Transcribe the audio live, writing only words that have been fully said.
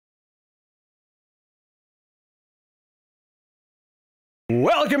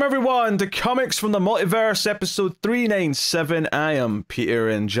Welcome everyone to Comics from the Multiverse, episode 397. I am Peter,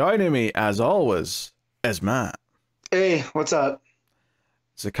 and joining me, as always, is Matt. Hey, what's up?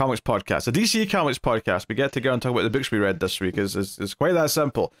 It's a comics podcast, a DC Comics podcast. We get to go and talk about the books we read this week. It's quite that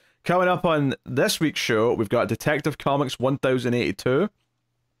simple. Coming up on this week's show, we've got Detective Comics 1082,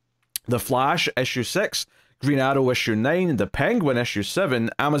 The Flash issue 6, Green Arrow issue 9, The Penguin issue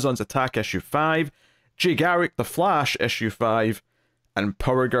 7, Amazon's Attack issue 5, J. Garrick The Flash issue 5, and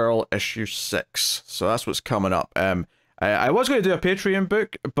Power Girl issue 6. So that's what's coming up. I was going to do a Patreon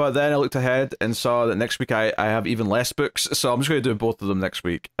book, but then I looked ahead and saw that next week I have even less books, so I'm just going to do both of them next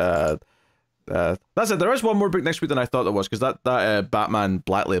week. That's it. There is one more book next week than I thought there was, because that Batman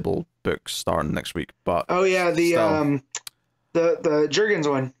Black Label book's starting next week. But oh yeah, the Jurgens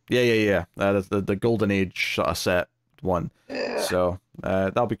one. Yeah. The Golden Age sort of set one. Yeah. So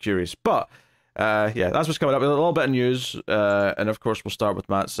that'll be curious. But yeah, that's what's coming up. A little bit of news, and of course we'll start with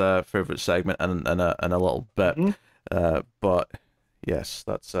Matt's favorite segment in a little bit. Mm-hmm. But yes,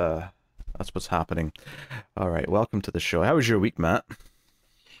 that's what's happening. All right, welcome to the show. How was your week, Matt?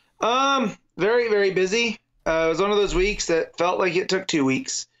 Very, very busy. It was one of those weeks that felt like it took 2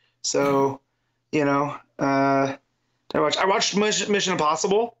 weeks. So, you know, I watched Mission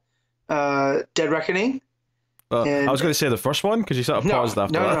Impossible, Dead Reckoning. I was going to say the first one because you sort of paused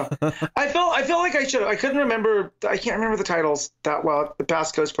after that. No. I felt like I should have. I couldn't remember. I can't remember the titles that well. The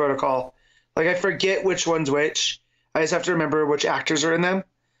Pass Coast Protocol. Like I forget which one's which. I just have to remember which actors are in them.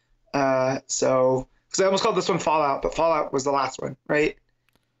 So because I almost called this one Fallout, but Fallout was the last one, right?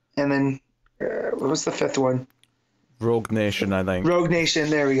 And then what was the fifth one? Rogue Nation, I think. Rogue Nation.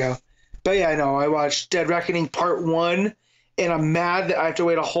 There we go. But yeah, I know. I watched Dead Reckoning Part 1, and I'm mad that I have to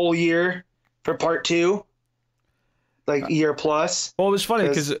wait a whole year for Part 2. Like a year plus. Well, it was funny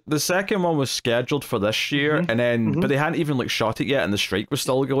because the second one was scheduled for this year, and then but they hadn't even like shot it yet, and the strike was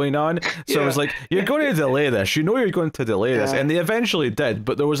still going on. So it was like, you're going to delay this. You know you're going to delay this, and they eventually did.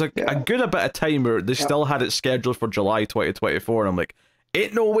 But there was a good bit of time where they still had it scheduled for July 2024, and I'm like,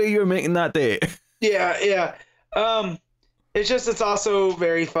 ain't no way you're making that date. Yeah. It's also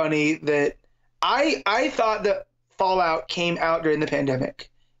very funny that I thought that Fallout came out during the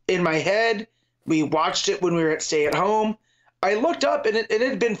pandemic. In my head, we watched it when we were at stay at home. I looked up and it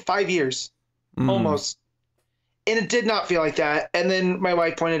had been 5 years, almost. And it did not feel like that. And then my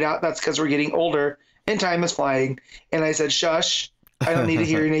wife pointed out that's because we're getting older and time is flying. And I said, shush, I don't need to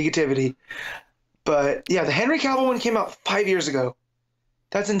hear your negativity. But yeah, the Henry Cavill one came out 5 years ago.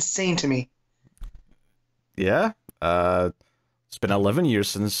 That's insane to me. Yeah. It's been 11 years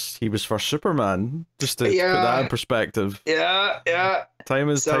since he was first Superman, just to put that in perspective. Yeah. Time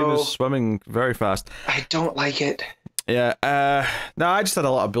is swimming very fast. I don't like it. Yeah. No, I just had a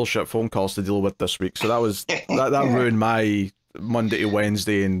lot of bullshit phone calls to deal with this week, so that was that ruined my Monday to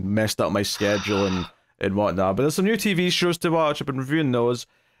Wednesday and messed up my schedule and whatnot. But there's some new TV shows to watch. I've been reviewing those.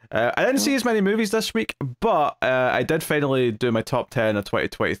 I didn't see as many movies this week, but I did finally do my top 10 of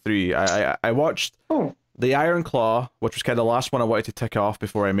 2023. I watched The Iron Claw, which was kind of the last one I wanted to tick off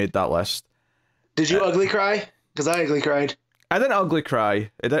before I made that list. Did you ugly cry? Because I ugly cried. I didn't ugly cry.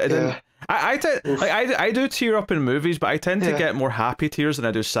 I do tear up in movies, but I tend to get more happy tears than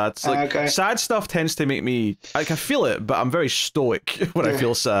I do sad. Sad stuff tends to make me I feel it, but I'm very stoic when I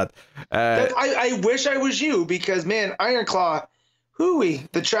feel sad. I wish I was you, because man, Iron Claw, hooey,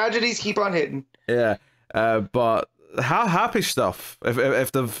 the tragedies keep on hitting. Yeah, but happy stuff.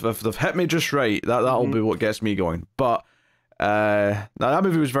 If they've hit me just right, that'll be what gets me going. But that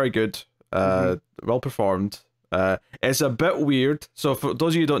movie was very good. Well performed. It's a bit weird. So for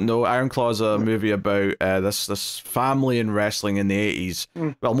those of you who don't know, Iron Claw is a movie about this family in wrestling in the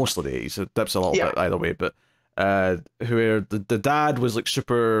 80s. Well, mostly the 80s. It dips a little bit either way, but where the dad was like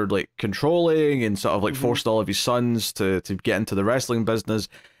super like controlling and sort of like forced all of his sons to get into the wrestling business.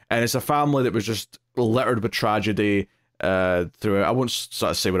 And it's a family that was just littered with tragedy throughout. I won't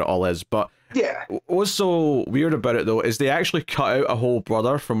sort of say what it all is, but what's so weird about it though is they actually cut out a whole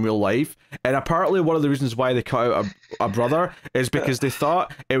brother from real life, and apparently one of the reasons why they cut out a brother is because they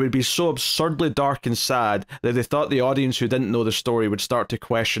thought it would be so absurdly dark and sad that they thought the audience who didn't know the story would start to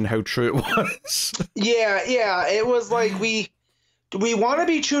question how true it was. Yeah, it was like we want to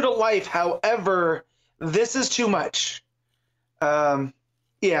be true to life, however, this is too much.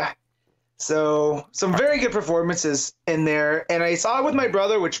 So some very good performances in there, and I saw it with my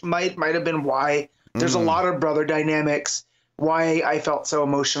brother, which might have been why there's a lot of brother dynamics, why I felt so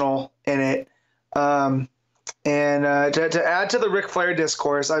emotional in it. And to add to the Ric Flair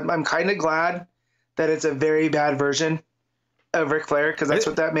discourse, I'm kind of glad that it's a very bad version of Ric Flair, because that's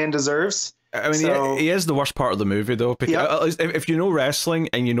what that man deserves. I mean, So, he is the worst part of the movie, though. Because if you know wrestling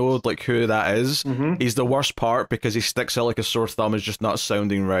and you know like who that is, he's the worst part because he sticks out like a sore thumb. Is just not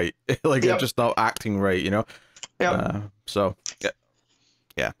sounding right, like just not acting right, you know. So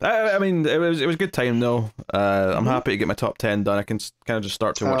yeah. I mean, it was a good time though. I'm happy to get my top 10 done. I can kind of just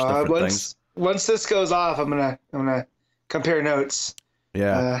start to watch different things. Once this goes off, I'm gonna compare notes.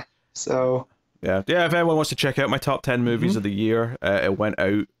 Yeah. So. Yeah. If anyone wants to check out my top 10 movies of the year, it went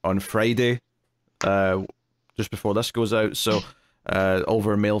out on Friday, just before this goes out. So,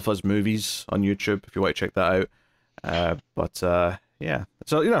 over Male Fuzz Movies on YouTube if you want to check that out. But yeah.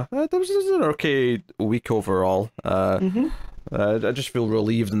 So that was an okay week overall. I just feel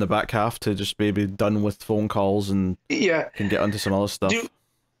relieved in the back half to just maybe done with phone calls and can get onto some other stuff.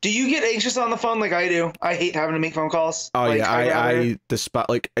 Do you get anxious on the phone like I do? I hate having to make phone calls. Oh, like, I despise,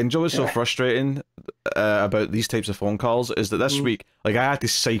 like, and what's so frustrating about these types of phone calls is that this week, like, I had to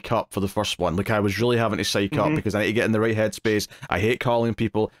psych up for the first one. Like, I was really having to psych up because I need to get in the right headspace. I hate calling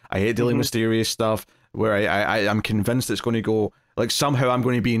people. I hate dealing with serious stuff where I'm convinced it's going to go, like, somehow I'm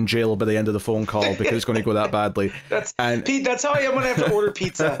going to be in jail by the end of the phone call because it's going to go that badly. Pete, that's how I am when I have to order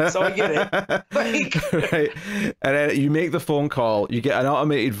pizza, so I get it. Right. And then you make the phone call, you get an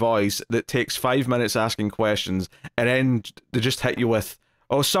automated voice that takes 5 minutes asking questions, and then they just hit you with,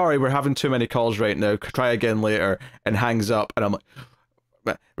 oh, sorry, we're having too many calls right now, try again later, and hangs up, and I'm like...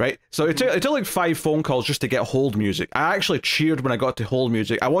 Right, so it took like 5 phone calls just to get hold music. I actually cheered when I got to hold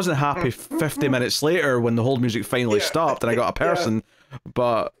music. I wasn't happy 50 minutes later when the hold music finally stopped and I got a person.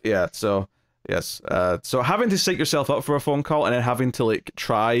 But yeah, so yes, so having to psych yourself up for a phone call and then having to like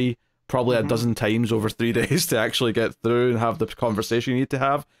try probably a dozen times over 3 days to actually get through and have the conversation you need to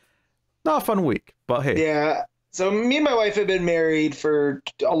have. Not a fun week, but hey. Yeah. So me and my wife have been married for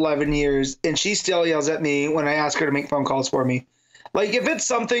 11 years, and she still yells at me when I ask her to make phone calls for me. Like, if it's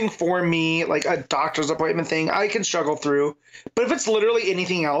something for me, like a doctor's appointment thing, I can struggle through. But if it's literally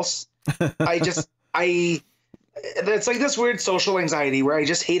anything else, it's like this weird social anxiety where I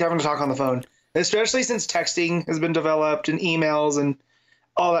just hate having to talk on the phone, especially since texting has been developed and emails and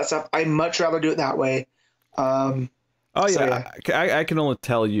all that stuff. I'd much rather do it that way. I can only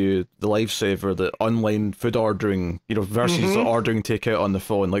tell you the lifesaver that online food ordering, versus ordering takeout on the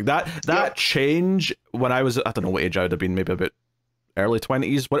phone. Like that change when I was, I don't know what age I would have been, maybe about early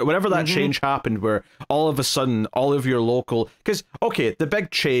 20s, whenever that change happened where all of a sudden all of your local, because okay, the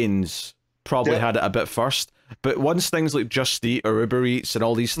big chains probably had it a bit first, but once things like Just Eat or Uber Eats and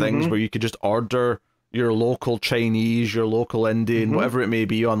all these things where you could just order your local Chinese, your local Indian, whatever it may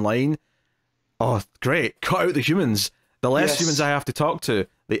be online, oh great, cut out the humans. The less humans I have to talk to,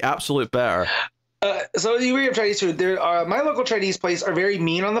 the absolute better. So you bring up Chinese food. My local Chinese place are very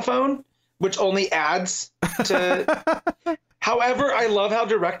mean on the phone, which only adds to... However, I love how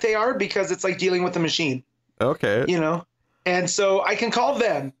direct they are because it's like dealing with a machine. Okay. And so I can call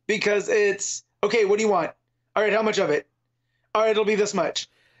them because it's, okay, what do you want? All right, how much of it? All right, it'll be this much.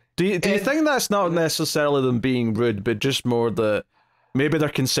 Do you think that's not necessarily them being rude, but just more that maybe they're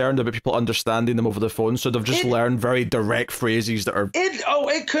concerned about people understanding them over the phone, so they've just learned very direct phrases that are...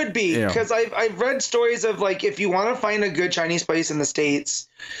 It could be, because I've read stories of, like, if you want to find a good Chinese place in the States,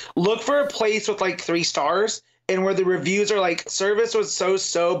 look for a place with, like, 3 stars, and where the reviews are like, service was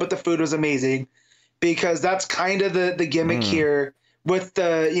so-so, but the food was amazing. Because that's kind of the gimmick here with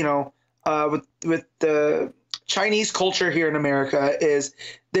the, with the Chinese culture here in America is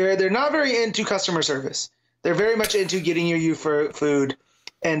they're not very into customer service. They're very much into getting you for food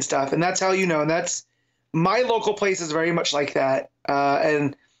and stuff. And that's how and that's my local place is very much like that.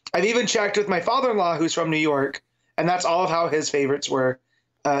 And I've even checked with my father-in-law who's from New York, and that's all of how his favorites were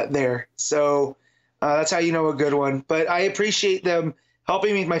there. So that's how you know a good one. But I appreciate them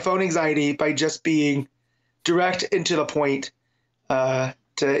helping me with my phone anxiety by just being direct and to the point. I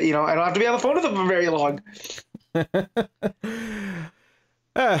don't have to be on the phone with them for very long.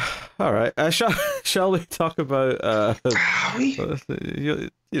 All right. Shall we talk about? We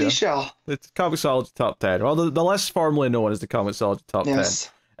shall. It's ComiXology Top 10. Well, the list formerly known as the ComiXology Top 10.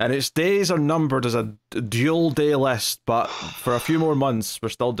 And its days are numbered as a dual day list, but for a few more months, we're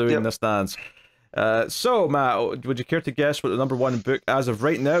still doing this dance. So, Matt, would you care to guess what the #1 book as of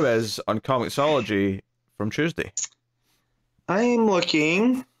right now is on ComiXology from Tuesday? I'm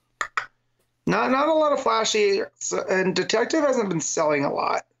looking. Not a lot of flashy, and Detective hasn't been selling a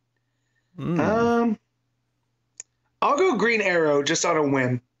lot. I'll go Green Arrow just on a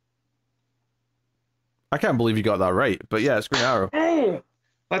whim. I can't believe you got that right, but yeah, it's Green Arrow. Oh,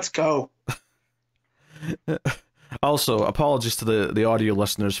 let's go. Also, apologies to the audio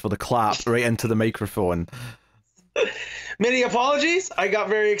listeners for the clap right into the microphone. Many apologies. I got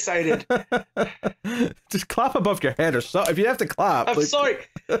very excited. Just clap above your head or something. If you have to clap. I'm sorry.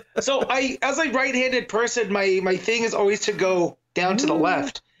 So as a right-handed person, my thing is always to go down to the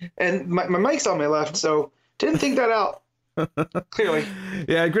left, and my mic's on my left, so didn't think that out. Clearly.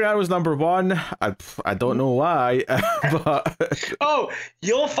 Yeah, Green Arrow was number 1. I don't know why, but oh,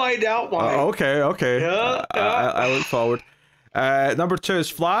 you'll find out why. Okay. Yeah, I look forward. Number 2 is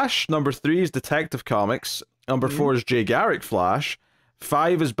Flash. Number 3 is Detective Comics. Number 4 is Jay Garrick Flash.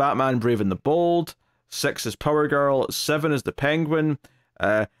 5 is Batman Brave and the Bold. 6 is Power Girl. 7 is the Penguin.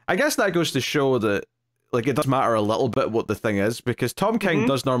 I guess that goes to show that, like, it does matter a little bit what the thing is, because Tom King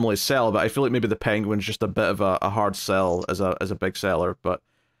does normally sell, but I feel like maybe the Penguin's just a bit of a hard sell as a big seller, but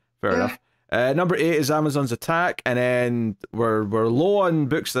fair enough. Number 8 is Amazon's Attack, and then we're low on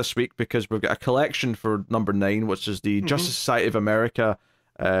books this week because we've got a collection for number 9, which is the Justice Society of America,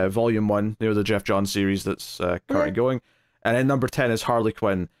 Volume 1, the Jeff Johns series that's currently going, and then number 10 is Harley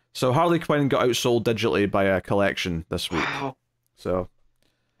Quinn. So Harley Quinn got outsold digitally by a collection this week. Wow. So...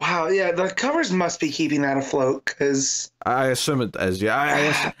 Wow, yeah, the covers must be keeping that afloat, because... I assume it is,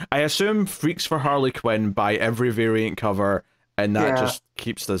 yeah. I assume Freaks for Harley Quinn buy every variant cover, and that just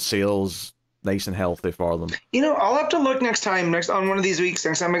keeps the sales nice and healthy for them. You know, I'll have to look next on one of these weeks,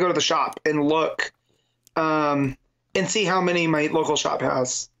 next time I go to the shop, and look, and see how many my local shop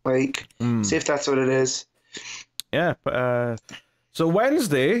has. Like, see if that's what it is. Yeah, but, so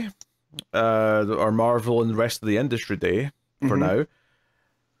Wednesday, our Marvel and the rest of the industry day, for now.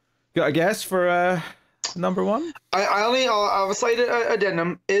 Got a guess for number 1? I'll have a slight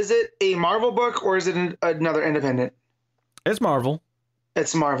addendum. Is it a Marvel book or is it another independent? It's Marvel.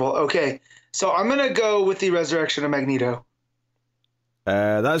 It's Marvel. Okay, so I'm gonna go with the Resurrection of Magneto.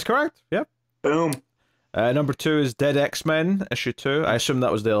 That is correct. Yep. Boom. Number 2 is Dead X-Men issue 2. I assume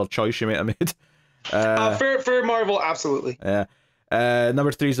that was the other choice you might have made. For Marvel, absolutely. Yeah.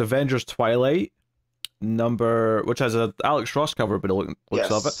 Number 3 is Avengers Twilight. Which has a Alex Ross cover, but it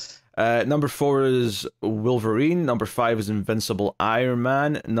looks of it. Number 4 is Wolverine. Number 5 is Invincible Iron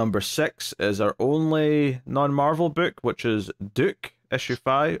Man. Number 6 is our only non-Marvel book, which is Duke issue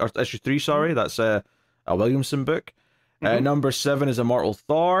 3. Sorry, that's a Williamson book. Number 7 is Immortal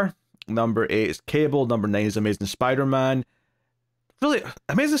Thor. Number 8 is Cable. Number 9 is Amazing Spider-Man. Really,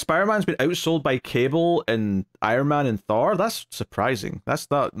 Amazing Spider-Man's been outsold by Cable and Iron Man and Thor. That's surprising.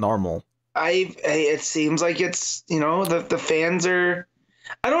 That's not normal. It seems like it's, the fans are,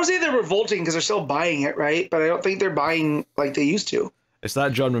 I don't say they're revolting because they're still buying it, right? But I don't think they're buying like they used to. It's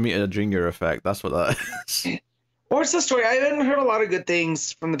that John Romita Jr. effect. That's what that is. Or it's the story. I haven't heard a lot of good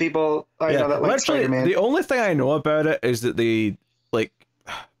things from the people I know that like Spider-Man. The only thing I know about it is that they, like,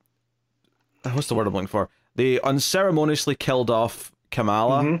 what's the word I'm looking for? They unceremoniously killed off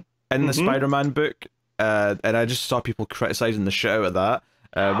Kamala in the Spider-Man book, and I just saw people criticizing the shit out of that.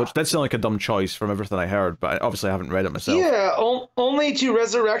 Which did sound like a dumb choice from everything I heard, but obviously I haven't read it myself. Yeah, only to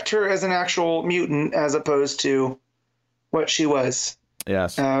resurrect her as an actual mutant as opposed to what she was.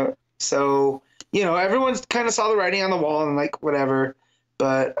 Yes. So, everyone's kind of saw the writing on the wall and like, whatever.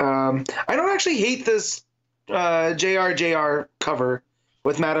 But I don't actually hate this JR cover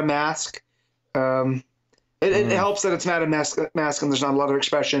with Madame Mask. It helps that it's Madame Mask and there's not a lot of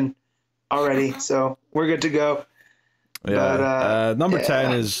expression already, so we're good to go. Yeah, but, number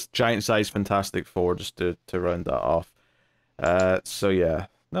 10 is Giant Size Fantastic Four, just to round that off. So yeah,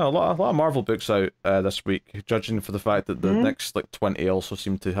 no, a lot of Marvel books out this week, judging for the fact that the next like 20 also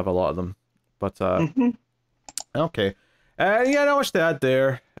seem to have a lot of them. But okay, yeah, not much to add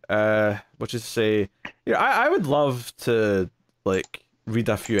there. Which is to say, I would love to like read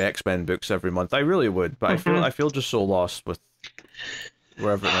a few X-Men books every month. I really would, but I feel just so lost with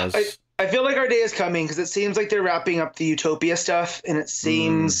wherever it is. I feel like our day is coming because it seems like they're wrapping up the Utopia stuff, and it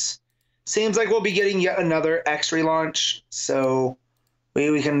seems like we'll be getting yet another X relaunch. So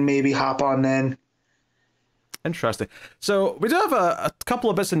we can maybe hop on then. Interesting. So we do have a couple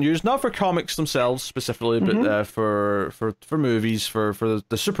of bits of news, not for comics themselves specifically, but for movies, for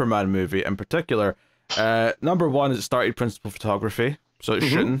the Superman movie in particular. Number 1 is it started principal photography, so it's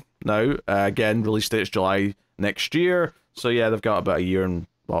shooting now. Again, release date's July next year. So yeah, they've got about a year and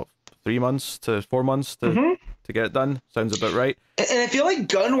 3 months to 4 months to get it done. Sounds about right. And I feel like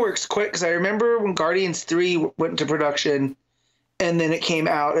Gunn works quick because I remember when Guardians 3 went into production and then it came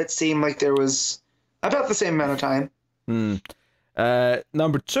out, it seemed like there was about the same amount of time.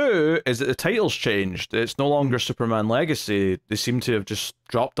 Number 2 is that the title's changed. It's no longer Superman Legacy. They seem to have just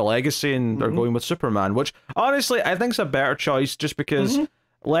dropped the Legacy and they're going with Superman, which honestly I think's a better choice just because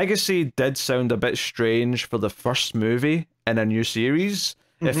Legacy did sound a bit strange for the first movie in a new series.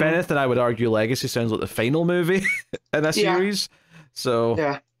 If anything, I would argue Legacy sounds like the final movie in a series.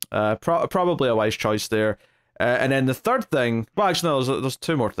 So probably a wise choice there. And then the third thing, well, actually, no, there's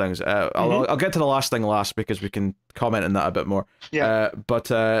two more things. I'll get to the last thing last because we can comment on that a bit more. But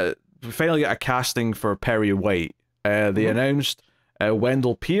we finally get a casting for Perry White. They announced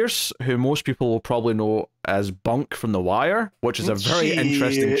Wendell Pierce, who most people will probably know as Bunk from The Wire, which is a very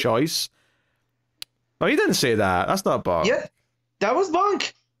interesting choice. Oh, he didn't say that. That's not Bunk. Yeah, that was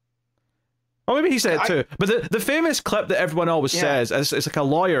Bunk. Oh, maybe he said it too. But the famous clip that everyone always says, it's like a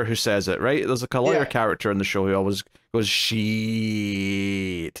lawyer who says it, right? There's like a lawyer character in the show who always goes,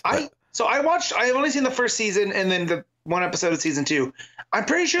 shit. I've only seen the first season and then the one episode of season 2. I'm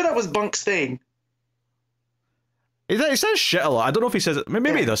pretty sure that was Bunk's thing. He says shit a lot. I don't know if he says it.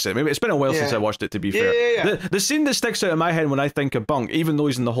 Maybe he does say it. Maybe it's been a while since I watched it, to be fair. The scene that sticks out in my head when I think of Bunk, even though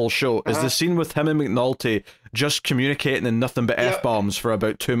he's in the whole show, is the scene with him and McNulty just communicating in nothing but F-bombs for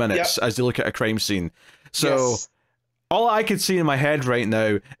about 2 minutes as they look at a crime scene. So all I could see in my head right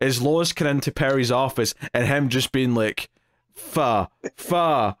now is Lois coming into Perry's office and him just being like, fa.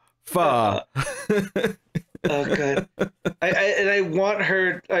 Oh, good. I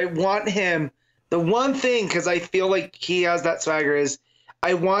want him. The one thing, because I feel like he has that swagger, is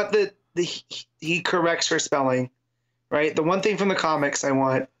I want that he corrects her spelling, right? The one thing from the comics I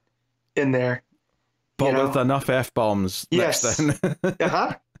want in there. But with enough F-bombs next time.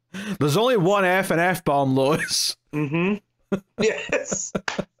 There's only one F and F-bomb, Lois. Yes.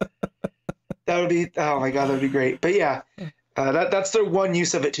 That would be, oh my God, that would be great. But yeah, that's their one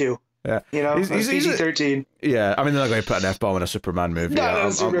use of it too. Yeah, you know, he's PG-13. Yeah, I mean, they're not going to put an F-bomb in a Superman movie. Not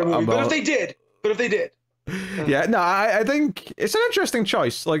a Superman movie, but if they did. Yeah, no, I think it's an interesting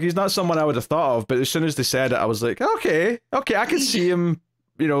choice. Like, he's not someone I would have thought of, but as soon as they said it, I was like, okay, I can see him,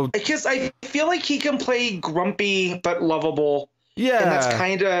 you know. Because I feel like he can play grumpy but lovable. Yeah. And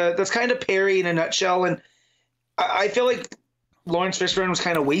that's kind of Perry in a nutshell. And I feel like Lawrence Fishburne was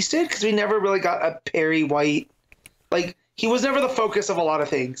kind of wasted because we never really got a Perry White. Like, he was never the focus of a lot of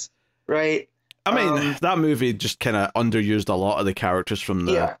things, right? I mean, that movie just kind of underused a lot of the characters from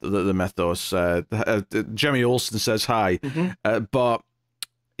the mythos. Jimmy Olsen says hi. But,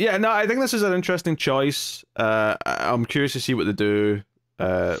 yeah, no, I think this is an interesting choice. I'm curious to see what they do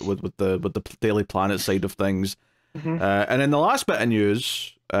with the Daily Planet side of things. And then the last bit of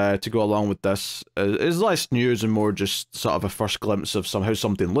news to go along with this is less news and more just sort of a first glimpse of how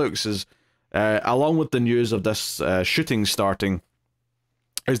something looks. Is along with the news of this shooting starting,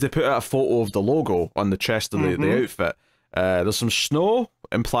 is they put out a photo of the logo on the chest of the outfit. There's some snow,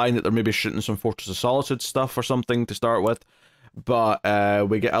 implying that they're maybe shooting some Fortress of Solitude stuff or something to start with. But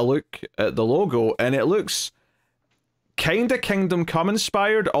we get a look at the logo, and it looks kind of Kingdom Come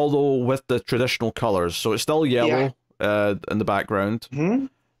inspired, although with the traditional colors. So it's still yellow in the background,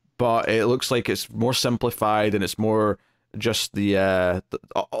 but it looks like it's more simplified, and it's more just the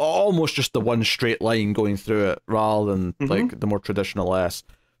almost just the one straight line going through it rather than like the more traditional S.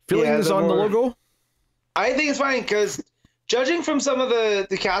 Feelings on the logo? I think it's fine because judging from some of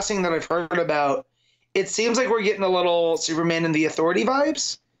the casting that I've heard about, it seems like we're getting a little Superman and the Authority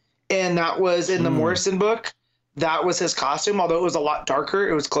vibes, and that was in the Morrison book. That was his costume, although it was a lot darker.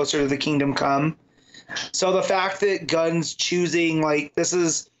 It was closer to the Kingdom Come. So the fact that Gunn's choosing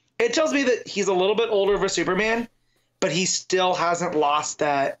it tells me that he's a little bit older of a Superman, but he still hasn't lost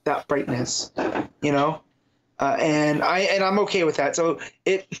that brightness, you know? And I'm okay with that. So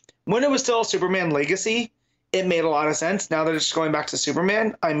when it was still Superman Legacy, it made a lot of sense. Now that it's going back to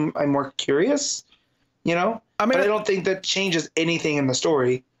Superman, I'm more curious, you know? I mean, but I don't think that changes anything in the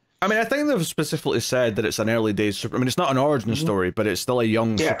story. I mean, I think they've specifically said that it's an early days Superman. I mean, it's not an origin story, but it's still a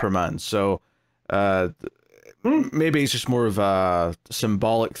young Superman. So maybe it's just more of a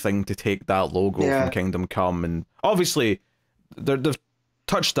symbolic thing to take that logo from Kingdom Come. And obviously, they've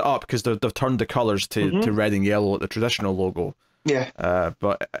touched it up because they've turned the colors to red and yellow like the traditional logo. Yeah.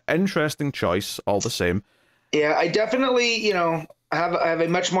 But interesting choice, all the same. Yeah, I definitely, you know, have a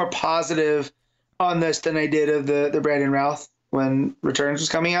much more positive on this than I did of the Brandon Routh when Returns was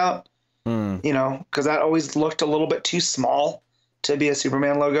coming out. You know, because that always looked a little bit too small to be a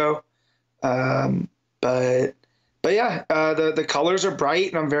Superman logo. But yeah, the colors are bright,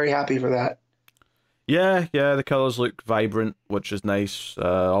 and I'm very happy for that. Yeah, the colors look vibrant, which is nice.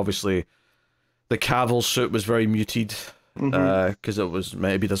 Obviously, the Cavill suit was very muted because it was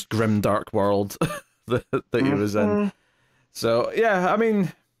maybe this grim, dark world that he was in. So yeah, I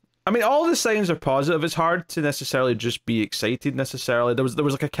mean, all the signs are positive. It's hard to necessarily just be excited. Necessarily, there was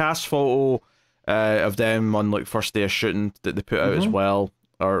like a cast photo of them on like first day of shooting that they put out as well.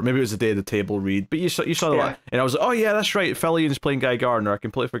 or maybe it was the day of the table read. But you saw that, and I was like, oh yeah, that's right. Fillion's playing Guy Gardner. I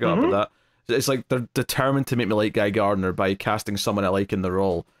completely forgot about that. It's like they're determined to make me like Guy Gardner by casting someone I like in the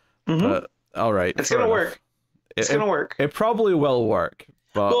role. But all right, it's gonna work. It's gonna work. It probably will work.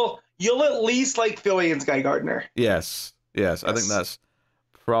 But well, you'll at least like Fillion's Guy Gardner. Yes. I think that's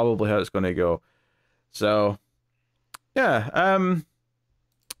probably how it's going to go. So, yeah.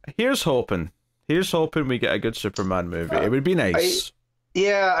 Here's hoping we get a good Superman movie. It would be nice.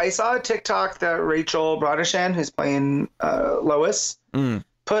 I saw a TikTok that Rachel Brodeshan, who's playing Lois,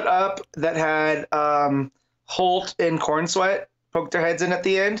 put up that had Holt and Cornsweat poke their heads in at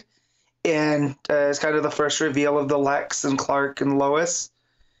the end, and it's kind of the first reveal of the Lex and Clark and Lois,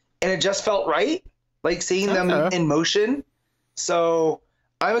 and it just felt right, like seeing them in motion. So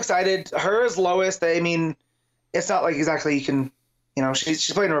I'm excited. Her as Lois, I mean, it's not like exactly you can, you know,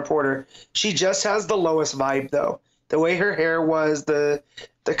 she's playing a reporter. She just has the Lois vibe, though. The way her hair was, the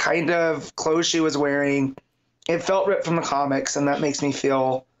kind of clothes she was wearing, it felt ripped from the comics, and that makes me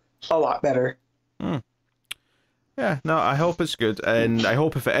feel a lot better. Yeah, no, I hope it's good, and I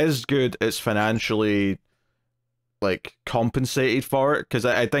hope if it is good, it's financially, like, compensated for it, because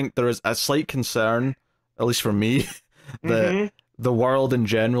I think there is a slight concern, at least for me, that the world in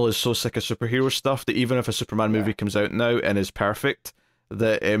general is so sick of superhero stuff that even if a Superman movie comes out now and is perfect,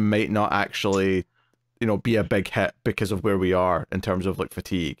 that it might not actually, you know, be a big hit because of where we are in terms of like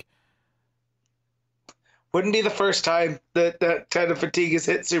fatigue. Wouldn't be the first time that kind of fatigue has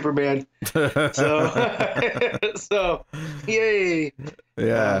hit Superman. So yay.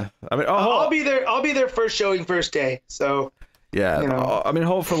 Yeah. I mean, I'll be there. I'll be there first showing, first day. So yeah, you know. I mean,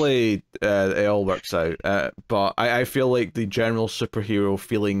 hopefully it all works out. But I feel like the general superhero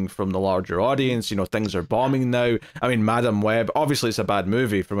feeling from the larger audience, you know, things are bombing now. I mean, Madam Web, obviously it's a bad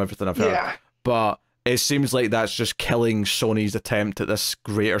movie from everything I've heard, but it seems like that's just killing Sony's attempt at this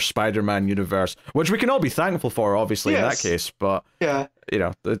greater Spider-Man universe, which we can all be thankful for, obviously, in that case. But, you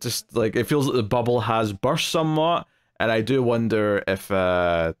know, it just, like, it feels like the bubble has burst somewhat, and I do wonder if,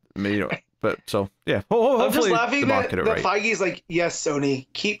 you know, but, so, yeah. I'm just laughing that Feige's like, yes, Sony,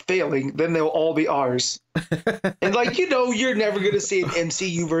 keep failing, then they'll all be ours. And, like, you know, you're never going to see an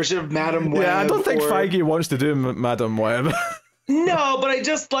MCU version of Madam Web. Yeah, I don't think Feige wants to do Madam Web. No, but I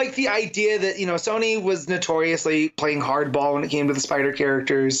just like the idea that, you know, Sony was notoriously playing hardball when it came to the Spider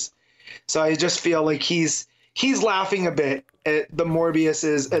characters. So I just feel like he's laughing a bit at the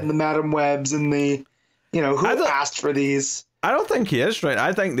Morbiuses and the Madam Webs and the, you know, who asked for these. I don't think he is, right?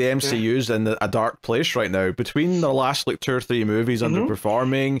 I think the MCU's in a dark place right now. Between the last, like, 2 or 3 movies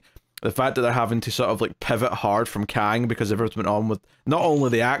underperforming, the fact that they're having to sort of, like, pivot hard from Kang because everything went on with not only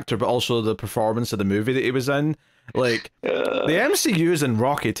the actor, but also the performance of the movie that he was in. Like, the MCU is in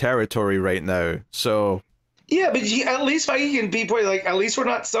rocky territory right now, so... Yeah, but at least Feige can be like, at least we're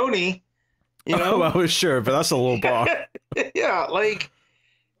not Sony, you know? Well, sure, but that's a low bar. Yeah, like,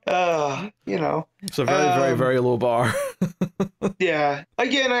 you know. It's a very, very, very low bar. Yeah.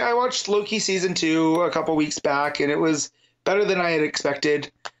 Again, I watched Loki Season 2 a couple weeks back, and it was better than I had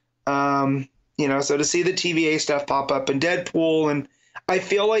expected. You know, so to see the TVA stuff pop up and Deadpool, and I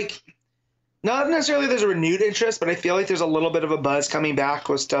feel like... Not necessarily there's a renewed interest, but I feel like there's a little bit of a buzz coming back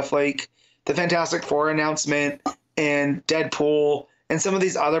with stuff like the Fantastic Four announcement and Deadpool and some of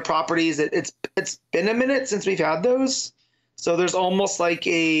these other properties. It's been a minute since we've had those, so there's almost like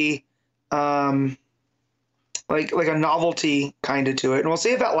a like a novelty kind of to it, and we'll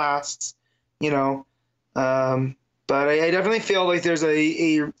see if that lasts. You know, but I definitely feel like there's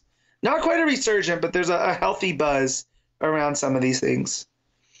a not quite a resurgent, but there's a healthy buzz around some of these things.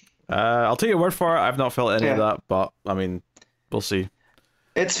 I'll take your word for it. I've not felt any of that, but I mean, we'll see.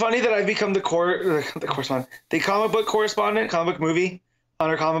 It's funny that I've become the comic book correspondent, comic book movie on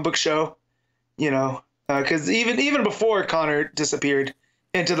our comic book show. You know, because even before Connor disappeared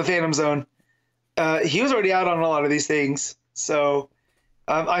into the Phantom Zone, he was already out on a lot of these things. So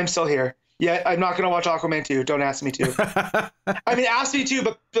I'm still here. Yeah, I'm not going to watch Aquaman 2. Don't ask me to. I mean, ask me to,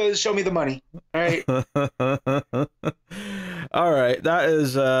 but show me the money. All right. All right. That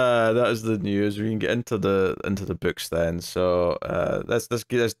is the news. We can get into the books then. So let's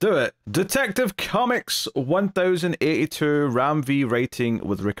do it. Detective Comics 1082 Ram V writing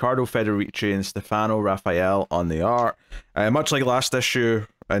with Ricardo Federici and Stefano Raffaele on the art. Much like last issue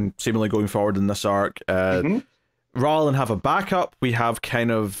and seemingly going forward in this arc, rather than have a backup, we have kind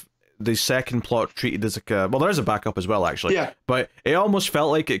of the second plot treated as like well, there is a backup as well, actually. Yeah. But it almost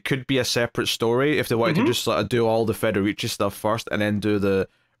felt like it could be a separate story if they wanted to just sort of do all the Federici stuff first and then do the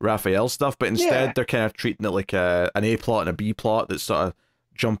Raphael stuff. But instead, they're kind of treating it like an A plot and a B plot that's sort of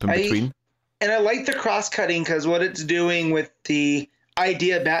jumping between. And I like the cross-cutting because what it's doing with the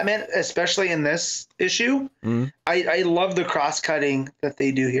idea of Batman, especially in this issue. I love the cross-cutting that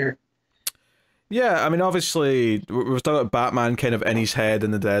they do here. Yeah, I mean, obviously, we've talking about Batman kind of in his head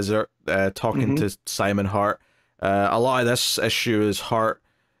in the desert, talking to Simon Hart. A lot of this issue is Hart,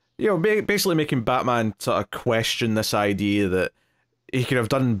 you know, basically making Batman sort of question this idea that he could have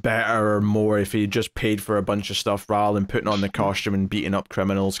done better or more if he just paid for a bunch of stuff rather than putting on the costume and beating up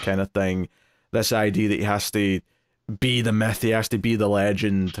criminals kind of thing. This idea that he has to be the myth, he has to be the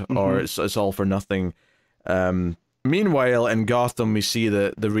legend, or it's all for nothing. Meanwhile, in Gotham, we see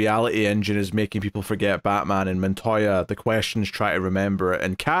that the reality engine is making people forget Batman, and Montoya, the questions, try to remember it,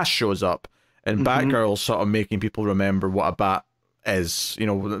 and Cass shows up, and Batgirl's sort of making people remember what a bat is. You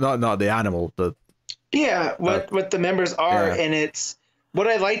know, not the animal, the... Yeah, what the members are, and it's... What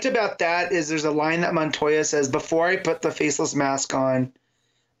I liked about that is there's a line that Montoya says, before I put the faceless mask on,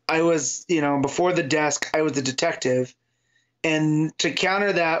 I was, you know, before the desk, I was a detective. And to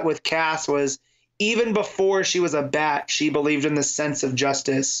counter that with Cass was... Even before she was a bat, she believed in the sense of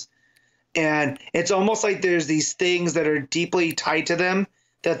justice. And it's almost like there's these things that are deeply tied to them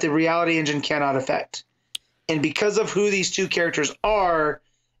that the reality engine cannot affect. And because of who these two characters are,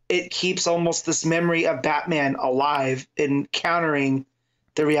 it keeps almost this memory of Batman alive in countering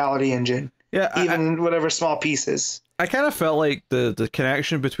the reality engine. Yeah, even in whatever small pieces. I kind of felt like the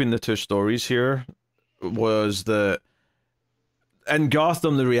connection between the two stories here was that in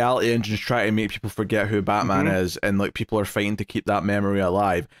Gotham, the reality engine's trying to make people forget who Batman is, and like people are fighting to keep that memory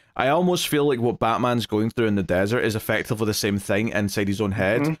alive. I almost feel like what Batman's going through in the desert is effectively the same thing inside his own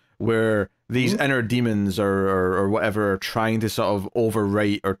head, where these inner demons or whatever are trying to sort of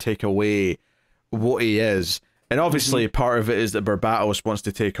overwrite or take away what he is. And obviously part of it is that Barbatos wants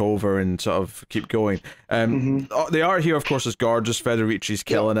to take over and sort of keep going. The art here, of course, is gorgeous. Federici's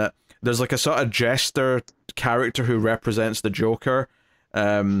killing it. There's like a sort of jester character who represents the Joker.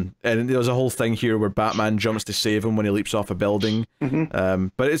 And there's a whole thing here where Batman jumps to save him when he leaps off a building.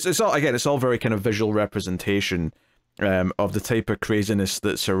 But it's all, again, it's all very kind of visual representation of the type of craziness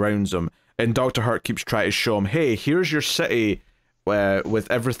that surrounds him. And Dr. Hurt keeps trying to show him, hey, here's your city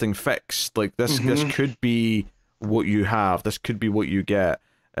with everything fixed. Like, this could be what you have. This could be what you get.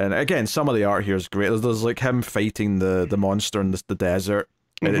 And again, some of the art here is great. There's like him fighting the monster in the desert.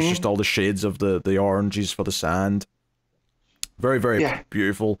 And it's just all the shades of the oranges for the sand. Very, very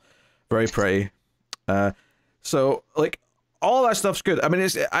beautiful. Very pretty. So, like, all that stuff's good. I mean,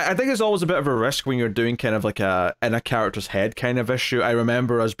 I think it's always a bit of a risk when you're doing kind of like in a character's head kind of issue. I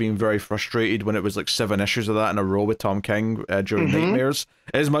remember us being very frustrated when it was like 7 issues of that in a row with Tom King during Nightmares.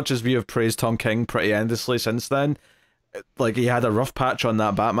 As much as we have praised Tom King pretty endlessly since then, like, he had a rough patch on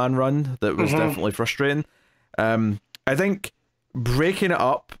that Batman run that was definitely frustrating. I think breaking it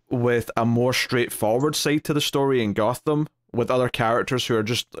up with a more straightforward side to the story in Gotham, with other characters who are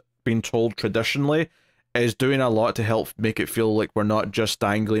just being told traditionally, is doing a lot to help make it feel like we're not just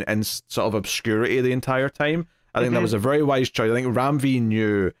dangling in sort of obscurity the entire time. I think that was a very wise choice. I think Ram V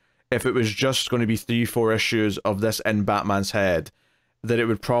knew if it was just going to be 3-4 issues of this in Batman's head, that it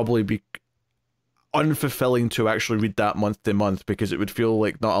would probably be unfulfilling to actually read that month to month, because it would feel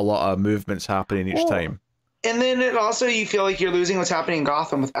like not a lot of movements happening each time. And then it also, you feel like you're losing what's happening in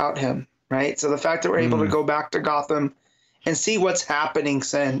Gotham without him, right? So the fact that we're able to go back to Gotham and see what's happening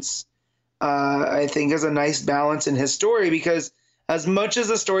since, I think is a nice balance in his story, because as much as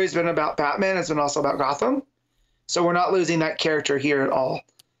the story's been about Batman, it's been also about Gotham. So we're not losing that character here at all.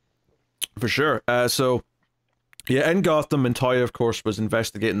 For sure. So, yeah, in Gotham, Montoya, of course, was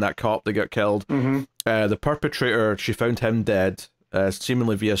investigating that cop that got killed. The perpetrator, she found him dead,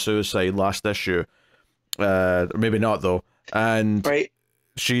 seemingly via suicide last issue. Maybe not, though. And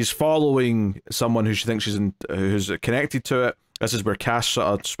she's following someone who she thinks who's connected to it. This is where Cass sort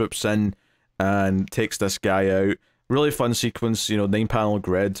of swoops in and takes this guy out. Really fun sequence, you know, 9-panel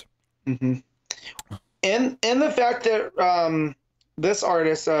grid. And the fact that this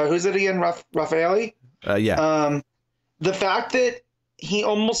artist, who's it again, Raffaele? The fact that he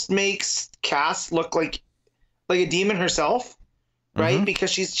almost makes Cass look like a demon herself, right? Because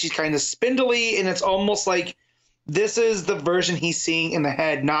she's kind of spindly, and it's almost like this is the version he's seeing in the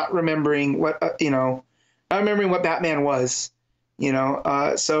head, not remembering what not remembering what Batman was,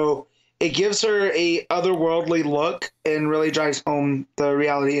 So it gives her a otherworldly look and really drives home the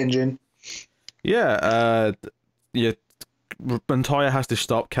reality engine. Yeah, Montoya has to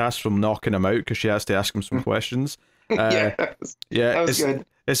stop Cass from knocking him out because she has to ask him some questions. That was good.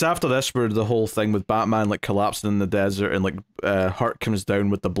 It's after this where the whole thing with Batman like collapsing in the desert and like Hart comes down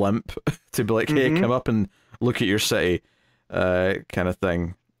with the blimp to be like, hey, come up and look at your city, kind of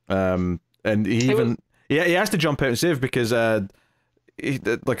thing. And he has to jump out and save because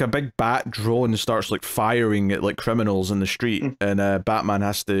like a big bat drone starts like firing at like criminals in the street, and Batman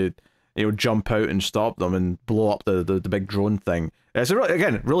has to, you know, jump out and stop them and blow up the big drone thing. It's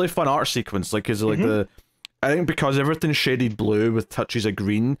a really fun art sequence. Like, is like I think because everything's shaded blue with touches of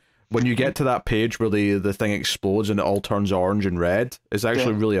green, when you get to that page where the thing explodes and it all turns orange and red, it's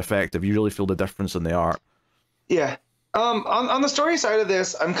actually really effective. You really feel the difference in the art. Yeah. On the story side of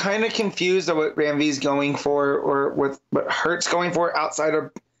this, I'm kind of confused at what Ramvy's going for, or what Hurt's going for outside of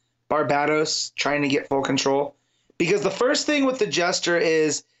Barbados trying to get full control. Because the first thing with the Jester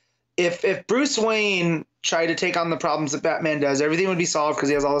is, if Bruce Wayne tried to take on the problems that Batman does, everything would be solved because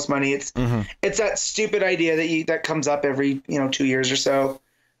he has all this money. It's that stupid idea that comes up every 2 years or so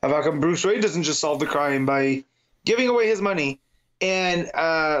of how come Bruce Wayne doesn't just solve the crime by giving away his money. And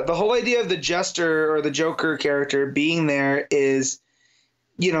the whole idea of the Jester or the Joker character being there is,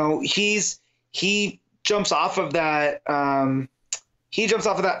 he jumps off of that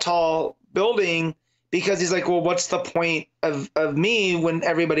tall building because he's like, well, what's the point of me when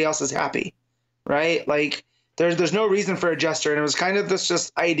everybody else is happy, right? Like there's no reason for a Jester, and it was kind of this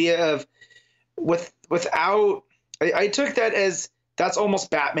just idea of without. I took that as that's almost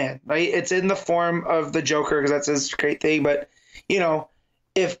Batman, right? It's in the form of the Joker because that's his great thing, but.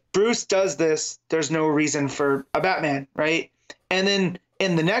 If Bruce does this, there's no reason for a Batman, right? And then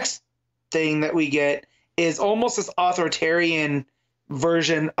in the next thing that we get is almost this authoritarian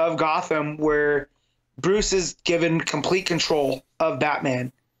version of Gotham where Bruce is given complete control of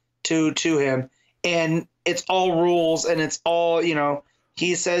Batman to him. And it's all rules and it's all,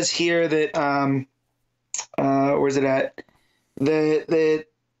 he says here that, where's it at?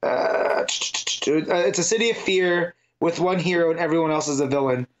 It's a city of fear with one hero and everyone else is a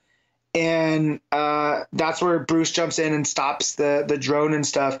villain. And that's where Bruce jumps in and stops the drone and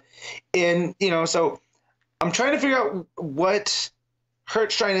stuff. And, so I'm trying to figure out what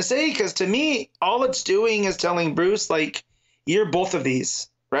Hurt's trying to say, because to me, all it's doing is telling Bruce, like, you're both of these,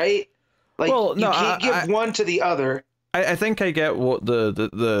 right? Like, well, no, you can't give one to the other. I think I get what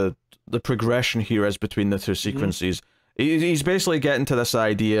the progression here is between the two sequences. He's basically getting to this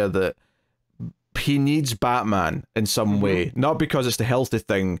idea that he needs Batman in some way, not because it's the healthy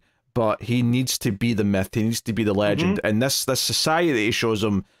thing, but he needs to be the myth, he needs to be the legend. And this society he shows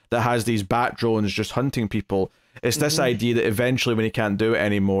him that has these bat drones just hunting people, it's this idea that eventually when he can't do it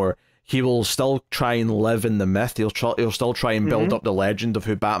anymore, he will still try and live in the myth, he'll still try and build up the legend of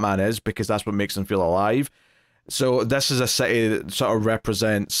who Batman is, because that's what makes him feel alive. So this is a city that sort of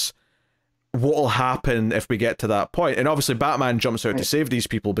represents what will happen if we get to that point. And obviously Batman jumps out to save these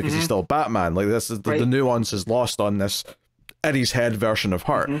people because he's still Batman. Like, this is the nuance is lost on this in his head version of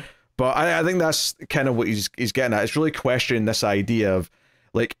Hurt. But I think that's kind of what he's getting at. It's really questioning this idea of,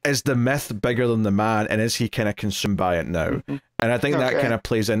 like, is the myth bigger than the man, and is he kind of consumed by it now? And I think that kind of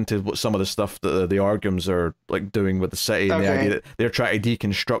plays into what some of the stuff that the Argums are like doing with the city, and the idea that they're trying to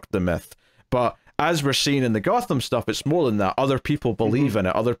deconstruct the myth. But as we're seeing in the Gotham stuff, it's more than that. Other people believe in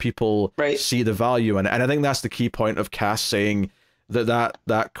it. Other people see the value in it. And I think that's the key point of Cass saying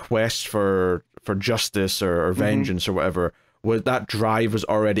that quest for justice or vengeance or whatever, that drive was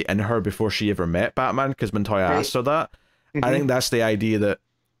already in her before she ever met Batman, because Montoya asked her that. I think that's the idea that,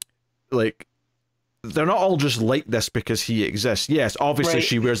 like, they're not all just like this because he exists. Yes, obviously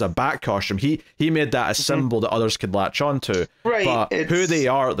she wears a bat costume. He made that a symbol that others could latch onto. But who they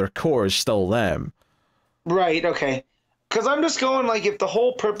are at their core is still them. Right, okay. Because I'm just going, like, if the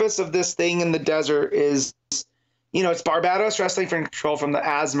whole purpose of this thing in the desert is, it's Barbados wrestling for control from the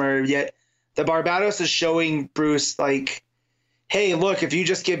asthma, yet the Barbados is showing Bruce, like, hey, look, if you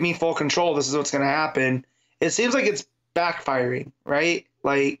just give me full control, this is what's going to happen. It seems like it's backfiring, right?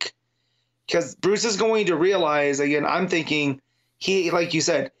 Like, because Bruce is going to realize, again, I'm thinking like you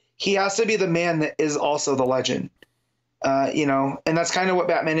said, he has to be the man that is also the legend, and that's kind of what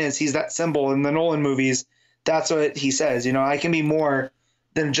Batman is. He's that symbol in the Nolan movies. That's what he says, I can be more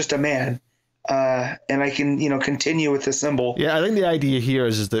than just a man, and I can, continue with the symbol. Yeah, I think the idea here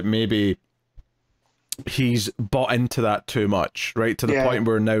is that maybe he's bought into that too much, right? To the point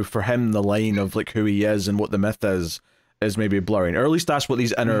where now for him, the line of like who he is and what the myth is maybe blurring, or at least that's what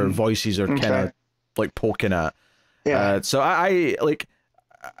these inner voices are kind of like poking at. So I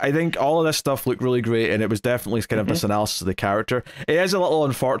think all of this stuff looked really great, and it was definitely kind of this analysis of the character. It is a little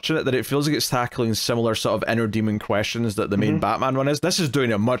unfortunate that it feels like it's tackling similar sort of inner demon questions that the main Batman one is. This is doing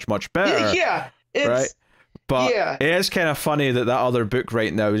it much better. Right. But it is kind of funny that other book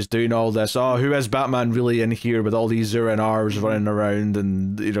right now is doing all this. Oh, who is Batman really in here with all these Zero and R's running around,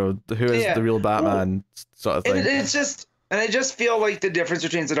 and who is the real Batman sort of thing. And I just feel like the difference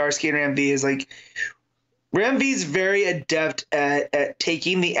between Zdarsky and Ram V is, like, Ram V's very adept at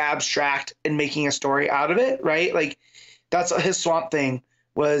taking the abstract and making a story out of it, right? Like that's his Swamp Thing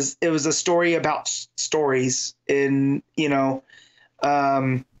was. It was a story about stories in,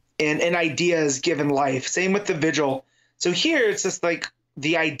 and ideas given life. Same with the Vigil. So here it's just like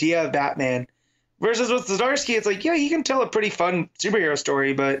the idea of Batman versus with Zdarsky. It's like, yeah, he can tell a pretty fun superhero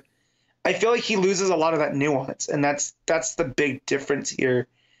story, but I feel like he loses a lot of that nuance. And that's the big difference here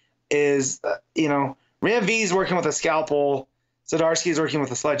is, Ram V's working with a scalpel. Zdarsky's working with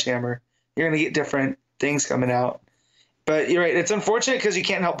a sledgehammer. You're going to get different things coming out. But you're right. It's unfortunate because you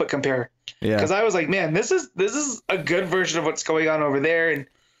can't help but compare. Yeah. Because I was like, man, this is a good version of what's going on over there. And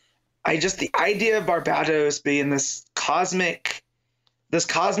the idea of Barbados being this cosmic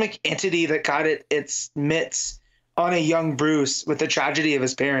entity that got its mitts on a young Bruce with the tragedy of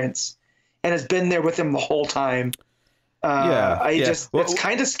his parents and has been there with him the whole time. It's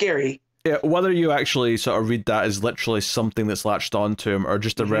kind of scary. Yeah, whether you actually sort of read that as literally something that's latched onto him or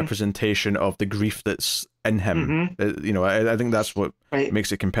just a representation of the grief that's in him, I think that's what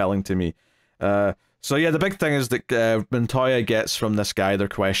makes it compelling to me. So yeah, the big thing is that Montoya gets from this guy they're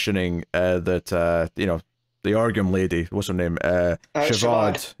questioning that the Orgum lady, what's her name?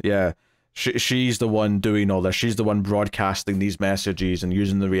 Siobhan. Yeah, she's the one doing all this. She's the one broadcasting these messages and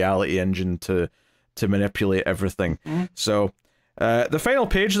using the reality engine to manipulate everything. So. The final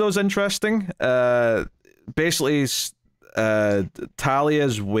page, though, is interesting. Basically,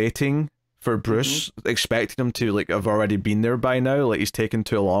 Talia's waiting for Bruce, expecting him to have already been there by now, like he's taken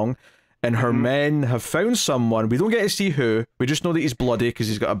too long. And her men have found someone. We don't get to see who. We just know that he's bloody because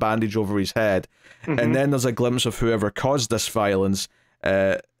he's got a bandage over his head. And then there's a glimpse of whoever caused this violence.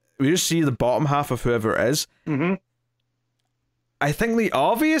 We just see the bottom half of whoever it is. I think the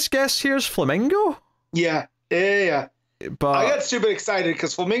obvious guess here is Flamingo. Yeah. But I got stupid excited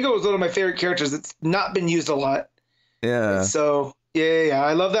because Flamingo was one of my favorite characters. It's not been used a lot. Yeah. So, yeah.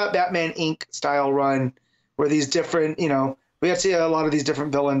 I love that Batman Inc. style run where these different, we have to see a lot of these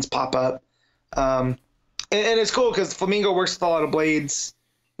different villains pop up. And it's cool because Flamingo works with a lot of blades,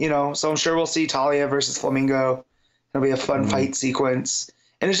 so I'm sure we'll see Talia versus Flamingo. It'll be a fun fight sequence.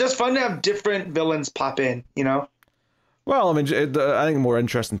 And it's just fun to have different villains pop in, Well, I mean, I think more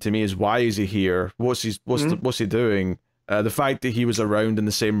interesting to me is why is he here? What's he doing? The fact that he was around in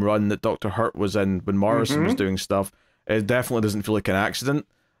the same run that Dr. Hurt was in when Morrison was doing stuff, it definitely doesn't feel like an accident.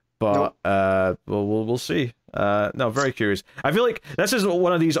 But we'll see. No, very curious. I feel like this is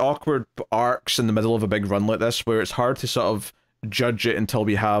one of these awkward arcs in the middle of a big run like this, where it's hard to sort of judge it until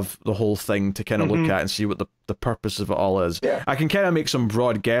we have the whole thing to kind of look at and see what the purpose of it all is. Yeah. I can kind of make some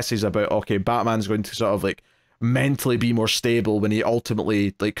broad guesses about, okay, Batman's going to sort of mentally be more stable when he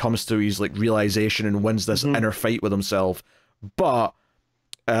ultimately comes to his realization and wins this inner fight with himself, but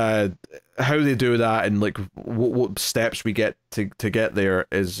how they do that and what steps we get to get there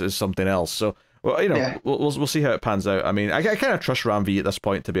is something else. So we'll see how it pans out. I mean, I kind of trust Ram V at this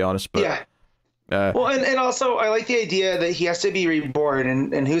point, to be honest, but well, and also I like the idea that he has to be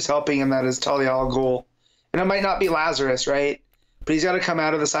reborn, and who's helping him? That is Talia al Ghul, and it might not be Lazarus, right? But he's got to come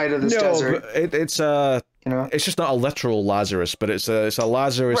out of the side of this desert. It's just not a literal Lazarus, but it's a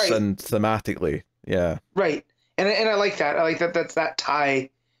Lazarus and thematically, right. And I like that. I like that. That's that tie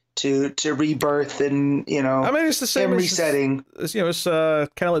to rebirth and I mean, it's the same resetting. It's kind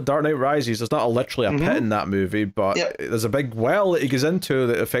of like Dark Knight Rises. There's not literally a pit in that movie, but there's a big well that he goes into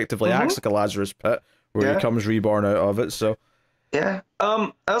that effectively acts like a Lazarus pit where he comes reborn out of it. So. Yeah.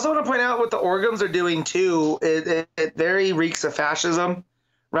 I also want to point out what the Orgums are doing too. It very reeks of fascism,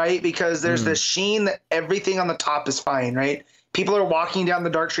 right? Because there's this sheen that everything on the top is fine, right? People are walking down the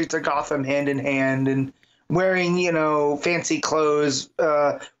dark streets of Gotham hand in hand and wearing, fancy clothes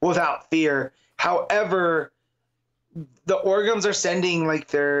without fear. However, the Orgums are sending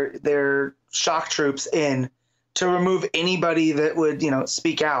their shock troops in to remove anybody that would,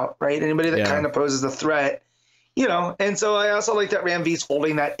 speak out, right? Anybody that kind of poses a threat. And so I also like that Ram V's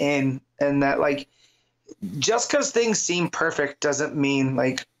folding that in, and that just because things seem perfect doesn't mean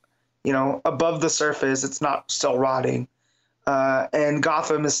above the surface it's not still rotting, and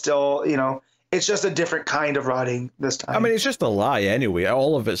Gotham is still it's just a different kind of rotting this time. I mean, it's just a lie anyway.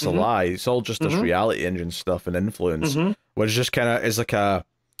 All of it's a lie. It's all just this reality engine stuff and influence, which just kind of is like a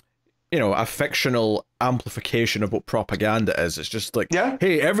fictional amplification of what propaganda is. It's just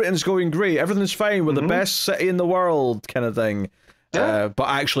hey, everything's going great, everything's fine, we're the best city in the world kind of thing, but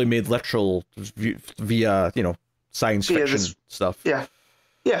actually made literal via science fiction stuff.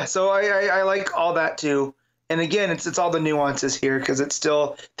 So I like all that too. And again, it's all the nuances here, because it's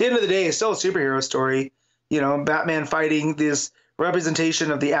still, at the end of the day, it's still a superhero story. Batman fighting this representation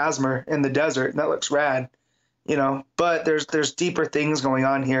of the Asmer in the desert, and that looks rad. you know, but there's deeper things going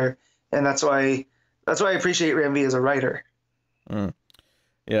on here, and that's why I appreciate Ramvi as a writer.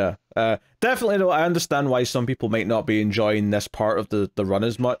 Yeah, definitely. Though I understand why some people might not be enjoying this part of the run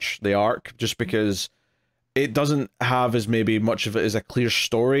as much, the arc, just because it doesn't have as maybe much of it as a clear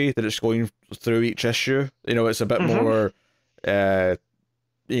story that it's going through each issue. You know, it's a bit more, you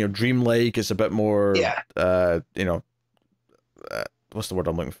know, dreamlike. It's a bit more, you know, what's the word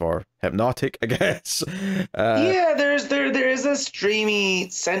I'm looking for? Hypnotic, I guess. Yeah, there is this dreamy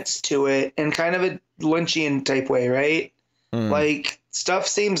sense to it, in kind of a Lynchian type way, right? Like, stuff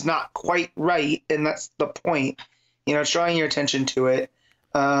seems not quite right, and that's the point. You know, it's drawing your attention to it.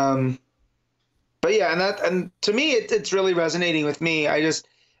 But yeah, and to me, it's really resonating with me.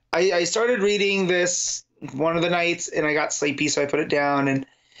 I started reading this one of the nights, and I got sleepy, so I put it down. And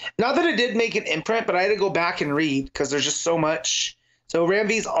not that it did make an imprint, but I had to go back and read because there's just so much. So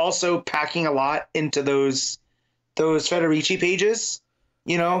Ramvi's also packing a lot into those Federici pages,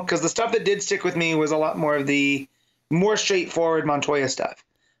 you know, because the stuff that did stick with me was a lot more of the more straightforward Montoya stuff.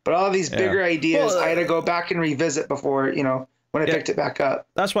 But all of these bigger ideas, I had to go back and revisit before, you know, when I picked it back up.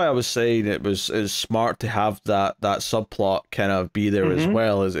 That's why I was saying it's smart to have that subplot kind of be there as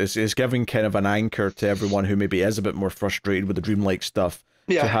well. Is giving kind of an anchor to everyone who maybe is a bit more frustrated with the dreamlike stuff.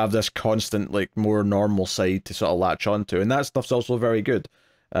 To have this constant, like, more normal side to sort of latch onto. And that stuff's also very good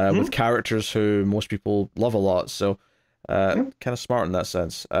with characters who most people love a lot. So kind of smart in that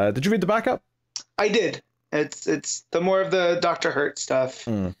sense. Did you read the backup? I did. It's the more of the Dr. Hurt stuff.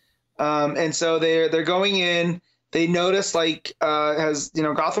 And so they're going in. They notice, like, has, you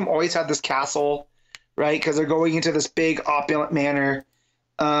know, Gotham always had this castle, right? Because they're going into this big opulent manor.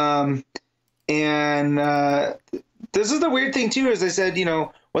 This is the weird thing, too, is they said, you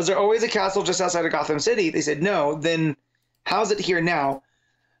know, was there always a castle just outside of Gotham City? They said, no. Then how's it here now?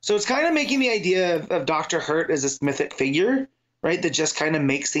 So it's kind of making the idea of Dr. Hurt as this mythic figure, right, that just kind of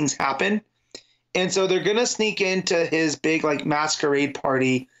makes things happen. And so they're going to sneak into his big, like, masquerade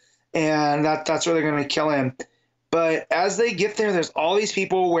party, and that's where they're going to kill him. But as they get there, there's all these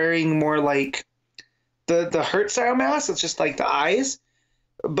people wearing more like the Hurt style masks. It's just like the eyes.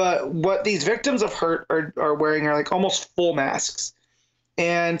 But what these victims of Hurt are wearing are like almost full masks.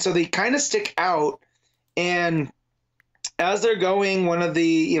 And so they kind of stick out. And as they're going, one of the,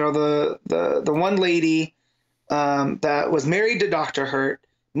 you know, the one lady that was married to Dr. Hurt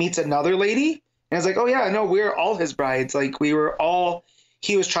meets another lady. And it's like, oh yeah, no, we're all his brides. Like, he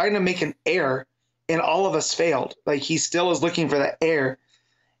was trying to make an heir, and all of us failed. Like, he still is looking for that heir.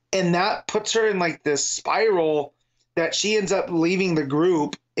 And that puts her in like this spiral that she ends up leaving the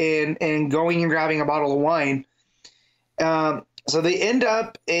group and going and grabbing a bottle of wine. So they end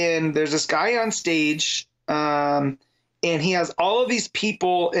up, and there's this guy on stage, and he has all of these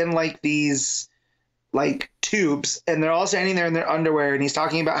people in like these like tubes, and they're all standing there in their underwear, and he's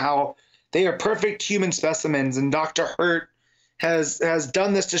talking about how they are perfect human specimens, and Dr. Hurt has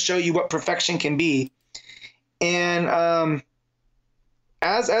done this to show you what perfection can be. And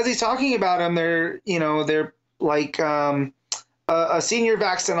as he's talking about them, they're like a senior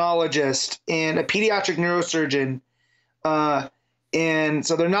vaccinologist and a pediatric neurosurgeon, and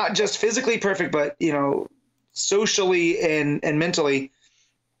so they're not just physically perfect, but, you know, socially and mentally.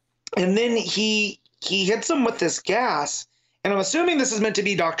 And then he hits them with this gas, and I'm assuming this is meant to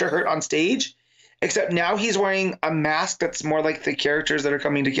be Dr. Hurt on stage, except now he's wearing a mask that's more like the characters that are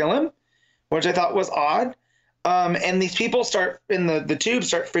coming to kill him, which I thought was odd. And these people start in the tube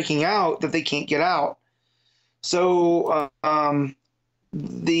start freaking out that they can't get out. So our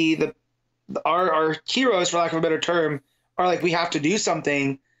heroes, for lack of a better term, are like, we have to do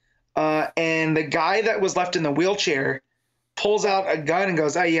something. And the guy that was left in the wheelchair pulls out a gun and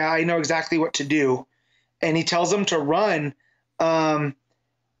goes, oh yeah, I know exactly what to do. And he tells them to run.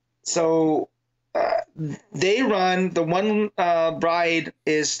 So they run. The one bride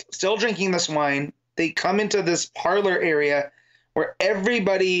is still drinking this wine. They come into this parlor area where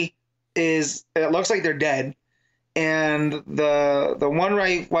everybody is, it looks like they're dead. And the one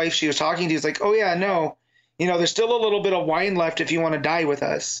wife she was talking to is like, oh yeah, no, you know, there's still a little bit of wine left if you want to die with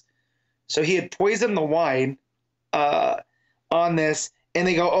us. So he had poisoned the wine on this, and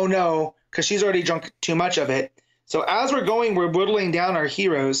they go, oh no, because she's already drunk too much of it. So as we're going, we're whittling down our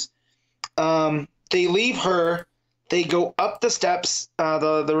heroes. They leave her, they go up the steps,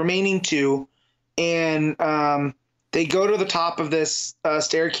 the remaining two, and they go to the top of this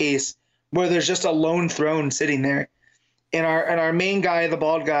staircase where there's just a lone throne sitting there. And our main guy, the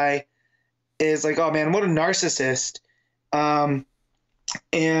bald guy, is like, oh man, what a narcissist. And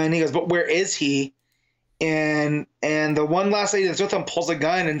he goes, but where is he? And the one last lady that's with him pulls a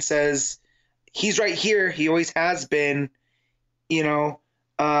gun and says, he's right here. He always has been. You know,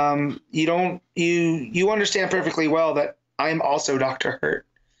 you understand perfectly well that I'm also Dr. Hurt.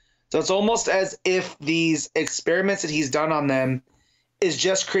 So it's almost as if these experiments that he's done on them is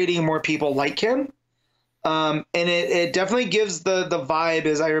just creating more people like him. And it definitely gives the vibe,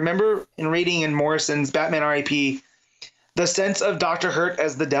 as I remember in reading in Morrison's Batman R.I.P., the sense of Dr. Hurt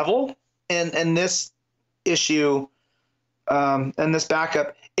as the devil. And this issue and this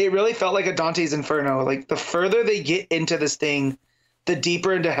backup, it really felt like a Dante's Inferno. Like, the further they get into this thing, the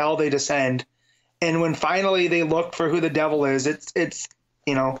deeper into hell they descend. And when finally they look for who the devil is, it's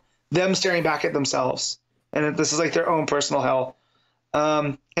you know, them staring back at themselves. And this is like their own personal hell.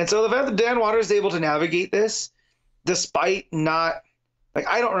 And so the fact that Dan Watters is able to navigate this, despite not, like,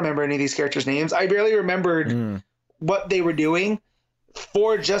 I don't remember any of these characters' names. I barely remembered what they were doing.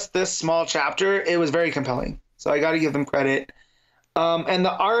 For just this small chapter, it was very compelling. So I got to give them credit. And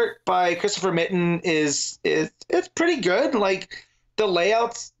the art by Christopher Mitten it's pretty good. Like, the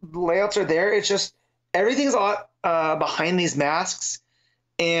layouts are there. It's just everything's a lot behind these masks.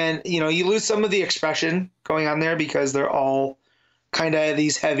 And, you know, you lose some of the expression going on there because they're all kind of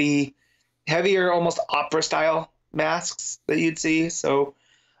these heavier, almost opera style masks that you'd see. So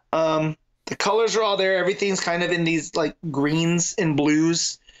the colors are all there. Everything's kind of in these like greens and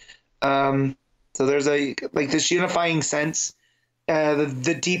blues. So there's this unifying sense.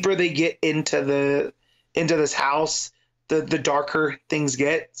 The deeper they get into this house, the darker things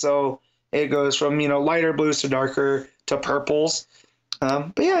get. So it goes from, you know, lighter blues to darker to purples.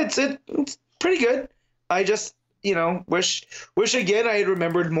 But yeah, it's pretty good. I just, you know, wish again I had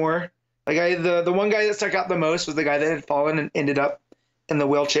remembered more. Like, the one guy that stuck out the most was the guy that had fallen and ended up in the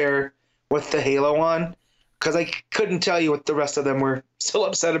wheelchair with the halo on, because I couldn't tell you what the rest of them were still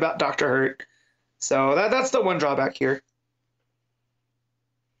upset about Dr. Hurt. So that's the one drawback here.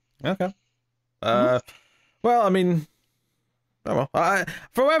 Okay. Well, I mean, oh well.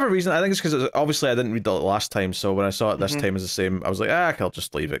 For whatever reason, I think it's because obviously I didn't read the last time, so when I saw it this time as the same, I was like, I'll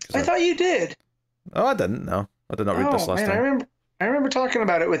just leave it. I thought you did. Oh, I didn't. No, I did not read this last time. I remember talking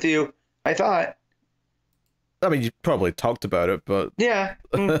about it with you. I thought. I mean, you probably talked about it, but yeah.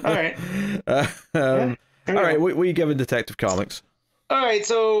 All right. All right. What are you giving Detective Comics? All right.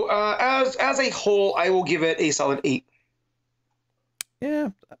 So as a whole, I will give it a solid 8. Yeah.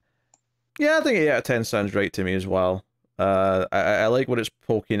 Yeah, I think 8 out of 10 sounds right to me as well. I like what it's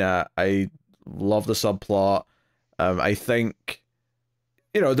poking at. I love the subplot. I think,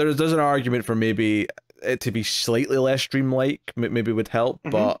 you know, there's an argument for maybe it to be slightly less dreamlike, maybe would help,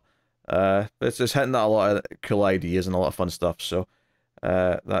 but it's hitting at a lot of cool ideas and a lot of fun stuff. So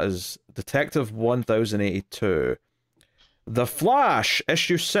that is Detective 1082. The Flash,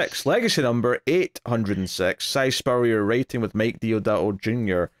 issue 6, legacy number 806. Cy Spurrier writing with Mike Deodato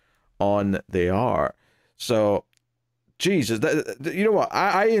Jr. on the art. So, Jesus, you know what?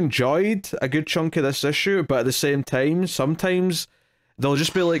 I enjoyed a good chunk of this issue, but at the same time, sometimes there'll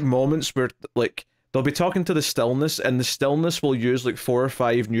just be like moments where like they'll be talking to the stillness, and the stillness will use like 4 or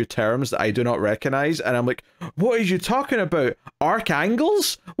 5 new terms that I do not recognize, and I'm like, what are you talking about? Arc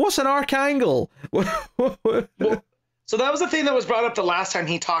angles? What's an arc angle? So that was the thing that was brought up the last time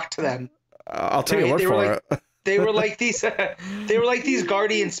he talked to them. I'll take your word for it. They were like these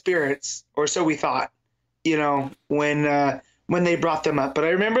guardian spirits, or so we thought, you know, when they brought them up. But I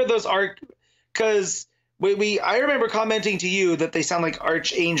remember those because I remember commenting to you that they sound like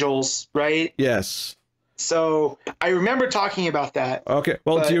archangels, right? Yes. So I remember talking about that. Okay.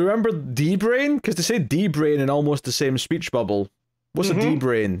 Well, do you remember D-Brain? Because they say D-Brain in almost the same speech bubble. What's a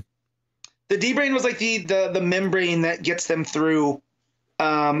D-Brain? The D-Brain was like the membrane that gets them through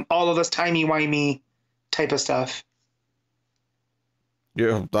all of this timey-wimey type of stuff.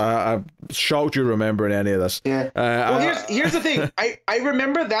 Yeah, I'm shocked you're remembering any of this. Yeah. Well, here's the thing. I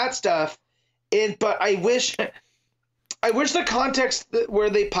remember that stuff, but I wish the context where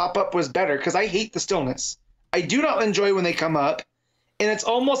they pop up was better, because I hate the stillness. I do not enjoy when they come up, and it's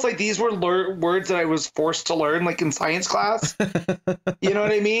almost like these were words that I was forced to learn, like in science class. You know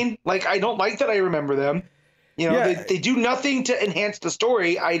what I mean? Like, I don't like that I remember them. You know, they do nothing to enhance the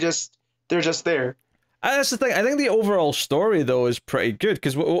story. They're just there. That's the thing. I think the overall story, though, is pretty good,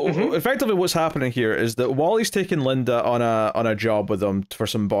 because effectively what's happening here is that Wally's taking Linda on a job with him for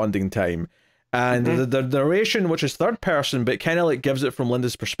some bonding time, and the narration, which is third person, but kind of like gives it from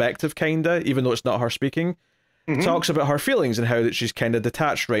Linda's perspective, even though it's not her speaking, talks about her feelings and how that she's kind of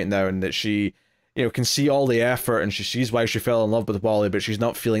detached right now, and that she, you know, can see all the effort, and she sees why she fell in love with Wally, but she's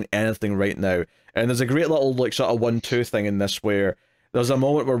not feeling anything right now. And there's a great little like sort of 1-2 thing in this where there's a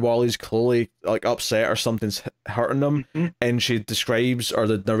moment where Wally's clearly like upset or something's hurting him, and she describes, or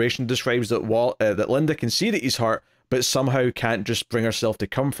the narration describes, that that Linda can see that he's hurt, but somehow can't just bring herself to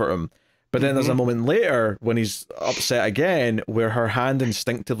comfort him. But then there's a moment later when he's upset again, where her hand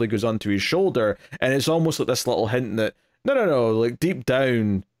instinctively goes onto his shoulder, and it's almost like this little hint that no, like deep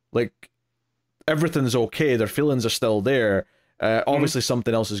down, like everything's okay, their feelings are still there. Obviously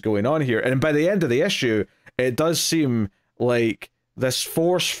something else is going on here. And by the end of the issue, it does seem like this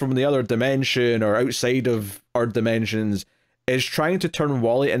force from the other dimension or outside of our dimensions is trying to turn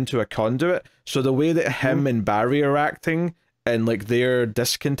Wally into a conduit. So the way that him and Barry are acting, and like their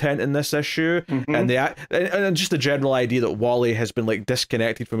discontent in this issue, and just the general idea that Wally has been like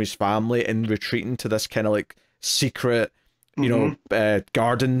disconnected from his family and retreating to this kind of like secret, you know,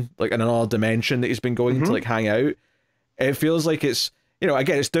 garden like in another dimension that he's been going to like hang out. It feels like it's, you know,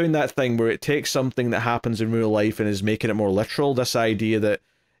 again, it's doing that thing where it takes something that happens in real life and is making it more literal. This idea that,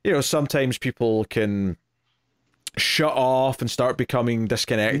 you know, sometimes people can shut off and start becoming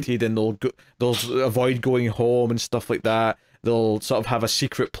disconnected, and they'll avoid going home and stuff like that. They'll sort of have a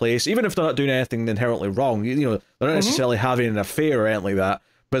secret place, even if they're not doing anything inherently wrong. You know, they're not necessarily having an affair or anything like that,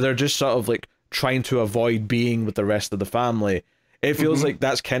 but they're just sort of like trying to avoid being with the rest of the family. It feels like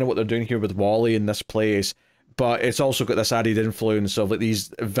that's kind of what they're doing here with Wally in this place. But it's also got this added influence of like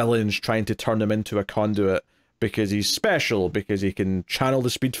these villains trying to turn him into a conduit because he's special, because he can channel the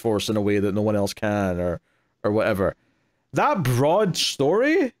Speed Force in a way that no one else can, or whatever. That broad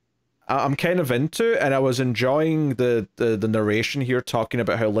story, I'm kind of into, and I was enjoying the narration here talking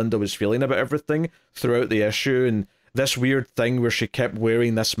about how Linda was feeling about everything throughout the issue, and this weird thing where she kept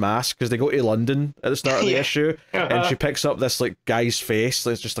wearing this mask because they go to London at the start of the issue, and she picks up this like guy's face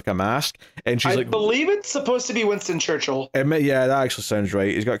that's just like a mask, and she's like, I believe it's supposed to be Winston Churchill. Yeah, that actually sounds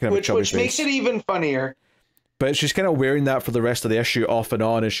right. He's got kind of a chubby face, which makes it even funnier. But she's kind of wearing that for the rest of the issue off and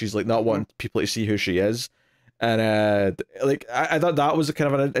on, as she's like not wanting people to see who she is. And like I thought that was a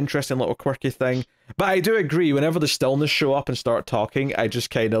kind of an interesting little quirky thing. But I do agree, whenever the stillness show up and start talking, I just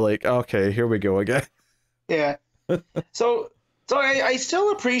kind of like, okay, here we go again. Yeah. So I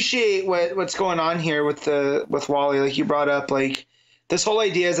still appreciate what's going on here with Wally. Like you brought up, like this whole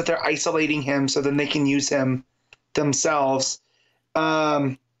idea is that they're isolating him so then they can use him themselves.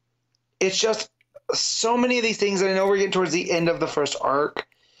 It's just so many of these things, and I know we're getting towards the end of the first arc.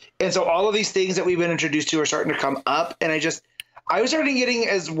 And so all of these things that we've been introduced to are starting to come up, and I was starting getting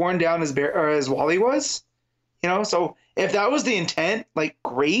as worn down as Wally was, you know. So if that was the intent, like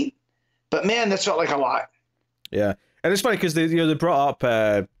great, but man, this felt like a lot. Yeah, and it's funny because they brought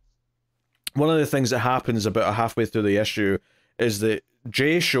up one of the things that happens about halfway through the issue is that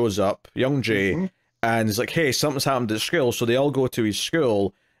Jay shows up, young Jay, and is like, hey, something's happened at school. So they all go to his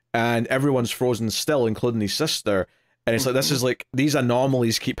school, and everyone's frozen still, including his sister. And it's like, this is like, these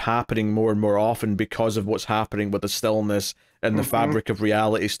anomalies keep happening more and more often because of what's happening with the stillness and the fabric of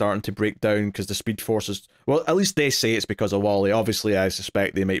reality starting to break down because the Speed Force is, well, at least they say it's because of Wally. Obviously, I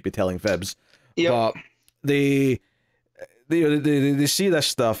suspect they might be telling fibs. Yep. But they see this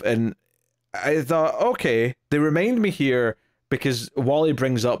stuff, and I thought, okay, they remind me here because Wally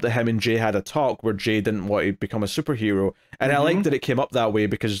brings up that him and Jay had a talk where Jay didn't want to become a superhero, and I like that it came up that way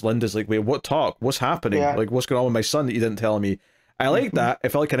because Linda's like, wait, what talk? What's happening? Yeah. Like, what's going on with my son that you didn't tell me? I like that. It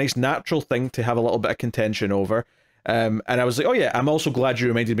felt like a nice natural thing to have a little bit of contention over. And I was like, oh yeah, I'm also glad you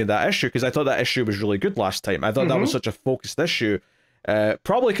reminded me of that issue because I thought that issue was really good last time. I thought that was such a focused issue.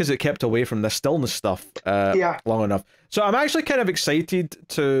 Probably because it kept away from the stillness stuff long enough. So I'm actually kind of excited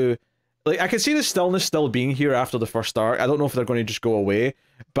to, like, I can see the stillness still being here after the first arc. I don't know if they're going to just go away,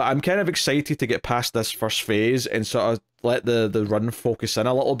 but I'm kind of excited to get past this first phase and sort of let the run focus in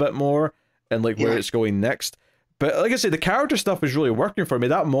a little bit more and like where it's going next. But like I say, the character stuff is really working for me.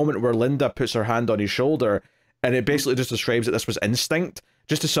 That moment where Linda puts her hand on his shoulder and it basically just describes that this was instinct,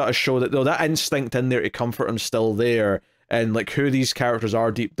 just to sort of show that, though, that instinct in there to comfort him still there. And like who these characters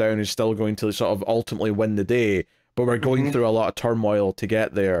are deep down is still going to sort of ultimately win the day, but we're going through a lot of turmoil to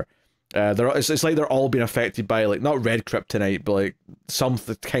get there. It's like they're all being affected by, like, not red kryptonite, but like some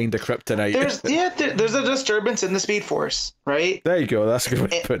kind of kryptonite. There's a disturbance in the Speed Force, right? There you go. That's a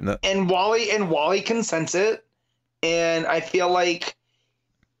good way of putting it. And Wally can sense it, and I feel like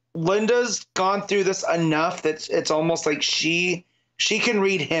Linda's gone through this enough that it's almost like she can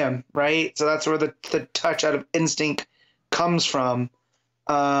read him, right? So that's where the touch out of instinct comes from.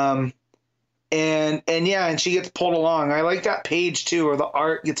 And she gets pulled along. I like that page too, where the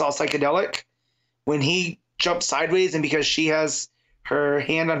art gets all psychedelic when he jumps sideways, and because she has her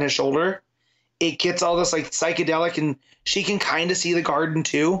hand on his shoulder, it gets all this like psychedelic, and she can kind of see the garden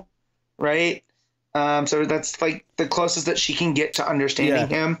too, right? So that's like the closest that she can get to understanding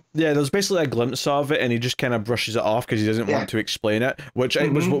him. Yeah, there's basically a glimpse of it, and he just kind of brushes it off because he doesn't want to explain it, which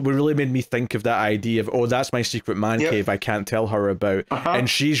was what really made me think of that idea of, oh, that's my secret man cave I can't tell her about. And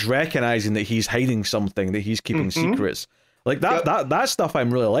she's recognizing that he's hiding something, that he's keeping secrets. Like that stuff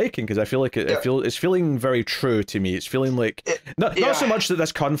I'm really liking, because I feel like it's feeling very true to me. It's feeling like not so much that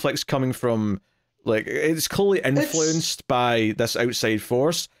this conflict's coming from, like, it's clearly influenced by this outside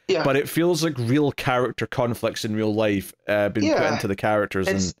force, but it feels like real character conflicts in real life being put into the characters,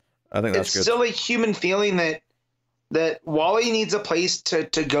 and I think that's good. It's still a human feeling that Wally needs a place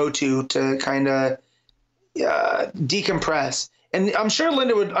to go to kind of decompress. And I'm sure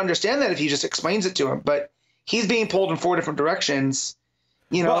Linda would understand that if he just explains it to him, but he's being pulled in 4 different directions,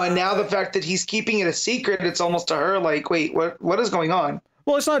 you know, and now the fact that he's keeping it a secret, it's almost to her like, wait, what is going on?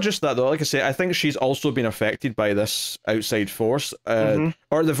 Well, it's not just that, though. Like I say, I think she's also been affected by this outside force, or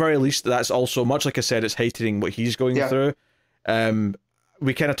at the very least, that's also, much like I said, it's heightening what he's going through.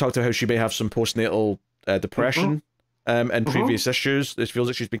 We kind of talked about how she may have some postnatal depression in previous issues. It feels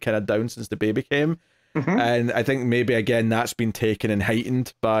like she's been kind of down since the baby came. And I think maybe, again, that's been taken and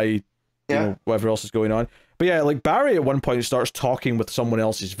heightened by you know, whatever else is going on. But yeah, like Barry at one point starts talking with someone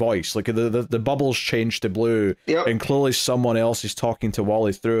else's voice. Like the bubbles change to blue, and clearly someone else is talking to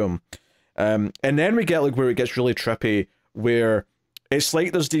Wally through him. And then we get like where it gets really trippy, where it's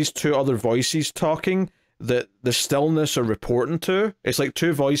like there's these 2 other voices talking that the stillness are reporting to. It's like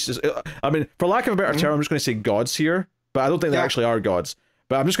 2 voices. I mean, for lack of a better term, I'm just going to say gods here, but I don't think they actually are gods.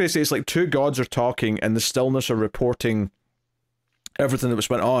 But I'm just going to say it's like 2 gods are talking, and the stillness are reporting everything that was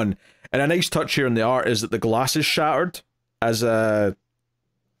went on. And a nice touch here in the art is that the glass is shattered as a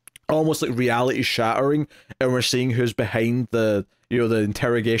almost like reality shattering, and we're seeing who's behind the, you know, the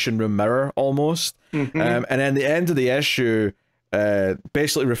interrogation room mirror almost. And then the end of the issue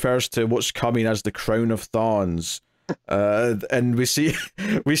basically refers to what's coming as the Crown of Thorns. And we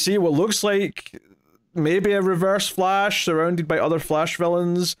see what looks like maybe a reverse Flash surrounded by other Flash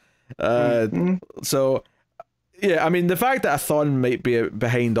villains. So yeah, I mean, the fact that a Thon might be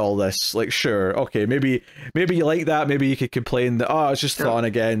behind all this, like, sure, okay, maybe you like that, maybe you could complain that, oh, it's just Thon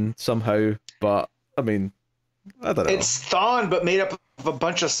again, somehow, but, I mean, I don't know. It's Thon, but made up of a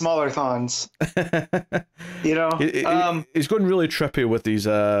bunch of smaller Thons. You know? He's going really trippy with his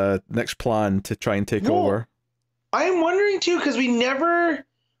next plan to try and take over. I'm wondering, too, because we've never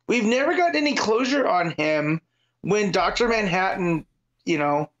gotten any closure on him when Dr. Manhattan, you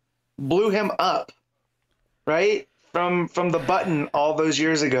know, blew him up. Right? From the button all those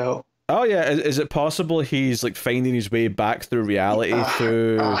years ago. Oh yeah, is it possible he's like finding his way back through reality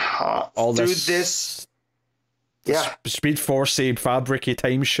through all this Speed Force-y fabric-y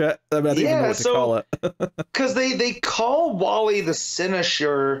time shit? I mean, I don't even know what to call it. Because they call Wally the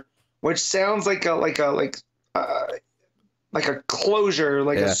Cynosure, which sounds like a closure,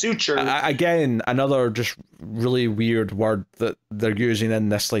 like a suture. Again, another just really weird word that they're using in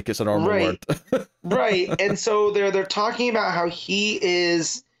this, like it's a normal word. Right. And so they're talking about how he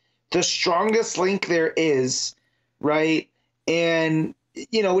is the strongest link there is, right? And,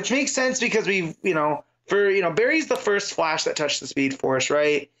 you know, which makes sense because Barry's the first Flash that touched the Speed Force,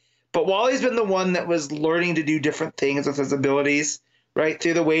 right? But Wally's been the one that was learning to do different things with his abilities, right?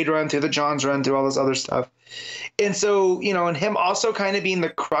 Through the Wade run, through the Johns run, through all this other stuff. And so, you know, and him also kind of being the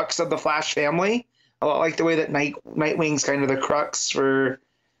crux of the Flash family, a lot like the way that Nightwing's kind of the crux for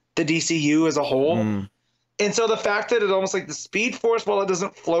the DCU as a whole. And so the fact that it's almost like the Speed Force, while it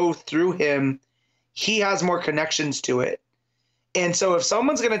doesn't flow through him, he has more connections to it. And so if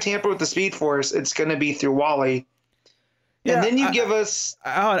someone's going to tamper with the Speed Force, it's going to be through Wally. Yeah, and then you give us...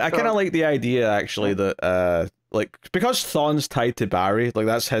 I kind of like the idea, actually, that... like, because Thon's tied to Barry, like,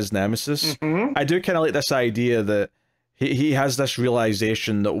 that's his nemesis, I do kind of like this idea that he has this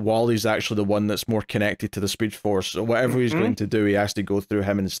realization that Wally's actually the one that's more connected to the Speed Force, so whatever he's going to do, he has to go through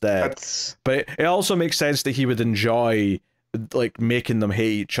him instead. But it also makes sense that he would enjoy, like, making them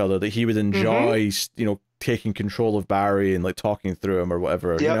hate each other, that he would enjoy, you know, taking control of Barry and, like, talking through him or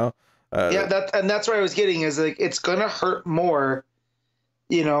whatever, you know? That's where I was getting, is, like, it's gonna hurt more,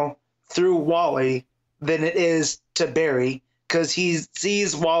 you know, through Wally than it is to Barry, because he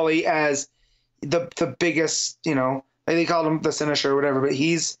sees Wally as the biggest, you know, like they call him the Cynosure or whatever, but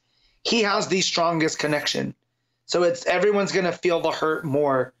he has the strongest connection. So everyone's gonna feel the hurt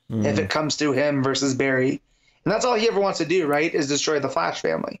more if it comes through him versus Barry. And that's all he ever wants to do, right? Is destroy the Flash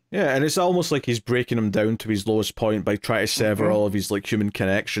family. Yeah, and it's almost like he's breaking him down to his lowest point by trying to sever all of his like human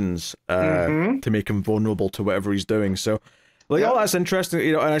connections to make him vulnerable to whatever he's doing. So like, oh, that's interesting,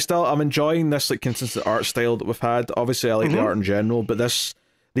 you know, and I'm enjoying this like consistent art style that we've had. Obviously, I like the art in general, but this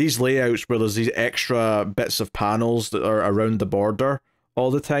these layouts where there's these extra bits of panels that are around the border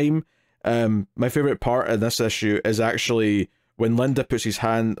all the time. My favorite part in this issue is actually when Linda puts his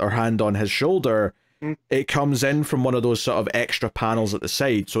hand on his shoulder, it comes in from one of those sort of extra panels at the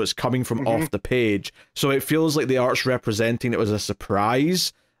side, so it's coming from off the page. So it feels like the art's representing it was a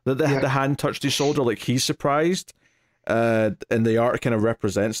surprise that the hand touched his shoulder, like he's surprised. And the art kind of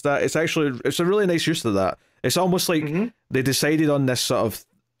represents that. It's a really nice use of that. It's almost like they decided on this sort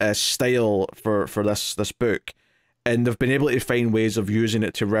of style for this book, and they've been able to find ways of using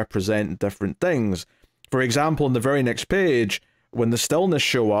it to represent different things. For example, in the very next page, when the stillness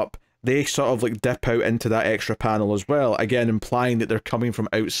show up, they sort of like dip out into that extra panel as well, again implying that they're coming from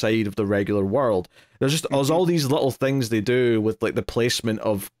outside of the regular world. There's all these little things they do with like the placement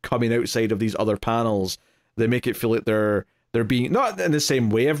of coming outside of these other panels. They make it feel like they're being, not in the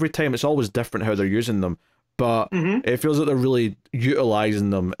same way every time, it's always different how they're using them, but it feels like they're really utilizing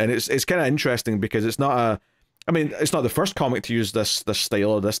them. And it's kind of interesting because it's not it's not the first comic to use this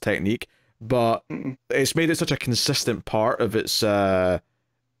style or this technique, but it's made it such a consistent part of its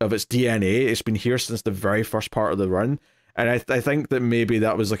DNA. It's been here since the very first part of the run, and I think that maybe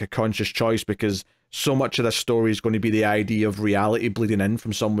that was like a conscious choice, because so much of this story is going to be the idea of reality bleeding in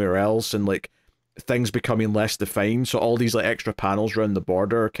from somewhere else and like things becoming less defined. So all these like extra panels around the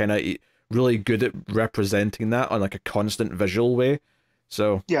border are kind of really good at representing that on like a constant visual way.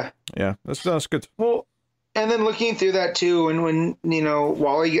 So yeah, that's good. Well, and then looking through that too, and when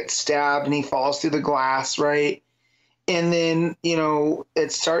Wally gets stabbed and he falls through the glass, right? And then,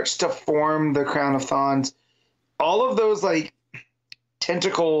 it starts to form the crown of thorns. All of those, like,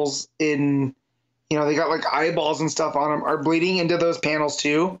 tentacles in, they got, like, eyeballs and stuff on them are bleeding into those panels,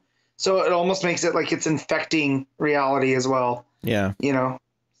 too. So it almost makes it like it's infecting reality as well. Yeah.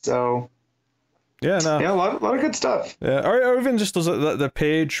 So... Yeah, no. Yeah, a lot of good stuff. Yeah, or even just the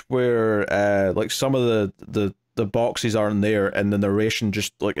page where, like, some of the boxes aren't there and the narration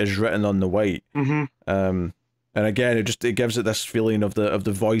just, like, is written on the white. And again, it gives it this feeling of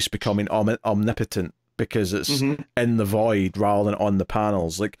the voice becoming omnipotent because it's in the void rather than on the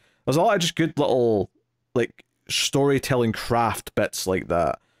panels. Like, there's a lot of just good little like storytelling craft bits like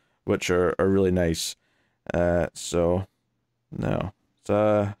that, which are really nice. So no,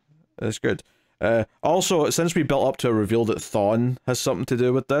 it's good. Also, since we built up to a reveal that Thawne has something to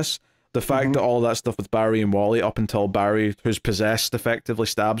do with this, the fact that all that stuff with Barry and Wally up until Barry, who's possessed, effectively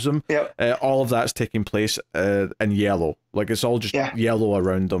stabs him, all of that's taking place in yellow. Like, it's all just yellow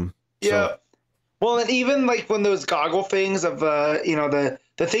around them. Yeah. So. Well, and even, like, when those goggle things of, the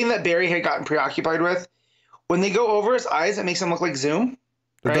thing that Barry had gotten preoccupied with, when they go over his eyes, it makes him look like Zoom.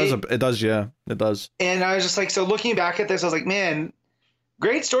 Right? It does, yeah. It does. And I was just like, so looking back at this, I was like, man,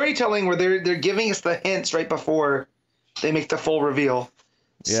 great storytelling where they're giving us the hints right before they make the full reveal.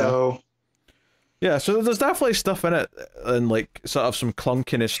 Yeah. So there's definitely stuff in it, and like sort of some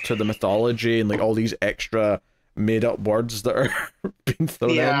clunkiness to the mythology and like all these extra made up words that are being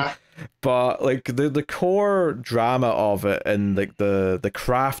thrown in. But like the core drama of it and like the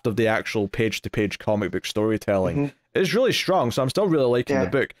craft of the actual page to page comic book storytelling is really strong. So I'm still really liking the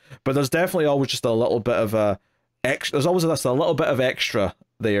book. But there's definitely always just a little bit of there's always a little bit of extra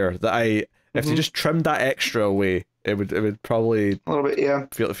there that if you just trimmed that extra away, it would probably a little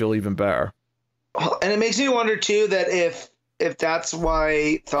bit feel even better. And it makes me wonder too that if that's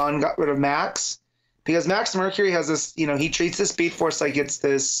why Thawne got rid of Max, because Max Mercury has this, he treats the Speed Force like it's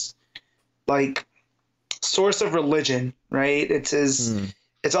this like source of religion, right? It's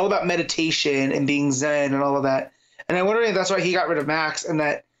it's all about meditation and being Zen and all of that. And I'm wondering if that's why he got rid of Max, and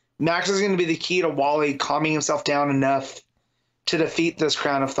that Max is going to be the key to Wally calming himself down enough to defeat this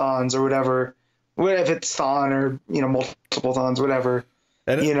Crown of Thawns or whatever. What if it's Thawne or multiple Thawns, whatever.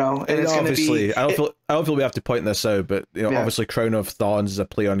 And it's obviously, I don't feel we have to point this out, but obviously, Crown of Thorns is a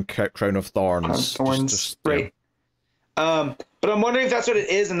play on Crown of Thorns. Right? But I'm wondering if that's what it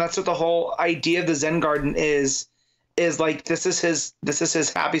is, and that's what the whole idea of the Zen Garden is like this is his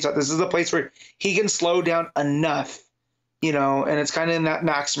happy spot. This is the place where he can slow down enough, and it's kind of in that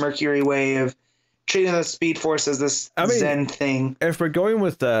Max Mercury way of treating the Speed Force as this Zen thing. If we're going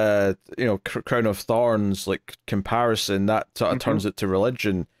with Crown of Thorns like comparison, that sort of turns it to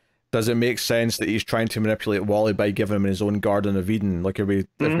religion. Does it make sense that he's trying to manipulate Wally by giving him his own Garden of Eden? Like, if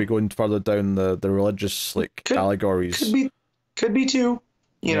we going further down the religious allegories, could be too.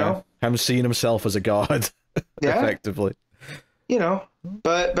 Him seeing himself as a god, effectively.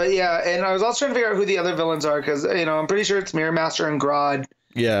 But yeah, and I was also trying to figure out who the other villains are, because I'm pretty sure it's Mirror Master and Grodd.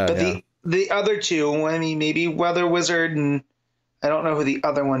 But the other two, I mean, maybe Weather Wizard, and I don't know who the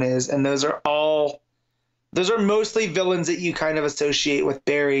other one is, and those are all those are mostly villains that you kind of associate with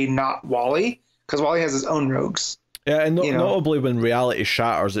Barry, not Wally, because Wally has his own rogues. Yeah, and notably when reality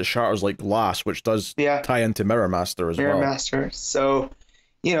shatters, it shatters like glass, which does tie into Mirror Master as well. Mirror Master. So,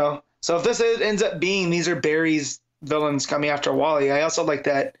 so if this ends up being these are Barry's villains coming after Wally, I also like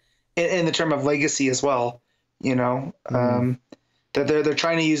that in the term of legacy as well. That they're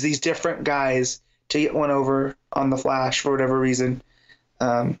trying to use these different guys to get one over on the Flash for whatever reason.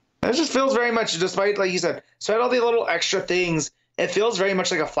 It just feels very much, despite, like you said, despite all the little extra things, it feels very much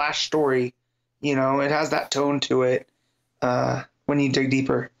like a Flash story. It has that tone to it when you dig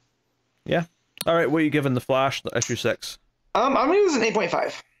deeper. Yeah. All right, what are you giving the Flash, issue 6? I'm going to use an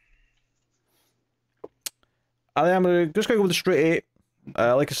 8.5. I'm just going to go with the straight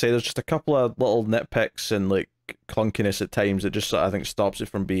 8. Like I say, there's just a couple of little nitpicks and like clunkiness at times that just, I think, stops it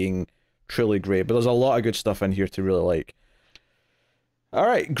from being truly great. But there's a lot of good stuff in here to really like. All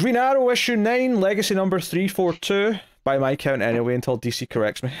right, Green Arrow issue 9, legacy number 342, by my count anyway, until DC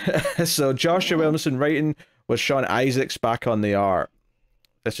corrects me. So Joshua Williamson writing with Sean Izaakse back on the art.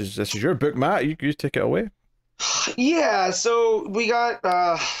 This is your book, Matt. You take it away. Yeah, so we got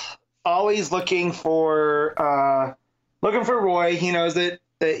Ollie's looking for Roy. He knows that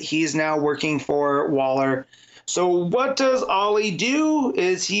he's now working for Waller. So what does Ollie do?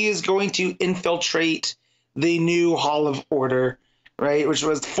 Is he is going to infiltrate the new Hall of Order, right? Which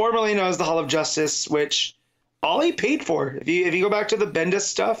was formerly known as the Hall of Justice, which Ollie paid for. If you go back to the Bendis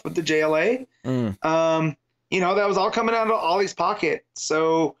stuff with the JLA, that was all coming out of Ollie's pocket.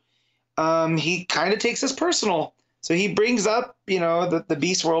 So he kind of takes this personal. So he brings up, the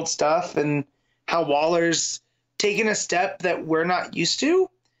Beast World stuff and how Waller's taken a step that we're not used to.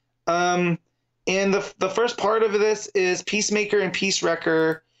 And the first part of this is Peacemaker and Peace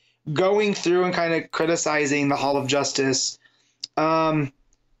Wrecker going through and kind of criticizing the Hall of Justice. When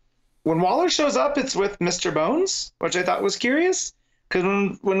Waller shows up, it's with Mr. Bones, which I thought was curious,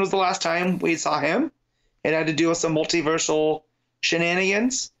 because when was the last time we saw him? It had to do with some multiversal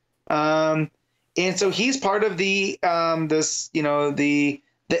shenanigans. And so he's part of the the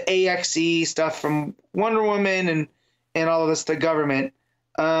AXE stuff from Wonder Woman and all of this, the government.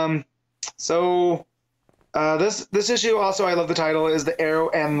 So this issue also, I love the title, is The Arrow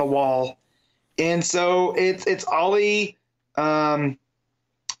and the Wall. And so it's Ollie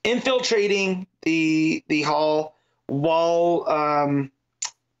infiltrating the hall while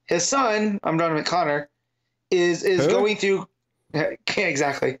his son, I'm Donovan Connor, is going through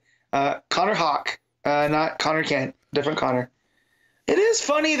exactly Connor Hawk, not Connor Kent, different Connor. It is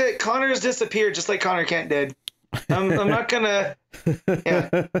funny that Connor's disappeared just like Connor Kent did. I'm not gonna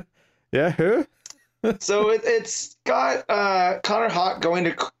who? So it's got Connor Hawk going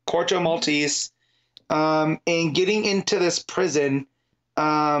to Corto Maltese and getting into this prison,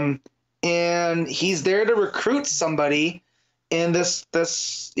 and he's there to recruit somebody. And this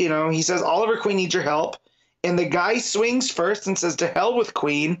he says, Oliver Queen needs your help. And the guy swings first and says, to hell with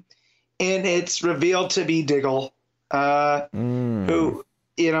Queen. And it's revealed to be Diggle, who,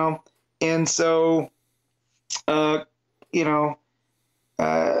 and so,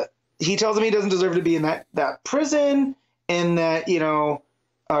 he tells him he doesn't deserve to be in that prison, and that,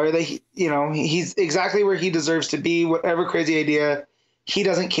 he's exactly where he deserves to be, whatever crazy idea, he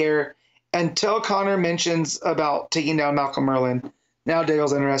doesn't care, until Connor mentions about taking down Malcolm Merlyn. Now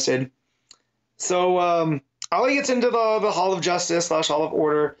Diggle's interested. So Ollie gets into the Hall of Justice / Hall of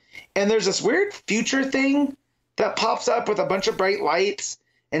Order, and there's this weird future thing that pops up with a bunch of bright lights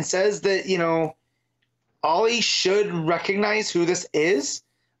and says that, Ollie should recognize who this is.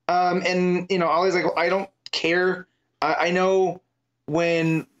 And, Ollie's like, well, I don't care. I know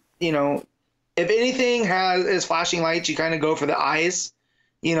when, if anything is flashing lights, you kind of go for the eyes,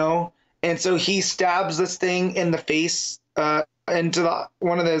 And so he stabs this thing in the face into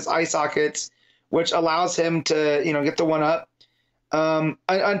one of those eye sockets, which allows him to, get the one up.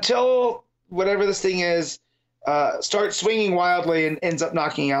 Until whatever this thing is starts swinging wildly and ends up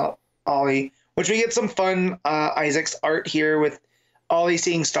knocking out Ollie, which we get some fun Izaakse art here with Ollie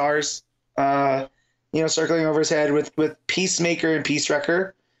seeing stars, circling over his head with Peacemaker and Peace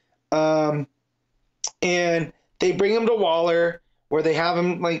Wrecker. And they bring him to Waller, where they have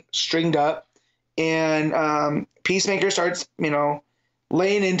him like stringed up, and Peacemaker starts,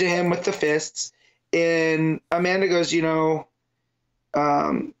 laying into him with the fists. And Amanda goes,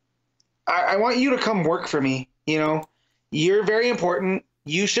 I want you to come work for me. You're very important.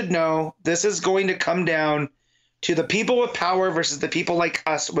 You should know this is going to come down to the people with power versus the people like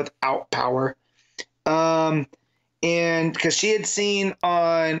us without power. And because she had seen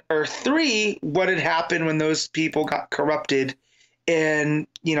on Earth 3 what had happened when those people got corrupted and,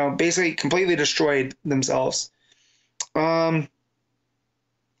 you know, basically completely destroyed themselves. Ollie's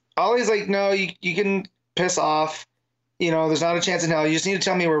like, no, you can piss off. You know, there's not a chance in hell. You just need to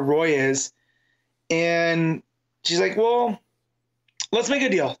tell me where Roy is. And she's like, well, let's make a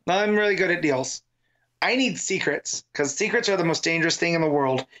deal. I'm really good at deals. I need secrets, because secrets are the most dangerous thing in the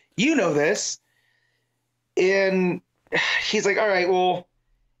world. You know this. And he's like, all right, well,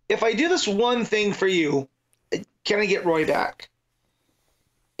 if I do this one thing for you, can I get Roy back?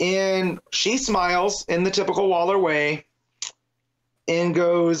 And she smiles in the typical Waller way and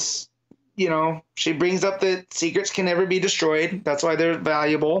goes, you know, she brings up that secrets can never be destroyed. That's why they're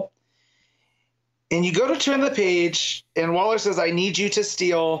valuable. And you go to turn the page, and Waller says, I need you to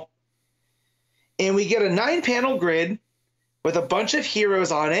steal. And we get a 9-panel grid with a bunch of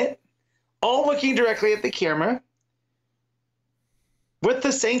heroes on it, all looking directly at the camera, with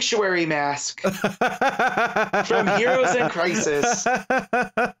the Sanctuary mask from Heroes in Crisis.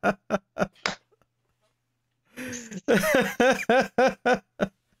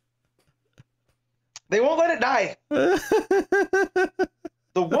 They won't let it die.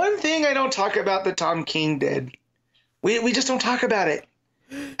 The one thing I don't talk about that Tom King did, we just don't talk about it.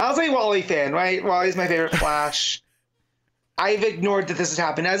 I was a Wally fan, right? Wally's my favorite Flash. I've ignored that this has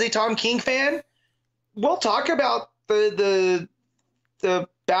happened. As a Tom King fan, we'll talk about the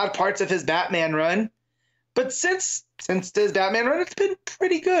bad parts of his Batman run. But since his Batman run, it's been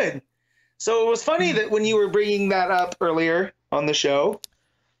pretty good. So it was funny that when you were bringing that up earlier on the show.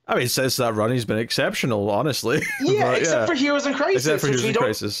 I mean, since that run, he's been exceptional, honestly. Yeah, except for Heroes in Crisis, except for which Heroes we in don't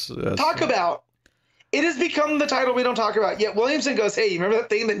Crisis. Yes. talk about. It has become the title we don't talk about. Yet Williamson goes, hey, you remember that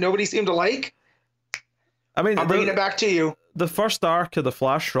thing that nobody seemed to like? I mean, I'm bringing it back to you. The first arc of the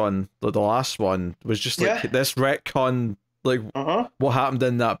Flash run, the last one, was just like this retcon, like what happened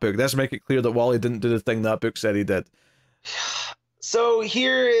in that book. Let's make it clear that Wally didn't do the thing that book said he did. So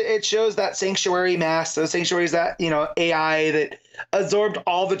here it shows that Sanctuary mask. So Sanctuary is that, you know, AI that absorbed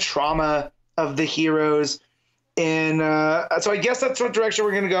all the trauma of the heroes. And so I guess that's what direction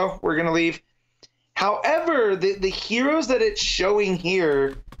we're going to go. We're going to leave. However, the heroes that it's showing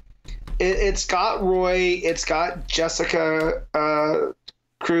here, it's got Roy, it's got Jessica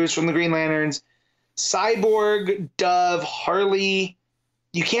Cruz from the Green Lanterns, Cyborg, Dove, Harley.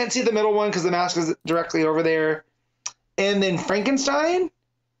 You can't see the middle one because the mask is directly over there. And then Frankenstein.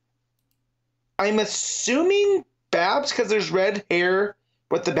 I'm assuming Babs because there's red hair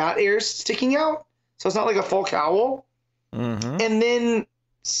with the bat ears sticking out. So it's not like a full cowl. Mm-hmm. And then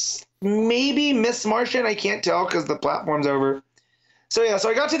maybe Miss Martian. I can't tell because the platform's over. So yeah, so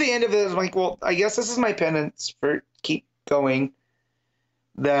I got to the end of it. I'm like, well, I guess this is my penance for keep going.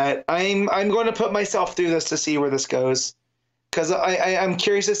 That I'm going to put myself through this to see where this goes, because I'm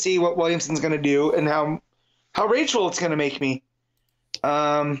curious to see what Williamson's going to do and how rageful it's going to make me.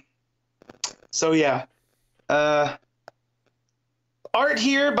 So yeah, art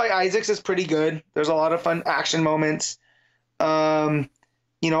here by Izaakse is pretty good. There's a lot of fun action moments.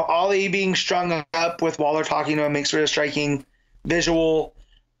 You know, Ollie being strung up with Waller talking to him makes for a striking visual.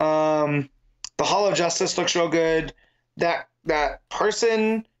 The Hall of Justice looks real good. That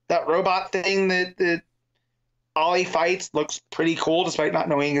person, that robot thing that Ollie fights looks pretty cool, despite not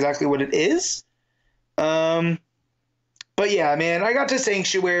knowing exactly what it is. But yeah, man, I got to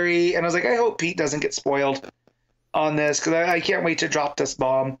Sanctuary, and I was like, I hope Pete doesn't get spoiled on this, because I can't wait to drop this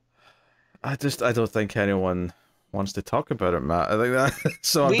bomb. I don't think anyone wants to talk about it, Matt. I think that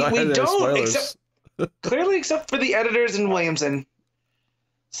so we don't, clearly except for the editors and Williamson.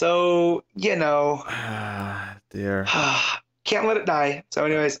 So, you know, dear, can't let it die. So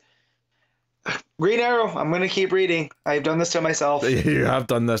anyways, Green Arrow, I'm going to keep reading. I've done this to myself. You have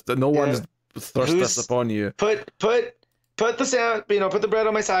done this. No one's thrust this upon you. Put the bread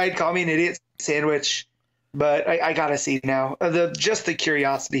on my side, call me an idiot sandwich. But I gotta see now. Just the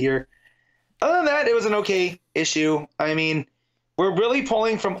curiosity here. Other than that, it was an okay issue. I mean, we're really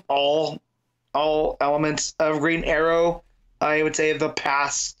pulling from all elements of Green Arrow, I would say, of the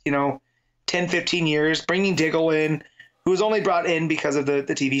past, 10, 15 years. Bringing Diggle in, who was only brought in because of the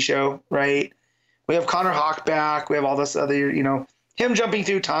TV show, right? We have Connor Hawk back. We have all this other, him jumping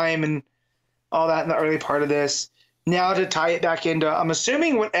through time and all that in the early part of this. Now to tie it back into, I'm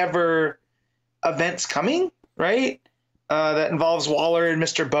assuming, whatever event's coming, right? That involves Waller and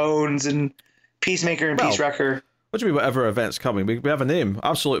Mr. Bones and Peacemaker and Peacewrecker. What do you mean whatever event's coming? We have a name.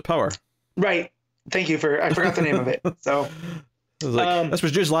 Absolute Power. Right. Thank you I forgot the name of it. So this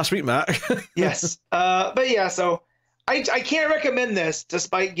was just last week, Matt. Yes. But yeah, so I can't recommend this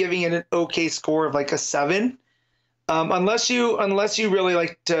despite giving it an okay score of like a 7. Unless you really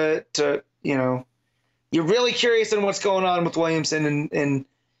like to you're really curious in what's going on with Williamson and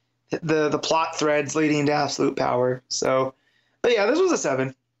the plot threads leading to absolute power. So, but yeah, this was a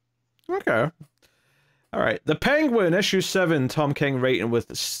 7. Okay. All right. The Penguin, issue 7, Tom King writing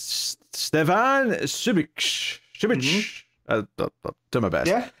with Stevan Subic. I'll do my best.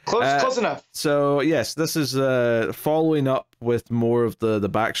 Yeah, close enough. So, yes, this is following up with more of the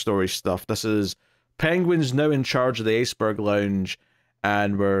backstory stuff. This is Penguin's now in charge of the Iceberg Lounge,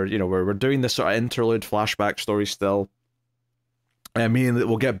 and we're doing this sort of interlude flashback story still. Meaning that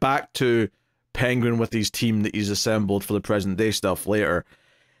we'll get back to Penguin with his team that he's assembled for the present day stuff later.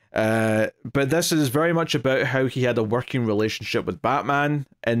 But this is very much about how he had a working relationship with Batman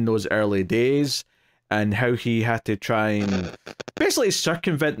in those early days, and how he had to try and basically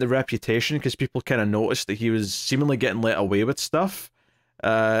circumvent the reputation because people kind of noticed that he was seemingly getting let away with stuff.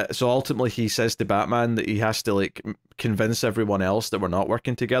 So ultimately he says to Batman that he has to like convince everyone else that we're not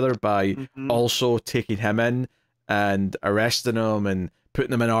working together by also taking him in and arresting him and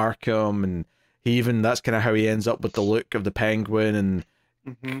putting him in Arkham, and that's kind of how he ends up with the look of the Penguin and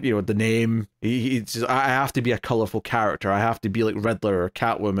the name. He says, I have to be a colorful character. I have to be like Riddler or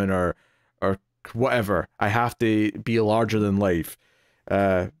Catwoman or whatever. I have to be larger than life.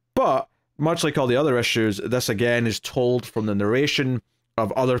 But much like all the other issues, this again is told from the narration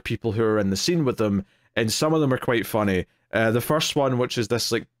of other people who are in the scene with them, and some of them are quite funny. The first one, which is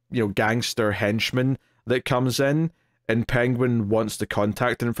this like gangster henchman that comes in, and Penguin wants the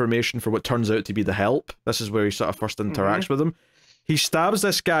contact information for what turns out to be the Help. This is where he sort of first interacts with him. He stabs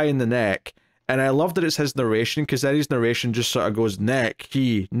this guy in the neck, and I love that it's his narration, because then his narration just sort of goes neck,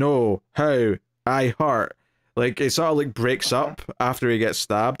 he, no, how, I, heart. Like, it sort of like breaks up after he gets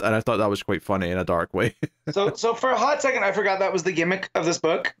stabbed, and I thought that was quite funny in a dark way. So for a hot second, I forgot that was the gimmick of this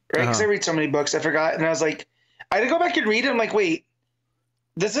book, right? Because I read so many books, I forgot, and I was like, I had to go back and read it. I'm like, wait,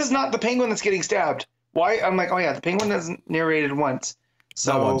 this is not the Penguin that's getting stabbed. Why? I'm like, oh yeah, the Penguin isn't narrated once.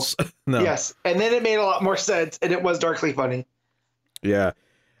 So not once. No. Yes, and then it made a lot more sense, and it was darkly funny. Yeah.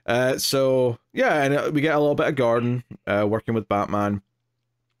 So yeah, and we get a little bit of Gordon working with Batman.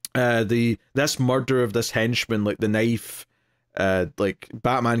 This murder of this henchman, like the knife, like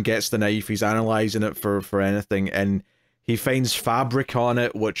Batman gets the knife, he's analyzing it for anything, and he finds fabric on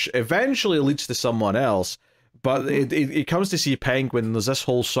it, which eventually leads to someone else. But it comes to see Penguin, and there's this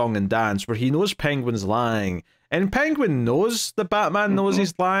whole song and dance where he knows Penguin's lying, and Penguin knows that Batman knows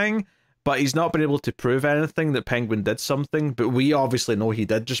he's lying, but he's not been able to prove anything that Penguin did something. But we obviously know he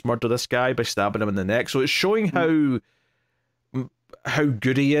did just murder this guy by stabbing him in the neck. So it's showing how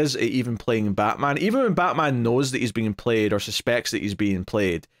good he is at even playing Batman. Even when Batman knows that he's being played or suspects that he's being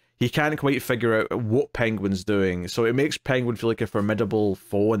played, he can't quite figure out what Penguin's doing. So it makes Penguin feel like a formidable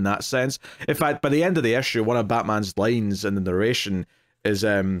foe in that sense. In fact, by the end of the issue, one of Batman's lines in the narration is,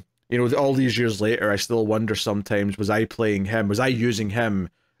 all these years later, I still wonder sometimes, was I playing him? Was I using him?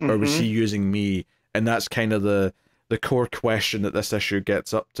 Or was he using me? And that's kind of the core question that this issue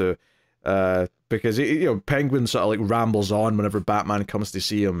gets up to. Because Penguin sort of like rambles on whenever Batman comes to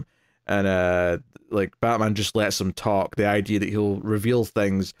see him, and like Batman just lets him talk. The idea that he'll reveal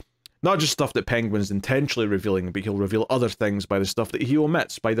things, not just stuff that Penguin's intentionally revealing, but he'll reveal other things by the stuff that he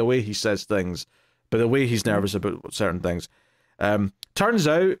omits, by the way he says things, by the way he's nervous about certain things. Turns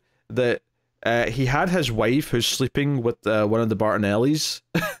out that he had his wife, who's sleeping with one of the Bartonellis,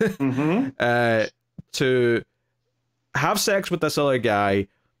 to have sex with this other guy,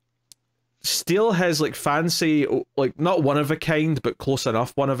 steal his like fancy, like not one of a kind, but close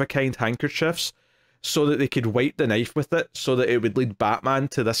enough one of a kind handkerchiefs, so that they could wipe the knife with it, so that it would lead Batman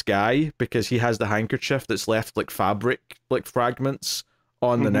to this guy, because he has the handkerchief that's left like fabric, like fragments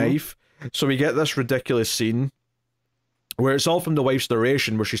on the knife. So we get this ridiculous scene where it's all from the wife's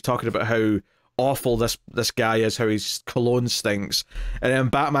narration, where she's talking about how awful this guy is, how his cologne stinks, and then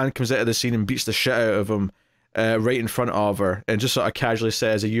Batman comes out of the scene and beats the shit out of him right in front of her, and just sort of casually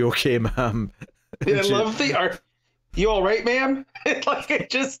says, "Are you okay, ma'am?" Yeah, I love the art. You all right, ma'am?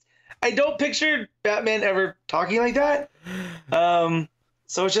 I don't picture Batman ever talking like that.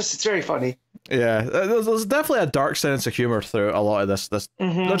 So it's very funny. Yeah, there's definitely a dark sense of humor through a lot of this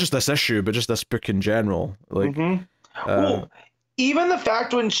not just this issue, but just this book in general. Like, even the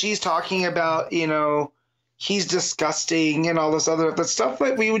fact when she's talking about, he's disgusting and all this other the stuff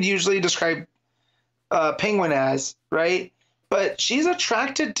that we would usually describe Penguin as, right? But she's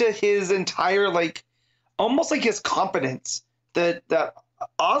attracted to his entire, like, almost like his competence. That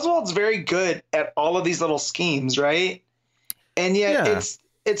Oswald's very good at all of these little schemes, right? And yet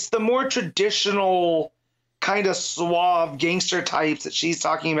it's the more traditional kind of suave gangster types that she's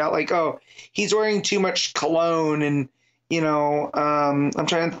talking about, like, oh, he's wearing too much cologne, and you know, I'm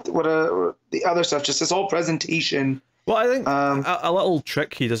trying to, the other stuff, just this whole presentation. Well, I think a little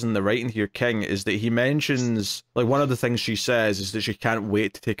trick he does in the writing here, King, is that he mentions, like, one of the things she says is that she can't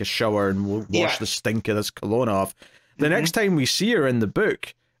wait to take a shower and wash the stink of this cologne off. The next time we see her in the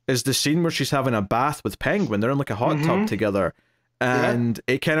book is the scene where she's having a bath with Penguin. They're in like a hot tub together. And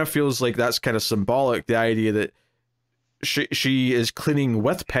it kind of feels like that's kind of symbolic, the idea that she is cleaning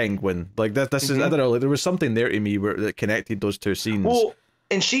with Penguin. Like, this is, I don't know, like, there was something there to me that connected those two scenes. Well,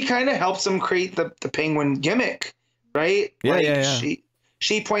 and she kind of helps him create the Penguin gimmick, right? Yeah, like,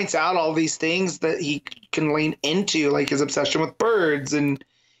 she points out all these things that he can lean into, like his obsession with birds, and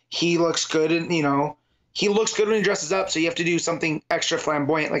he looks good, and, you know, he looks good when he dresses up, so you have to do something extra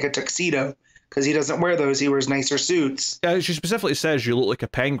flamboyant, like a tuxedo, because he doesn't wear those. He wears nicer suits. Yeah, she specifically says you look like a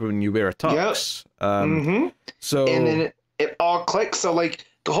penguin when you wear a tux. Yep. So, and then it all clicks. So, like,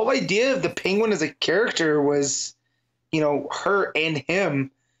 the whole idea of the Penguin as a character was, you know, her and him.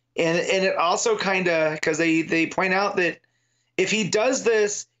 And it also kind of, because they point out that if he does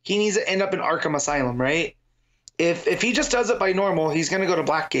this, he needs to end up in Arkham Asylum, right? If he just does it by normal, he's going to go to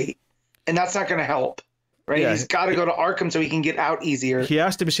Blackgate, and that's not going to help. Right, he's got to go to Arkham so he can get out easier. He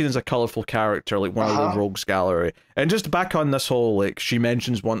has to be seen as a colorful character, like one of the rogues gallery. And just back on this whole, like, she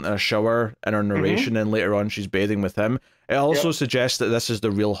mentions wanting a shower in her narration, and later on she's bathing with him. It also suggests that this is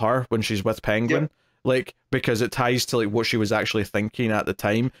the real her when she's with Penguin, like, because it ties to, like, what she was actually thinking at the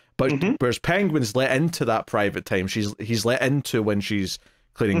time. But whereas Penguin's let into that private time, he's let into when she's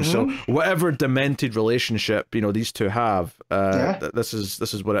cleaning. So whatever demented relationship, you know, these two have, this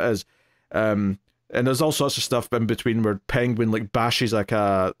is what it is. And there's all sorts of stuff in between where Penguin, like, bashes like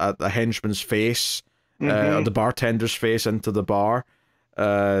a henchman's face, or the bartender's face into the bar,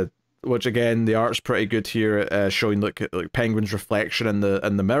 which, again, the art's pretty good here, showing like Penguin's reflection in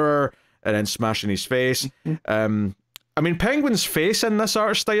the mirror and then smashing his face. I mean, Penguin's face in this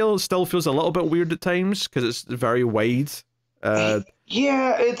art style still feels a little bit weird at times because it's very wide.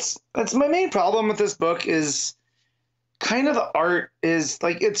 Yeah, it's my main problem with this book is kind of the art is,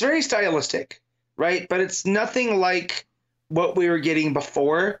 like, it's very stylistic. Right, but it's nothing like what we were getting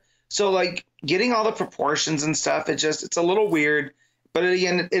before. So, like, getting all the proportions and stuff, it's a little weird. But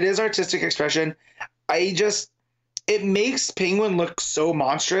again, it is artistic expression. It makes Penguin look so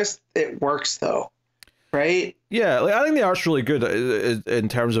monstrous. It works though, right? Yeah, like, I think the art's really good in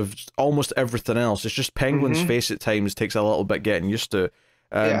terms of almost everything else. It's just Penguin's face at times takes a little bit getting used to.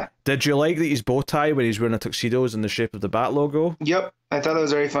 Did you like that his bow tie when he's wearing a tuxedo is in the shape of the bat logo? Yep, I thought that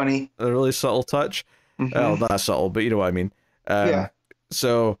was very funny. A really subtle touch. Well, not subtle, but you know what I mean.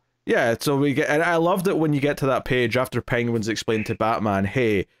 So we get, and I loved it when you get to that page after Penguin's explained to Batman,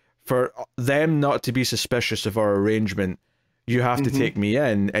 hey, for them not to be suspicious of our arrangement, you have to take me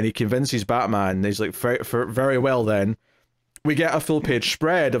in, and he convinces Batman. And he's like, very well then. We get a full page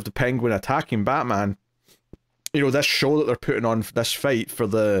spread of the Penguin attacking Batman. You know, this show that they're putting on, this fight for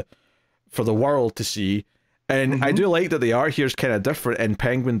the world to see. And I do like that the art here is kind of different, and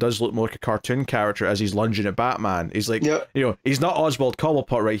Penguin does look more like a cartoon character as he's lunging at Batman. He's like, you know, he's not Oswald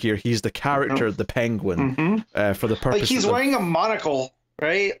Cobblepot right here. He's the character, the Penguin, for the purpose. Like, he's wearing a monocle,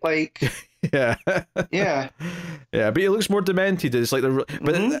 right? Like, yeah. But he looks more demented. It's like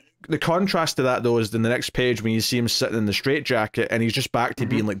the contrast to that though is in the next page when you see him sitting in the straitjacket and he's just back to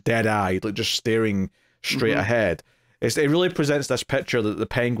being like dead-eyed, like just staring straight ahead. It really presents this picture that the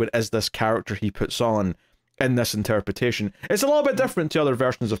Penguin is this character he puts on in this interpretation. It's a little bit different to other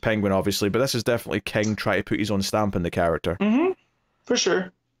versions of Penguin, obviously, but this is definitely King trying to put his own stamp in the character. For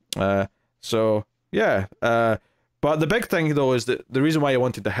sure. So, yeah. But the big thing, though, is that the reason why I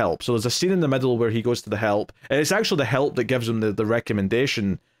wanted the help. So there's a scene in the middle where he goes to the help, and it's actually the help that gives him the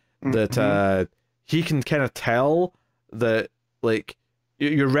recommendation that he can kind of tell that, like,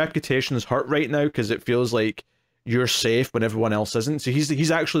 your reputation is hurt right now because it feels like you're safe when everyone else isn't. So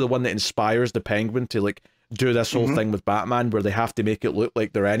he's actually the one that inspires the Penguin to, like, do this whole thing with Batman where they have to make it look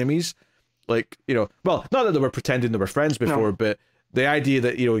like they're enemies. Like, you know, well, not that they were pretending they were friends before, but the idea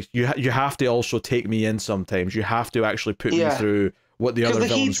that, you know, you have to also take me in sometimes. You have to actually put me through what the other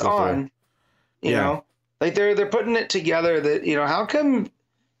villains go through. You know, like they're putting it together that, you know, how come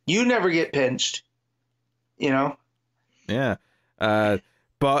you never get pinched? You know? Yeah.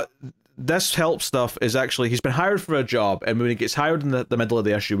 But this help stuff is actually, he's been hired for a job, and when he gets hired in the middle of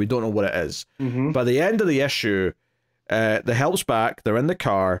the issue, we don't know what it is. By the end of the issue, the help's back, they're in the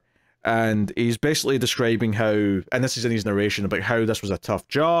car, and he's basically describing how, and this is in his narration, about how this was a tough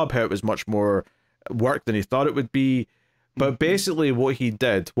job, how it was much more work than he thought it would be. But basically what he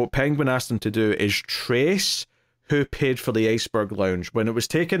did, what Penguin asked him to do, is trace who paid for the Iceberg Lounge. When it was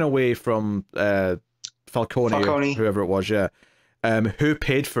taken away from Falcone. Whoever it was, yeah, who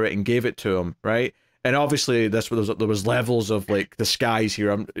paid for it and gave it to him, right? And obviously there was levels of like disguise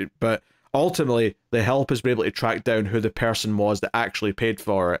here, but ultimately the help has been able to track down who the person was that actually paid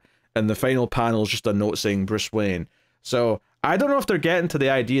for it, and the final panel is just a note saying Bruce Wayne. So I don't know if they're getting to the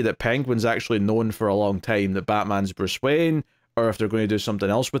idea that Penguin's actually known for a long time that Batman's Bruce Wayne, or if they're going to do something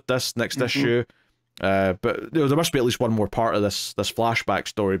else with this next issue. But there must be at least one more part of this flashback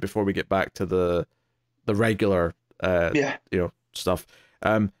story before we get back to the regular stuff.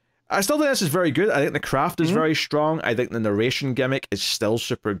 I still think this is very good. I think the craft is very strong. I think the narration gimmick is still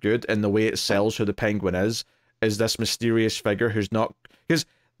super good, and the way it sells who the Penguin is this mysterious figure who's not... Because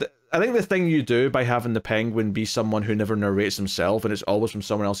I think the thing you do by having the Penguin be someone who never narrates himself, and it's always from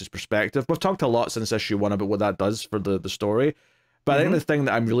someone else's perspective. We've talked a lot since issue 1 about what that does for the story. But I think the thing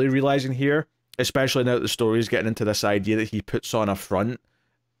that I'm really realizing here, especially now that the story is getting into this idea that he puts on a front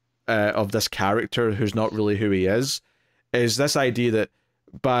of this character who's not really who he is this idea that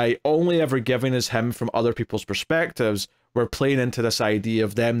by only ever giving us him from other people's perspectives, we're playing into this idea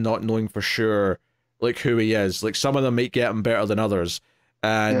of them not knowing for sure like who he is. Like some of them might get him better than others.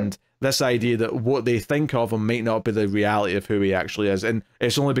 And this idea that what they think of him might not be the reality of who he actually is. And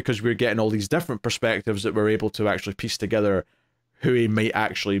it's only because we're getting all these different perspectives that we're able to actually piece together who he might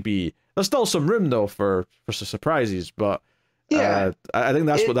actually be. There's still some room though for some surprises, but I think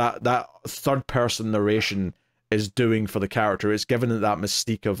that's what that third person narration is doing for the character. It's giving it that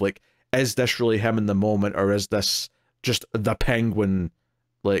mystique of like, is this really him in the moment, or is this just the Penguin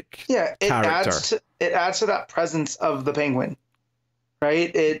character? It adds to that presence of the Penguin, right?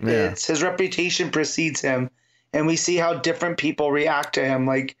 It's his reputation precedes him, and we see how different people react to him.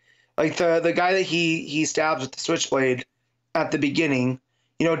 Like the guy that he stabs with the switchblade at the beginning,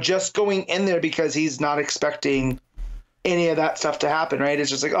 just going in there because he's not expecting any of that stuff to happen, right? It's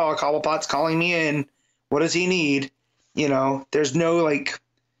just like, oh, Cobblepot's calling me in. What does he need? There's no like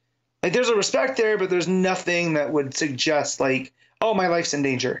there's a respect there, but there's nothing that would suggest like, oh, my life's in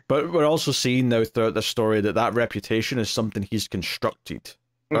danger. But we're also seeing now throughout the story that reputation is something he's constructed.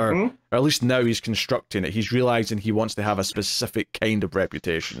 Or at least now he's constructing it. He's realizing he wants to have a specific kind of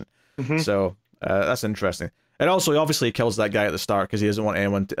reputation. So that's interesting. And also, he obviously kills that guy at the start because he doesn't want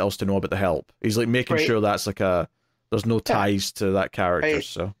anyone else to know about the help. He's like making sure that's like there's no ties to that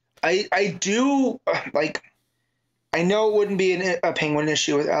character. I do like. I know it wouldn't be a Penguin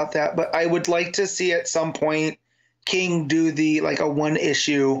issue without that, but I would like to see at some point King do a one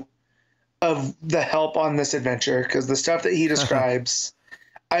issue of the help on this adventure, because the stuff that he describes,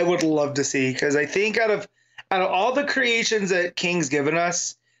 I would love to see. Because I think out of all the creations that King's given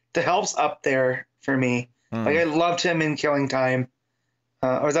us, the help's up there for me. Like I loved him in Killing Time.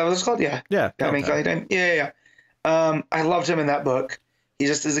 Or is that what it's called? Yeah. Killing Time. Yeah. I loved him in that book. He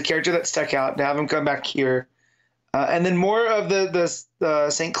just is a character that stuck out. To have him come back here, and then more of the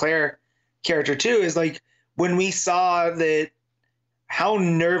St. Clair character too is like when we saw that how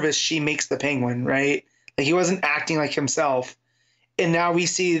nervous she makes the Penguin, right? Like he wasn't acting like himself, and now we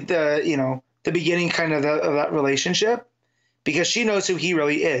see the beginning kind of of that relationship, because she knows who he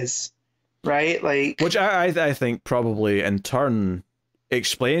really is, right? Like, which I think probably in turn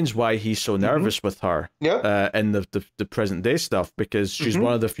explains why he's so nervous with her in the present day stuff, because she's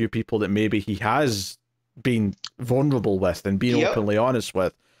one of the few people that maybe he has been vulnerable with and being openly honest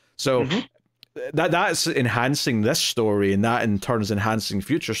with. So that's enhancing this story, and that in turn is enhancing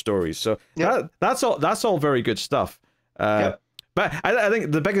future stories. So that's all very good stuff. But I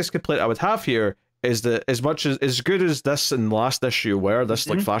think the biggest complaint I would have here is that as good as this and last issue where this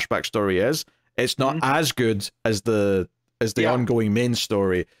like flashback story is, it's not as good as the ongoing main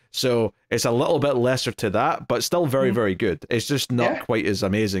story. So it's a little bit lesser to that, but still very, very good. It's just not quite as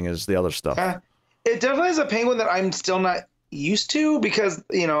amazing as the other stuff. It definitely is a Penguin that I'm still not used to, because,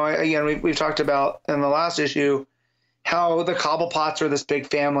 again, we've talked about in the last issue how the Cobblepots are this big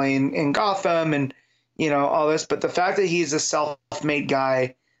family in Gotham and, all this. But the fact that he's a self-made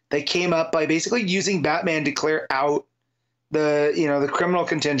guy that came up by basically using Batman to clear out the criminal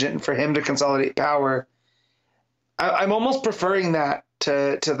contingent for him to consolidate power, I'm almost preferring that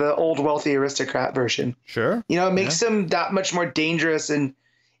to the old wealthy aristocrat version. Sure. It makes him that much more dangerous, and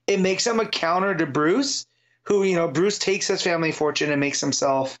it makes him a counter to Bruce, who, Bruce takes his family fortune and makes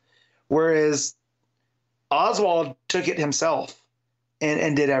himself, whereas Oswald took it himself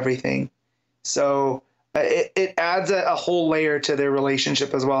and did everything. So it adds a whole layer to their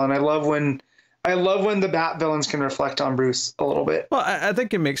relationship as well. And I love when the Bat villains can reflect on Bruce a little bit. Well, I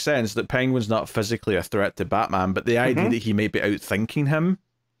think it makes sense that Penguin's not physically a threat to Batman, but the idea that he may be outthinking him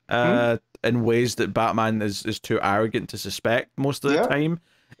in ways that Batman is too arrogant to suspect most of the time,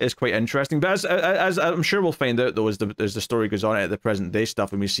 is quite interesting. But as I'm sure we'll find out, though, as the story goes on at the present day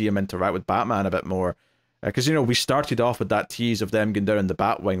stuff, and we see him interact with Batman a bit more. Because, you know, we started off with that tease of them going down in the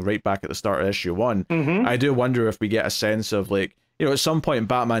Batwing right back at the start of issue 1. I do wonder if we get a sense of, like, you know, at some point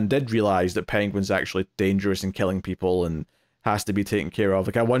Batman did realize that Penguin's actually dangerous and killing people and has to be taken care of.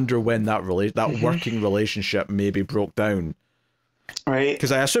 Like, I wonder when that working relationship maybe broke down. Right.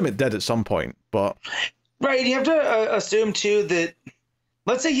 Because I assume it did at some point, but... Right, you have to assume, too, that...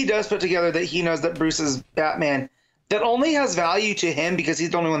 Let's say he does put together that he knows that Bruce is Batman. That only has value to him because he's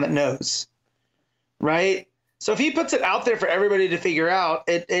the only one that knows. Right? So if he puts it out there for everybody to figure out,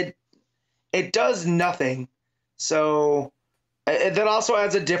 it does nothing. So that also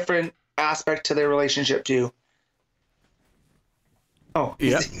adds a different aspect to their relationship too. Oh,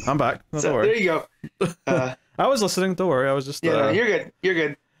 yeah, I'm back. No, so there you go. I was listening. Don't worry. I was just. Yeah, you're good. You're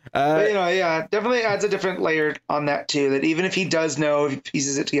good. But, you know, yeah, definitely adds a different layer on that too. That even if he does know, if he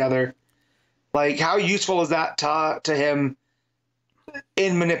pieces it together, like how useful is that to him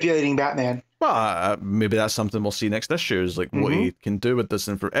in manipulating Batman? Well, maybe that's something we'll see next issue, is like what he can do with this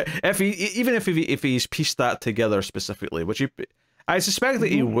information. If he's pieced that together specifically, which I suspect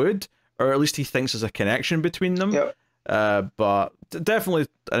that he would, or at least he thinks there's a connection between them. Yep. But definitely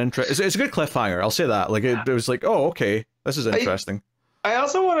an interest. It's a good cliffhanger. I'll say that. Like it was like, oh, okay, this is interesting. I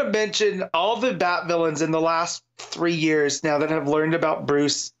also want to mention all the Bat villains in the last 3 years now that have learned about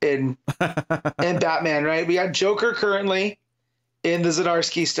Bruce in Batman. Right? We got Joker currently in the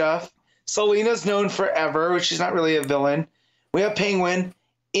Zdarsky stuff. Selina's known forever, which she's not really a villain. We have Penguin.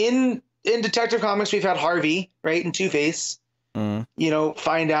 In Detective Comics, we've had Harvey, right, and Two-Face. You know,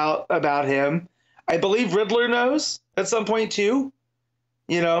 find out about him. I believe Riddler knows at some point too.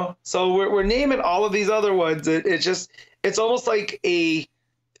 You know, so we're naming all of these other ones. It's almost like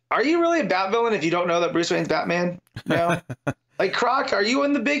are you really a Bat villain if you don't know that Bruce Wayne's Batman? No. Like Croc, are you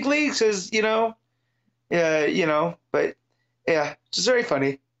in the big leagues? Because you know, but yeah, just very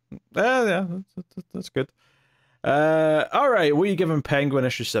funny. Yeah, that's good. All right, what are you giving Penguin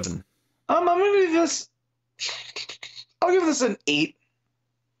issue 7? I'm gonna give this. I'll give this an 8.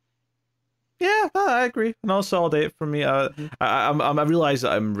 Yeah, I agree. Another solid 8 from me. I realize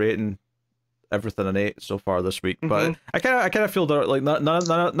that I'm rating everything an 8 so far this week, but I kind of feel that like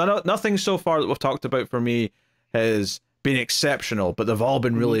nothing so far that we've talked about for me has been exceptional, but they've all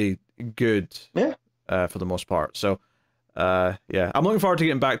been really good. Yeah. For the most part. So. Yeah, I'm looking forward to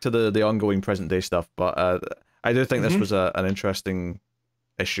getting back to the ongoing present day stuff, but I do think this was an interesting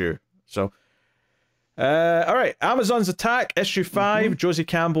issue. So, all right, Amazon's Attack issue 5. Josie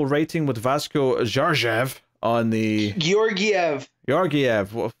Campbell writing with Vasco Georgiev on the Georgiev. There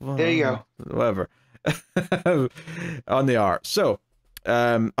you go. Whatever. On the art. So,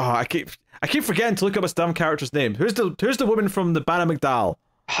 I keep forgetting to look up this damn character's name. Who's the woman from the Banner McDowell?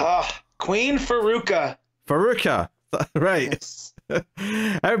 Queen Faruka. Faruka. Right. Yes.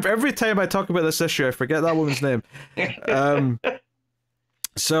 Every time I talk about this issue, I forget that woman's name.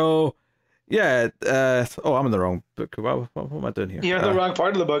 So, yeah. I'm in the wrong book. What am I doing here? You're in the wrong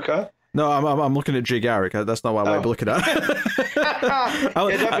part of the book, huh? No, I'm looking at Jay Garrick. That's not what I might be looking at.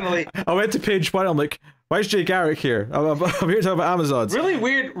 Yeah, definitely. I went to page 1. I'm like, why is Jay Garrick here? I'm here to talk about Amazons.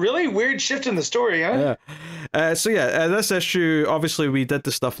 Really weird shift in the story, huh? Yeah. This issue, obviously, we did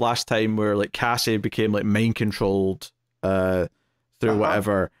the stuff last time where like Cassie became like mind controlled through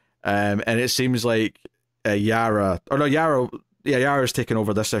whatever, and it seems like Yara's taken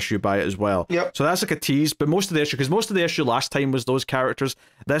over this issue by it as well. Yep. So that's like a tease, but most of the issue last time was those characters.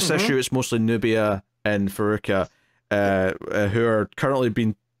 This issue it's mostly Nubia and Faruka, who are currently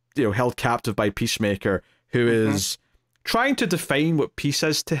being held captive by Peacemaker, who is trying to define what peace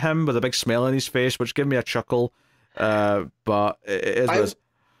is to him with a big smile on his face, which gave me a chuckle. But it is.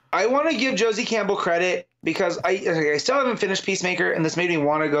 I want to give Josie Campbell credit because I still haven't finished Peacemaker, and this made me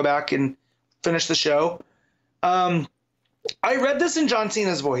want to go back and finish the show. I read this in John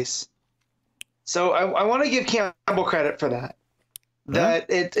Cena's voice, so I want to give Campbell credit for that. That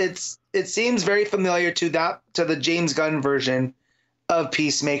it seems very familiar to the James Gunn version of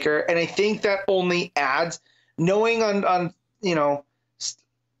Peacemaker, and I think that only adds, knowing on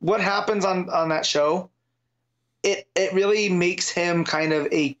what happens on that show, it really makes him kind of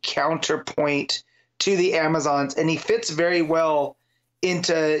a counterpoint to the Amazons, and he fits very well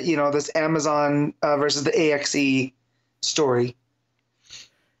into this Amazon versus the AXE story.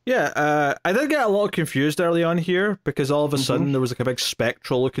 Yeah, I did get a little confused early on here because all of a sudden there was like a big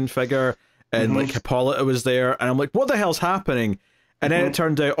spectral looking figure and like Hippolyta was there, and I'm like, what the hell's happening? And then it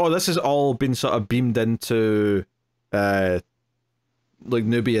turned out, this has all been sort of beamed into like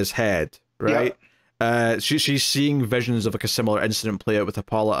Nubia's head, right? she's seeing visions of like a similar incident play out with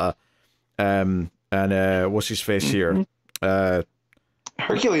Hippolyta. And what's his face here?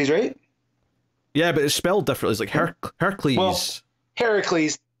 Hercules, right? Yeah, but it's spelled differently. It's like Hercules. Well,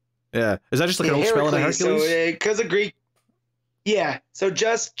 Heracles. Yeah, is that just like an old spelling of Hercules? So because of Greek. Yeah, so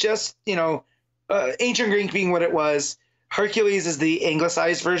just ancient Greek being what it was. Hercules is the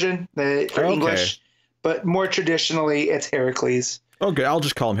anglicized version for English, but more traditionally it's Heracles. Okay, I'll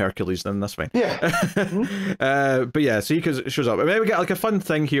just call him Hercules then. That's fine. Yeah. But yeah, so he shows up. I mean, we get like a fun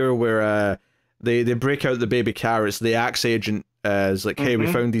thing here where they break out the baby carrots. The Axe agent is like, "Hey,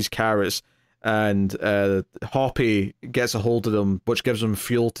 we found these carrots," and Hoppy gets a hold of them, which gives them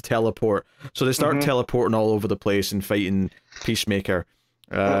fuel to teleport. So they start teleporting all over the place and fighting Peacemaker.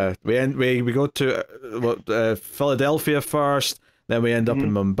 We go to Philadelphia first, then we end up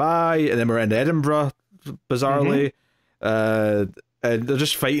in Mumbai, and then we're in Edinburgh, bizarrely. And they're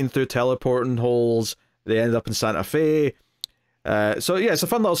just fighting through teleporting holes. They end up in Santa Fe. So yeah, it's a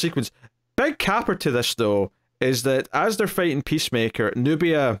fun little sequence. Big capper to this though is that as they're fighting Peacemaker,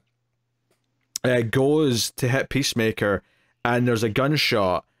 Nubia goes to hit Peacemaker, and there's a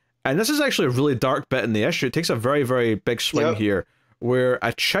gunshot. And this is actually a really dark bit in the issue. It takes a very, very big swing here, where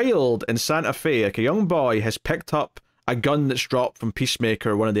a child in Santa Fe, like a young boy, has picked up a gun that's dropped from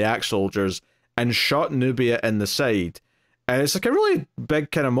Peacemaker, one of the Axe soldiers, and shot Nubia in the side. And it's like a really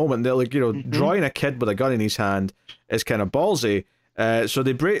big kind of moment that, like, you know, drawing a kid with a gun in his hand is kind of ballsy. So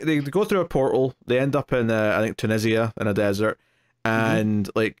they go through a portal. They end up in, I think, Tunisia in a desert. And,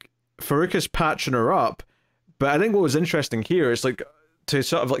 like, Farouk is patching her up. But I think what was interesting here is, like, to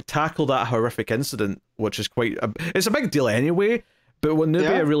sort of, like, tackle that horrific incident, which is it's a big deal anyway. But what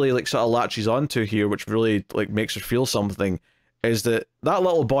Nubia really, like, sort of latches onto here, which really, like, makes her feel something, is that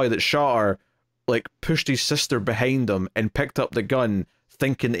little boy that shot her, like, pushed his sister behind him and picked up the gun,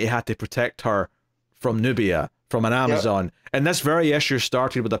 thinking that he had to protect her from Nubia, from an Amazon. And this very issue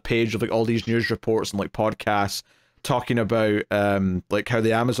started with a page of, like, all these news reports and, like, podcasts talking about, like, how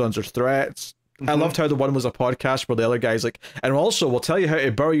the Amazons are threats. I loved how the one was a podcast where the other guy's like, and also we'll tell you how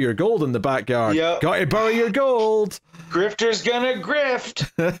to bury your gold in the backyard. Got to bury your gold. Grifter's gonna grift.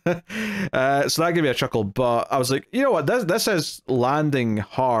 So that gave me a chuckle, but I was like, you know what, this is landing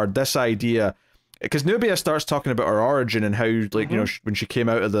hard, this idea. Because Nubia starts talking about her origin and how, like, you know, when she came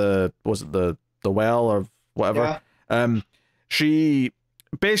out of the well or whatever, she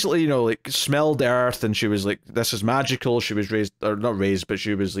basically, you know, like, smelled the earth and she was like, this is magical. She was raised, or not raised, but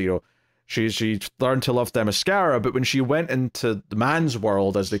she was, you know, she learned to love Themyscira. But when she went into the man's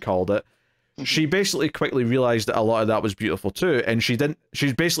world, as they called it, she basically quickly realized that a lot of that was beautiful too. And she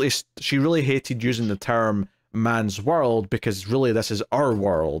really hated using the term man's world, because really this is our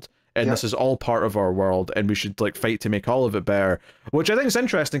world. And this is all part of our world, and we should, like, fight to make all of it better. Which I think is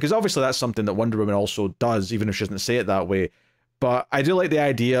interesting, because obviously that's something that Wonder Woman also does, even if she doesn't say it that way. But I do like the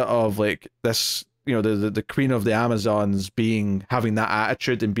idea of, like, this, you know, the Queen of the Amazons having that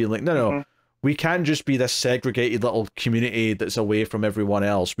attitude and being like, no, we can't just be this segregated little community that's away from everyone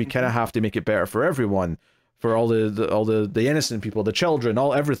else. We kind of have to make it better for everyone, for all the innocent people, the children,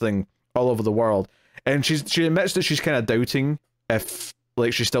 everything all over the world. And she admits that she's kind of doubting if,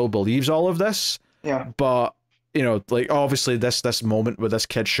 like, she still believes all of this. But, you know, like, obviously this moment with this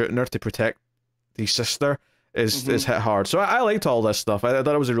kid shooting her to protect his sister is hit hard. So I liked all this stuff. I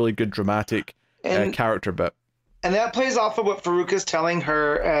thought it was a really good dramatic character bit. And that plays off of what Farouk is telling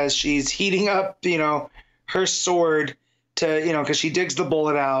her as she's heating up, you know, her sword to, you know, because she digs the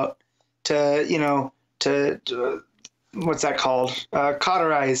bullet out to, you know, to what's that called?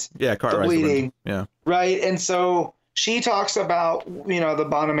 Cauterize. Yeah, cauterize the bleeding. Yeah. Right. And so she talks about, you know, the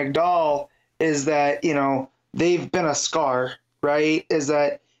Bana Migdal is that, you know, they've been a scar, right? Is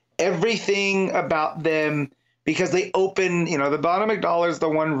that everything about them, because they open, you know, the Bana Migdal is the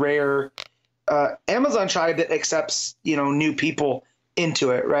one rare Amazon tribe that accepts, you know, new people into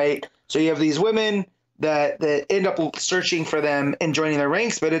it, right? So you have these women that end up searching for them and joining their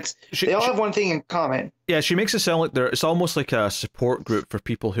ranks, but they all have one thing in common. Yeah, she makes it sound like it's almost like a support group for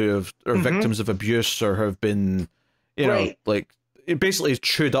people who are victims of abuse or have been, you know, like, basically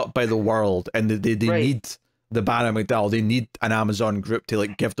chewed up by the world, and they need the Bana Migdal. They need an Amazon group to,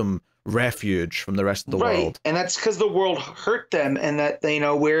 like, give them refuge from the rest of the world. And that's because the world hurt them, and that, you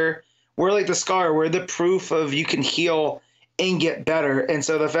know, we're like the scar. We're the proof of you can heal and get better. And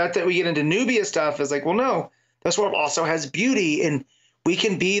so the fact that we get into Nubia stuff is like, well, no, this world also has beauty, and we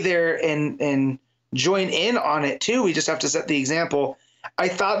can be there and join in on it too. We just have to set the example. I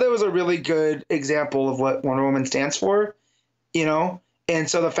thought that was a really good example of what Wonder Woman stands for, you know? And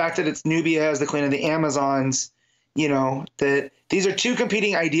so the fact that it's Nubia as the Queen of the Amazons, you know, that these are two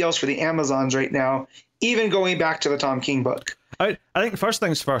competing ideals for the Amazons right now, even going back to the Tom King book. I think first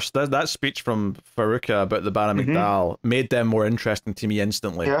things first, that speech from Faruka about the Banner McDowell made them more interesting to me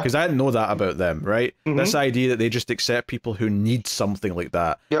instantly, because I didn't know that about them, right? This idea that they just accept people who need something like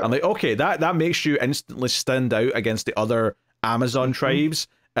that. I'm like, okay, that makes you instantly stand out against the other Amazon tribes,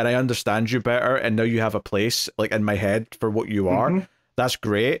 and I understand you better, and now you have a place like in my head for what you are. That's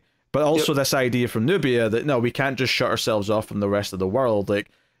great. But also this idea from Nubia that no, we can't just shut ourselves off from the rest of the world.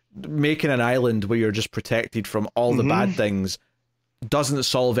 Like, making an island where you're just protected from all the bad things doesn't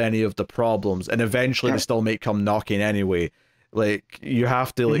solve any of the problems, and eventually they still may come knocking anyway. Like, you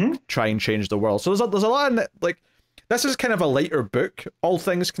have to like try and change the world. So there's a lot of like, this is kind of a lighter book, all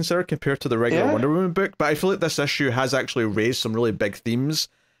things considered, compared to the regular Wonder Woman book, but I feel like this issue has actually raised some really big themes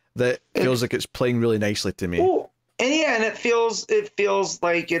that feels like it's playing really nicely to me. Ooh. And it feels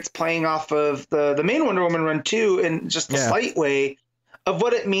like it's playing off of the main Wonder Woman run too, in just a slight way of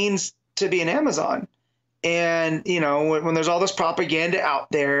what it means to be an Amazon. And, you know, when there's all this propaganda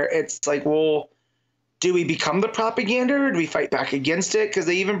out there, it's like, well, do we become the propaganda, or do we fight back against it? Because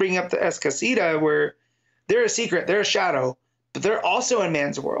they even bring up the Escasita, where they're a secret, they're a shadow, but they're also in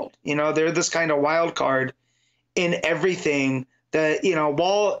man's world. You know, they're this kind of wild card in everything that, you know,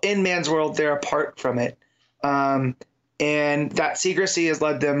 while in man's world, they're apart from it. And that secrecy has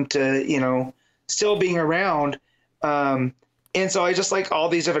led them to, you know, still being around. And so I just like all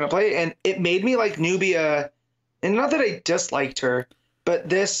these different play, and it made me like Nubia, and not that I disliked her, but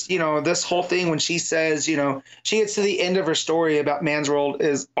this, you know, this whole thing when she says, you know, she gets to the end of her story about man's world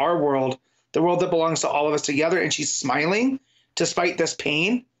is our world, the world that belongs to all of us together, and she's smiling despite this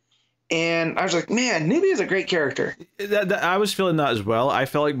pain. And I was like, man, Nubia is a great character. I was feeling that as well. I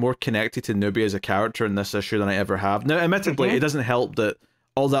felt like more connected to Nubia as a character in this issue than I ever have. Now, admittedly, it doesn't help that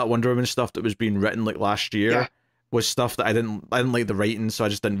all that Wonder Woman stuff that was being written like last year was stuff that I didn't like the writing, so I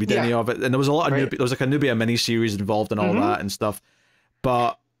just didn't read any of it. And there was a lot of Nubia, there was like a Nubia miniseries involved in all that and stuff.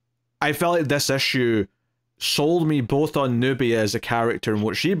 But I felt like this issue sold me both on Nubia as a character and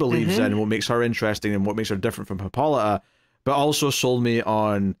what she believes in, and what makes her interesting and what makes her different from Hippolyta, but also sold me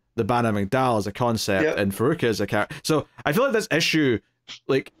on the Banner McDowell as a concept and Faruka as a character. So I feel like this issue,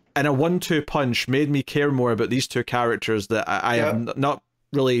 like in a 1-2 punch, made me care more about these two characters that I have not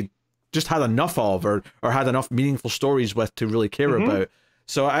really just had enough of, or had enough meaningful stories with to really care about.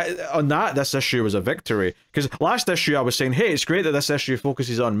 So on that, this issue was a victory. Because last issue I was saying, hey, it's great that this issue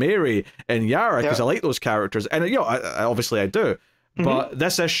focuses on Mary and Yara, because I like those characters. And, you know, obviously I do. But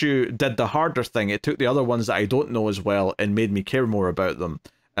this issue did the harder thing. It took the other ones that I don't know as well and made me care more about them.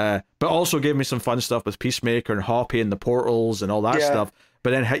 But also gave me some fun stuff with Peacemaker and Hoppy and the portals and all that stuff.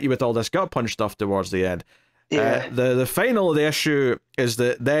 But then hit you with all this gut punch stuff towards the end. The final of the issue is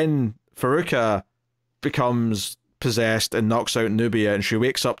that then Faruka becomes possessed and knocks out Nubia, and she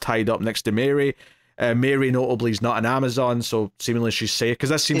wakes up tied up next to Mary. Mary notably is not an Amazon, so seemingly she's safe, because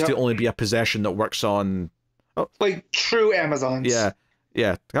this seems to only be a possession that works on like true Amazons.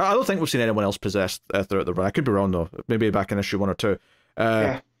 Yeah. I don't think we've seen anyone else possessed throughout the run. I could be wrong though. Maybe back in issue 1 or 2.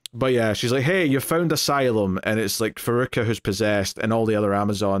 But yeah, she's like, hey, you found asylum, and it's like Faruka who's possessed, and all the other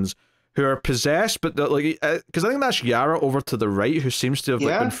Amazons who are possessed, but like, because I think that's Yara over to the right, who seems to have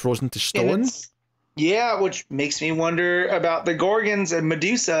like, been frozen to stone. Which makes me wonder about the Gorgons and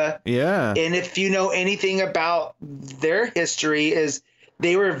Medusa. And if you know anything about their history, is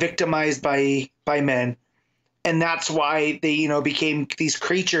they were victimized by men, and that's why they, you know, became these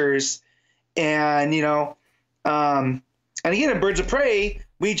creatures. And, you know, and again in Birds of Prey,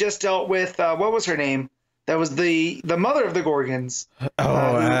 we just dealt with what was her name? That was the mother of the Gorgons.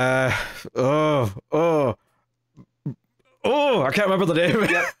 I can't remember the name.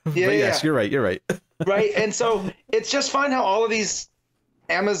 But yes, you're right. Right, and so it's just fun how all of these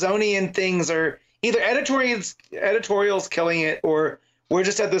Amazonian things are either editorials killing it, or we're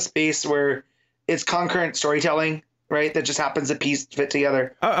just at this space where it's concurrent storytelling, right? That just happens to fit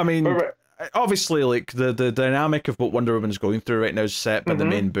together. I mean, obviously, like the dynamic of what Wonder Woman's going through right now is set by the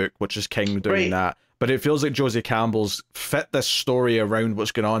main book, which is King doing that. But it feels like Josie Campbell's fit this story around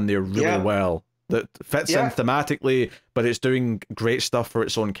what's going on there really well. That fits in thematically, but it's doing great stuff for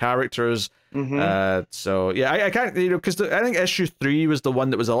its own characters. So yeah, I can't, you know, because I think issue 3 was the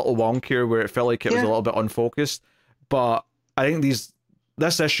one that was a little wonkier, where it felt like it was a little bit unfocused. But I think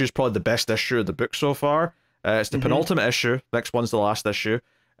this issue is probably the best issue of the book so far. It's the penultimate issue. Next one's the last issue.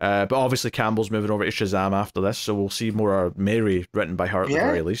 But obviously Campbell's moving over to Shazam after this, so we'll see more of Mary written by her at the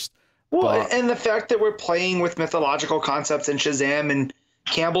very least. Well, and the fact that we're playing with mythological concepts in Shazam, and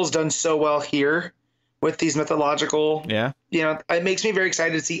Campbell's done so well here with these mythological, you know, it makes me very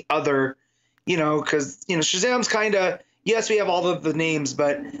excited to see other you know, because, you know, Shazam's kind of, yes, we have all of the names,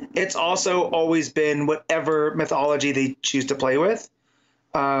 but it's also always been whatever mythology they choose to play with.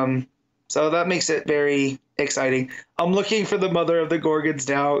 So that makes it very exciting. I'm looking for the Mother of the Gorgons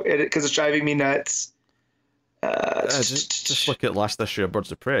now because it's driving me nuts. Just look at last issue of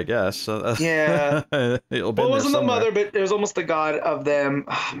Birds of Prey, I guess. Yeah. It'll be Well, it wasn't the somewhere. mother, but it was almost the god of them.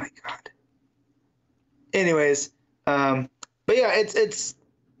 Oh my god. Anyways, but yeah, it's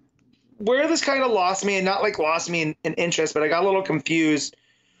where this kind of lost me, and not like lost me in interest, but I got a little confused,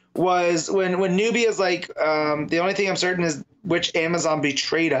 was when Nubia's like, the only thing I'm certain is which Amazon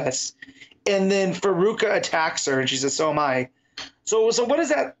betrayed us. And then Faruka attacks her, and she says, so am I. So what is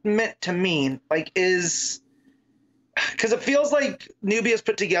that meant to mean? Like, because it feels like Nubia's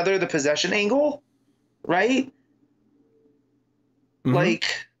put together the possession angle, right? Like,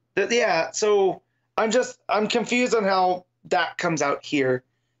 yeah. So I'm confused on how that comes out here.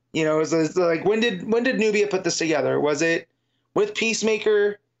 You know, is like when did Nubia put this together? Was it with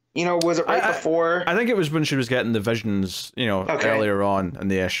Peacemaker? You know, was it right before? I think it was when she was getting the visions, you know, earlier on in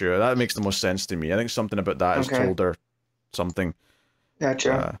the issue. That makes the most sense to me. I think something about that has told her something.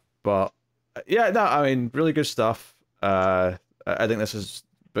 Gotcha. But yeah, no, I mean, really good stuff. I think this has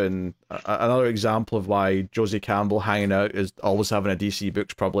been another example of why Josie Campbell hanging out is always having a DC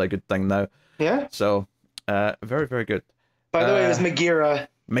book's probably a good thing now. Yeah. So, very, very good. By the way, it was Megira.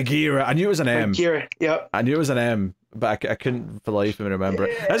 Megira. I knew it was an M. Megira. Yep. I knew it was an M, but I couldn't for the life of me remember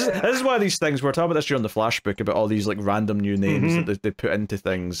it. This is one of these things we're talking about this year on the Flash book about all these like random new names that they put into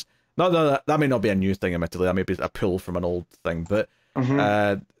things. That may not be a new thing, admittedly. That may be a pull from an old thing, but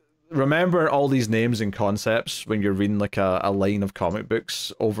remember all these names and concepts when you're reading like a line of comic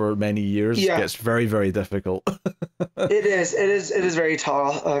books over many years gets very, very difficult. It is very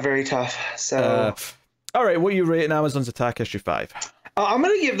tall, very tough. So, all right, what are you rating Amazon's Attack issue 5? I'm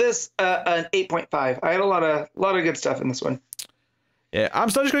gonna give this an 8.5. I had a lot of good stuff in this one. Yeah, I'm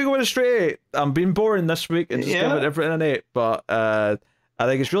still just gonna go with a straight 8. I'm being boring this week and just give it everything an 8, but I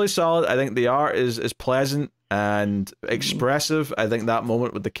think it's really solid. I think the art is pleasant and expressive. I think that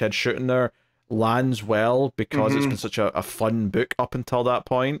moment with the kid shooting there lands well because it's been such a fun book up until that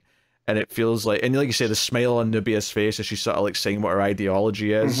point, and it feels like, and like you say, the smile on Nubia's face as she's sort of like saying what her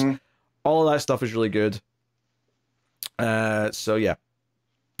ideology is. All of that stuff is really good. So yeah,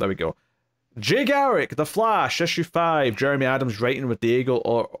 there we go. Jay Garrick, The Flash, issue 5. Jeremy Adams writing with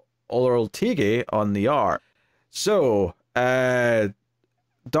Diego Olortegui on the art. So, Dr.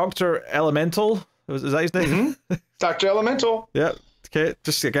 Elemental, is that his name? Dr. Elemental. Yeah. Okay.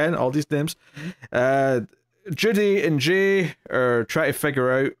 Just again, all these names. Judy and Jay are trying to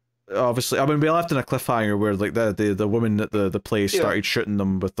figure out. Obviously, I mean, we left in a cliffhanger where like the woman at the place started shooting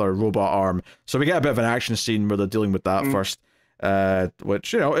them with their robot arm. So we get a bit of an action scene where they're dealing with that first.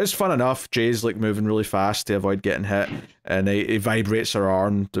 Which, you know, is fun enough. Jay's like moving really fast to avoid getting hit, and he vibrates her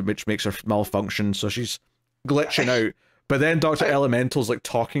arm, which makes her malfunction, so she's glitching out. But then Dr. Elemental's like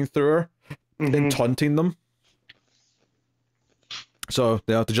talking through her and taunting them. So,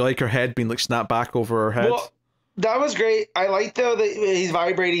 yeah, did you like her head being like snapped back over her head? Well, that was great. I like though that he's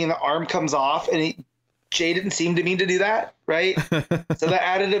vibrating and the arm comes off, and Jay didn't seem to mean to do that, right? So that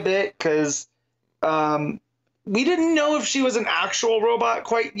added a bit because we didn't know if she was an actual robot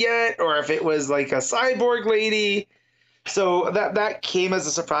quite yet, or if it was like a cyborg lady. So that came as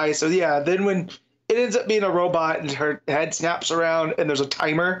a surprise. So yeah, then when it ends up being a robot and her head snaps around and there's a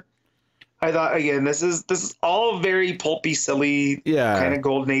timer, I thought, again, this is all very pulpy, silly, kind of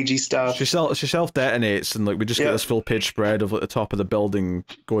golden agey stuff. She self detonates, and like we just get this full page spread of like the top of the building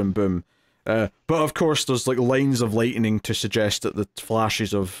going boom. But of course, there's like lines of lightning to suggest that the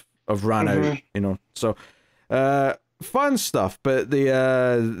flashes have ran out. You know, so. Fun stuff, but they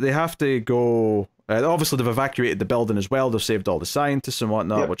have to go. Obviously, they've evacuated the building as well. They've saved all the scientists and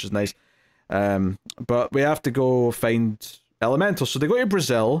whatnot, which is nice. But we have to go find Elemental. So they go to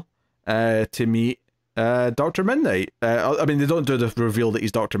Brazil to meet Dr. Midnight. I mean, they don't do the reveal that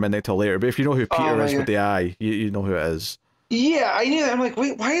he's Dr. Midnight till later, but if you know who Peter is with the eye, you know who it is. Yeah, I knew that. I'm like,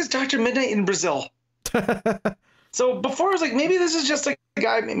 wait, why is Dr. Midnight in Brazil? So before I was like, maybe this is just a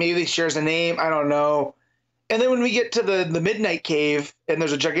guy, maybe he shares a name, I don't know. And then when we get to the Midnight Cave and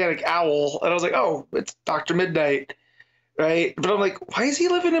there's a gigantic owl, and I was like, oh, it's Dr. Midnight, right? But I'm like, why is he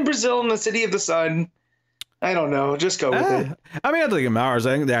living in Brazil in the City of the Sun? I don't know. Just go with it. I mean, I don't think it matters.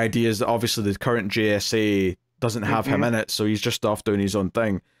 I think the idea is that obviously the current JSA doesn't have him in it, so he's just off doing his own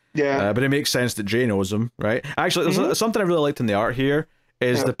thing. Yeah. But it makes sense that Jay knows him, right? Actually, there's something I really liked in the art here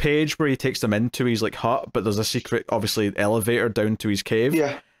is the page where he takes them into his like hut, but there's a secret, obviously, elevator down to his cave.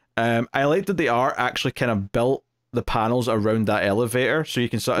 Yeah. I liked that the art actually kind of built the panels around that elevator, so you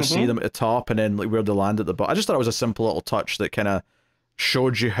can sort of see them at the top and then like where they land at the bottom. I just thought it was a simple little touch that kind of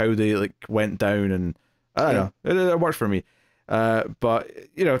showed you how they like went down, and I don't know, it worked for me. But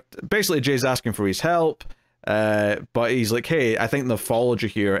you know, basically Jay's asking for his help, but he's like, hey, I think they've followed you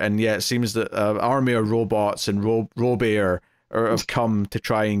here, and yeah, it seems that an army of robots and Robert have come to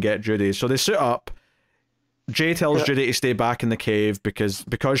try and get Judy. So they suit up. Jay tells Judy to stay back in the cave because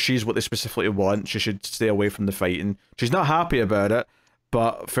she's what they specifically want. She should stay away from the fighting. She's not happy about it,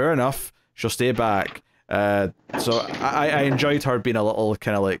 but fair enough. She'll stay back. So I enjoyed her being a little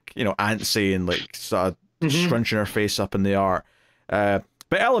kind of like, you know, antsy and like sort of scrunching her face up in the art. But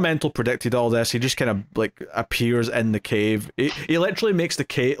Elemental predicted all this. He just kind of like appears in the cave. He literally makes the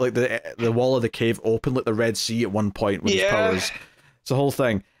cave, like the wall of the cave open like the Red Sea at one point with his powers. It's a whole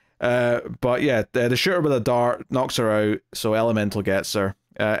thing. But yeah, the shooter with a dart knocks her out, so Elemental gets her.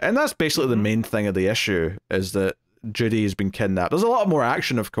 And that's basically the main thing of the issue, is that Judy has been kidnapped. There's a lot more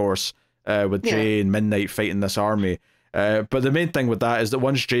action, of course, with Jay and Midnight fighting this army. But the main thing with that is that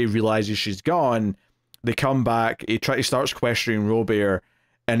once Jay realizes she's gone, they come back, he starts questioning Robert,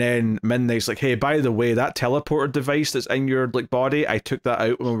 and then Midnight's like, hey, by the way, that teleporter device that's in your like body, I took that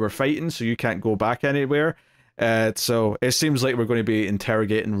out when we were fighting, so you can't go back anywhere. So it seems like we're going to be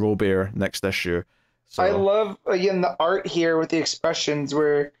interrogating Robert next issue. So. I love, again, the art here with the expressions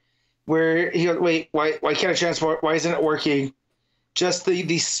where he goes, wait, why can't I transport? Why isn't it working? Just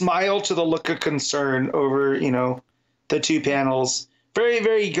the smile to the look of concern over, you know, the two panels. Very,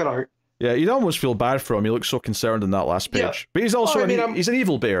 very good art. Yeah, you'd almost feel bad for him. He looks so concerned in that last page. Yeah. But he's also he's an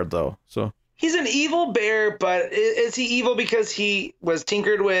evil bear, though. So he's an evil bear, but is he evil because he was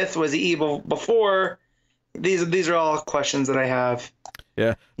tinkered with? Was he evil before? These are all questions that I have.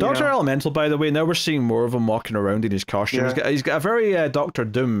 Yeah, Dr. Elemental, by the way, now we're seeing more of him walking around in his costume. Yeah. He's got a very Dr.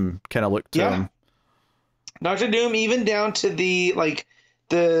 Doom kind of look to him. Dr. Doom, even down to the like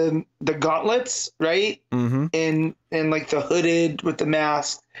the gauntlets, right? And like the hooded with the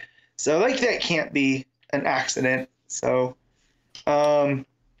mask. So like that can't be an accident. So, but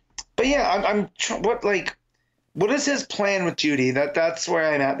yeah, what is his plan with Judy? That's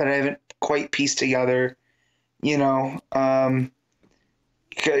where I'm at. That I haven't quite pieced together. You know,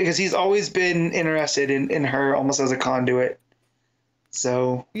 because he's always been interested in her almost as a conduit.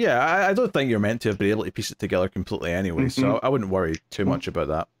 So yeah, I don't think you're meant to have been able to piece it together completely anyway. So I wouldn't worry too much about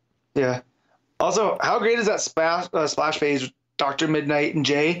that. Yeah. Also, how great is that splash page with Dr. Midnight and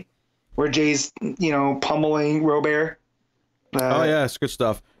Jay, where Jay's, you know, pummeling Robert? Oh yeah, it's good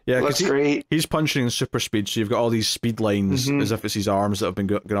stuff. Yeah, that's great. He's punching in super speed, so you've got all these speed lines as if it's his arms that have been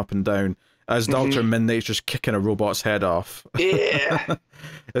going up and down. As Dr. Midnight's just kicking a robot's head off. Yeah.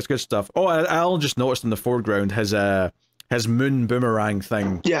 It's good stuff. Oh, I'll just noticed in the foreground his moon boomerang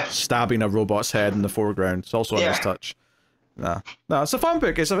thing stabbing a robot's head in the foreground. It's also a nice touch. No, it's a fun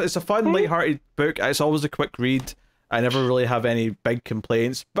book. It's a fun, light-hearted book. It's always a quick read. I never really have any big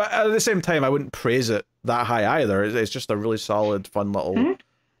complaints. But at the same time, I wouldn't praise it that high either. It's just a really solid, fun little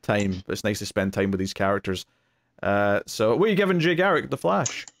time. It's nice to spend time with these characters. So what are you giving Jay Garrick, The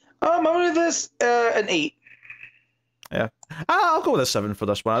Flash? I'm going to give this an 8. Yeah, I'll go with a 7 for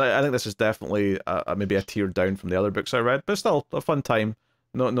this one. I think this is definitely maybe a tier down from the other books I read, but still a fun time.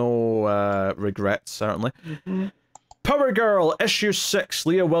 No regrets, certainly. Power Girl, issue 6,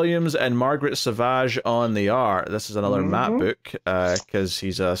 Leah Williams and Marguerite Sauvage on the art. This is another Matt book, because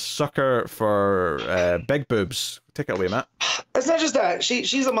he's a sucker for big boobs. Take it away, Matt. It's not just that.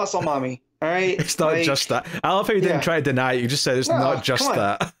 She's a muscle mommy, all right? It's not just that. I love how you didn't try to deny it. You just said it's not just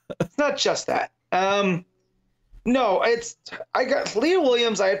that. It's not just that. No, I got Leah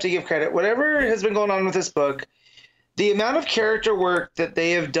Williams. I have to give credit. Whatever has been going on with this book, the amount of character work that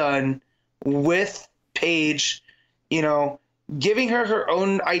they have done with Paige, you know, giving her her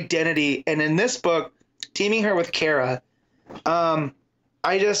own identity, and in this book, teaming her with Kara. I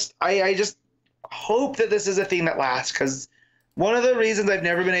just hope that this is a thing that lasts, because one of the reasons I've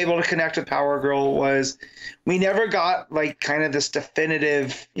never been able to connect with Power Girl was we never got like kind of this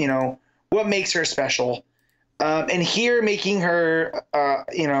definitive, you know, what makes her special. And here making her,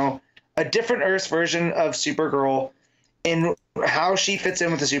 you know, a different Earth version of Supergirl and how she fits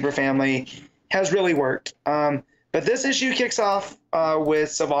in with the super family has really worked. But this issue kicks off with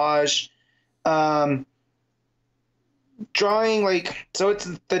Sauvage drawing like, so it's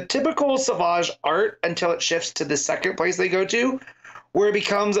the typical Sauvage art until it shifts to the second place they go to, where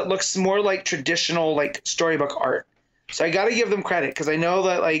it looks more like traditional like storybook art. So I got to give them credit, because I know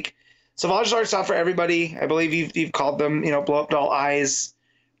that like Sauvage art's not for everybody. I believe you've called them, you know, blow up doll eyes,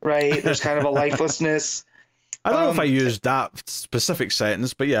 right? There's kind of a lifelessness. I don't know if I used that specific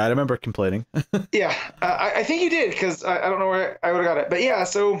sentence, but yeah, I remember complaining. Yeah, I think you did, because I don't know where I would have got it. But yeah,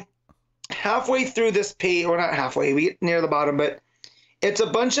 so halfway through this page, or not halfway, we get near the bottom, but it's a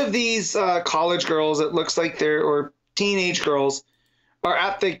bunch of these college girls. It looks like they're, or teenage girls, are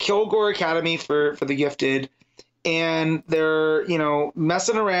at the Kilgore Academy for the Gifted, and they're, you know,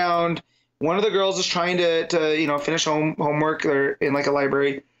 messing around. One of the girls is trying to you know, finish homework. They're in like a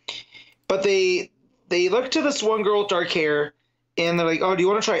library, but they look to this one girl with dark hair, and they're like, "Oh, do you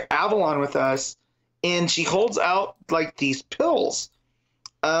want to try Avalon with us?" And she holds out like these pills.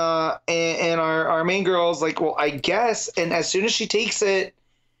 And our main girl is like, "Well, I guess." And as soon as she takes it,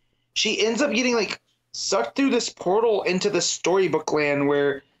 she ends up getting like sucked through this portal into the storybook land,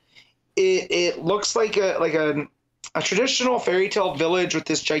 where it looks like a traditional fairy tale village with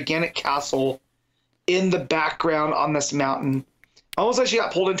this gigantic castle in the background on this mountain. Almost like she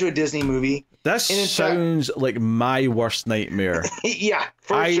got pulled into a Disney movie. This sounds like my worst nightmare. Yeah,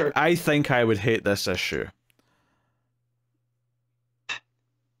 for sure. I think I would hate this issue.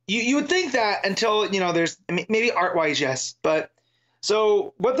 You would think that, until, you know, there's maybe art-wise, yes. But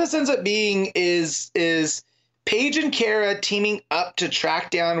so what this ends up being is Paige and Kara teaming up to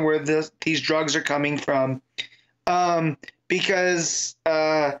track down where these drugs are coming from. Because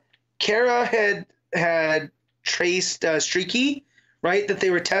Kara had traced Streaky, right? That they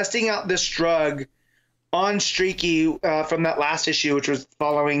were testing out this drug on Streaky from that last issue, which was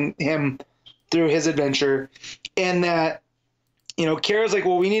following him through his adventure. And that, you know, Kara's like,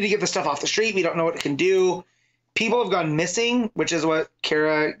 "Well, we need to get this stuff off the street. We don't know what it can do." People have gone missing, which is what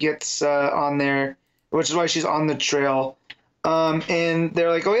Kara gets on there, which is why she's on the trail. And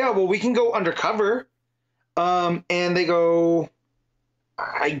they're like, "Oh yeah, well, we can go undercover." And they go,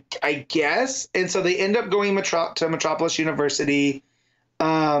 I guess. And so they end up going to Metropolis University,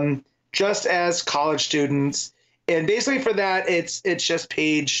 just as college students. And basically for that, it's just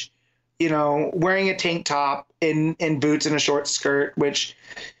Paige, you know, wearing a tank top and boots and a short skirt, which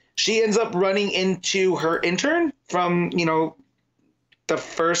she ends up running into her intern from, you know, the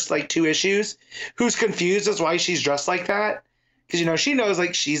first like 2 issues, who's confused as why she's dressed like that. Because, you know, she knows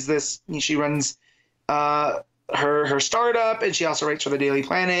like she runs her startup, and she also writes for the Daily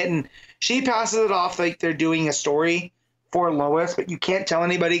Planet, and she passes it off like they're doing a story for Lois, but you can't tell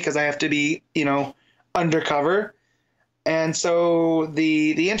anybody because I have to be, you know, undercover. And so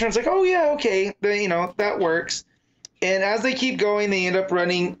the intern's like, "Oh yeah, okay, you know, that works." And as they keep going, they end up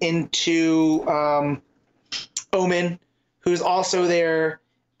running into Omen, who's also there,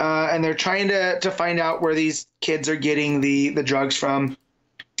 and they're trying to find out where these kids are getting the drugs from.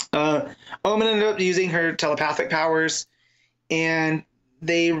 Omen ended up using her telepathic powers, and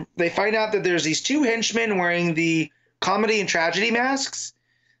they find out that there's these 2 henchmen wearing the comedy and tragedy masks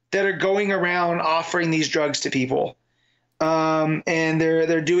that are going around offering these drugs to people. And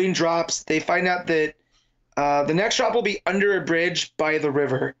they're doing drops. They find out that the next drop will be under a bridge by the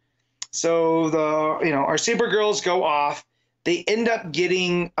river. So our Supergirls go off. They end up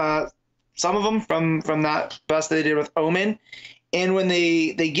getting some of them from that bus that they did with Omen. And when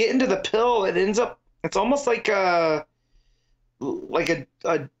they get into the pill, it's almost like a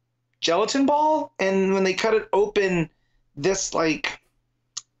gelatin ball. And when they cut it open, this like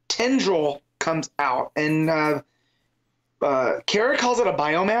tendril comes out, and Kara calls it a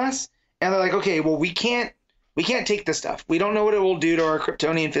biomass. And they're like, "Okay, well, we can't take this stuff. We don't know what it will do to our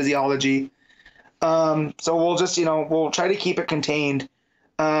Kryptonian physiology. So we'll just, we'll try to keep it contained."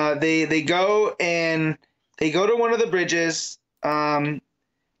 They go to one of the bridges.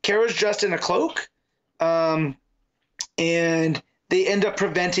 Kara's dressed in a cloak, and they end up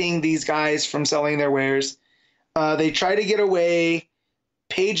preventing these guys from selling their wares. They try to get away.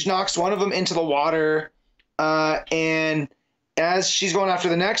 Paige knocks one of them into the water, and as she's going after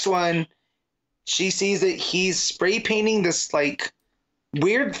the next one, she sees that he's spray painting this like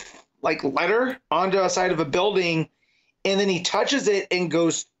weird like letter onto a side of a building, and then he touches it and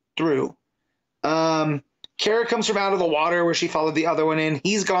goes through. Kara comes from out of the water where she followed the other one in.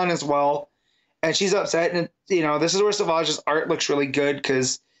 He's gone as well, and she's upset. And this is where Sauvage's art looks really good,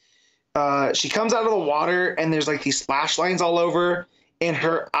 because she comes out of the water and there's like these splash lines all over, and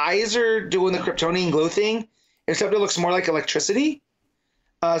her eyes are doing the Kryptonian glow thing, except it looks more like electricity.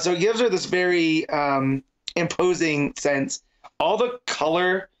 So it gives her this very imposing sense. All the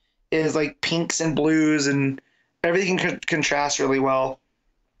color is like pinks and blues, and everything contrasts really well.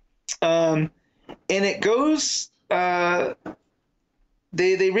 And it goes, they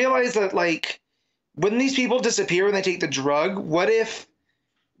realize that like when these people disappear when they take the drug, what if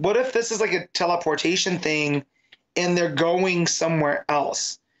this is like a teleportation thing and they're going somewhere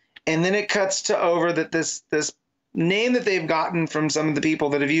else? and then it cuts to over that this name that they've gotten from some of the people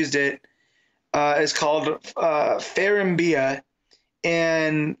that have used it is called Farimbia,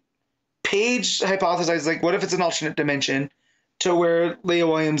 and Paige hypothesizes, like, what if it's an alternate dimension? To where Leah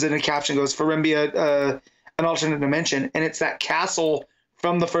Williams in a caption goes, Farimbia, an alternate dimension, and it's that castle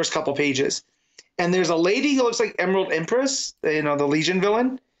from the first couple pages. And there's a lady who looks like Emerald Empress, you know, the Legion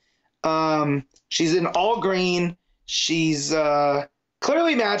villain. She's in all green. She's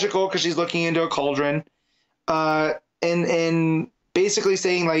clearly magical because she's looking into a cauldron, and basically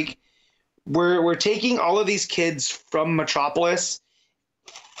saying, like, we're taking all of these kids from Metropolis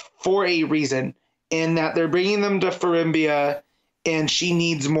for a reason, in that they're bringing them to Farimbia, and she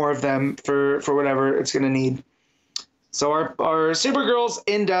needs more of them for whatever it's going to need. So our Supergirls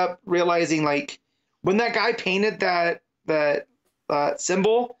end up realizing, like, when that guy painted that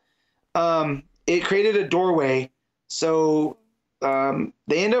symbol, it created a doorway. So they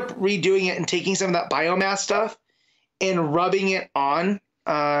end up redoing it and taking some of that biomass stuff and rubbing it on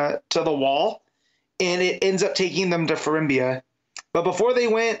to the wall, and it ends up taking them to Farimbia. But before they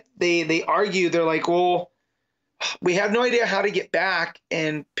went, they argue. They're like, well, we have no idea how to get back.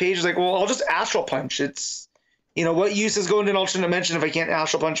 And Paige is like, well, I'll just astral punch. It's, you know, what use is going to an alternate dimension if I can't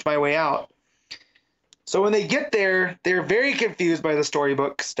astral punch my way out? So when they get there, they're very confused by the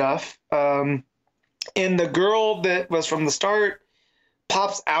storybook stuff. And the girl that was from the start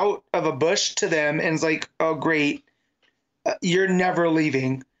pops out of a bush to them and is like, oh, great. You're never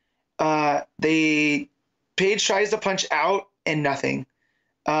leaving. Paige tries to punch out and nothing.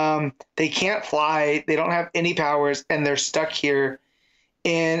 They can't fly. They don't have any powers, and they're stuck here.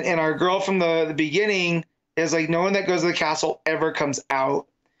 And our girl from the beginning is like, no one that goes to the castle ever comes out.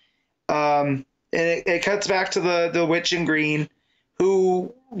 And it cuts back to the witch in green,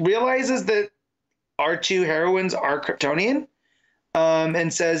 who realizes that our two heroines are Kryptonian,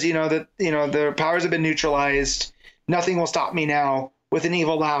 and says, you know, that, you know, their powers have been neutralized. Nothing will stop me now, with an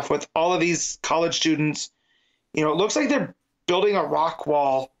evil laugh, with all of these college students. You know, it looks like they're building a rock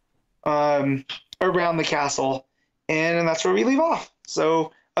wall around the castle, and that's where we leave off.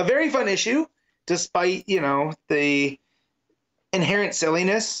 So a very fun issue, despite, you know, the inherent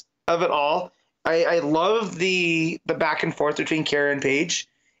silliness of it all. I love the back and forth between Kara and Paige.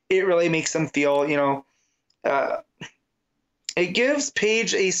 It really makes them feel, you know, it gives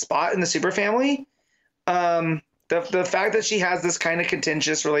Paige a spot in the super family. The fact that she has this kind of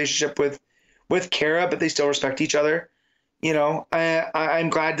contentious relationship with Kara, but they still respect each other. You know, I'm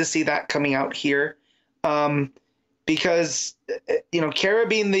glad to see that coming out here, because, you know, Kara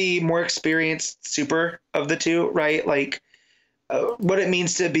being the more experienced super of the two, right? Like, what it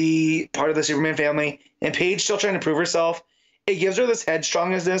means to be part of the Superman family, and Paige still trying to prove herself. It gives her this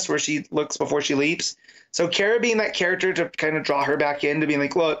headstrongness where she looks before she leaps. So Kara being that character to kind of draw her back in, to being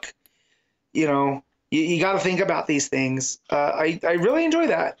like, look, you know, you got to think about these things. I really enjoy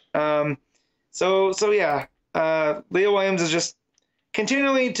that. So yeah, Leah Williams is just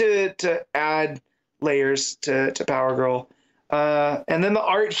continually to add layers to Power Girl. And then the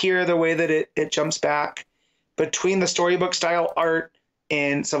art here, the way that it jumps back between the storybook style art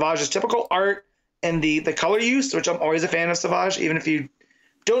and Sauvage's typical art, and the color use, which I'm always a fan of Sauvage, even if you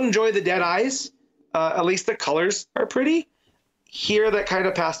don't enjoy the dead eyes, at least the colors are pretty. Here, that kind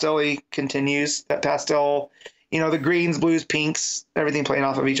of pastel-y continues. That pastel, you know, the greens, blues, pinks, everything playing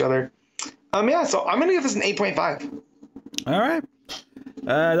off of each other. Yeah, so I'm going to give this an 8.5. All right.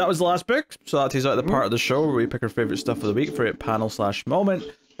 That was the last book. So that takes out the part of the show where we pick our favorite stuff of the week, favorite panel/moment,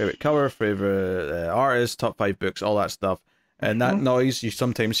 favorite cover, favorite artist, top 5 books, all that stuff. And that noise, you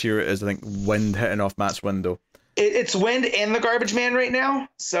sometimes hear it as, I think, wind hitting off Matt's window. It's wind and the garbage man right now.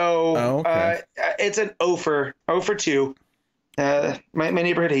 So it's an 0 for 2. My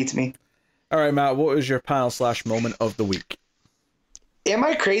neighborhood hates me. All right, Matt, what was your panel/moment of the week? Am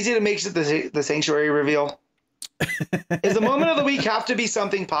I crazy to make it the sanctuary reveal? Does the moment of the week have to be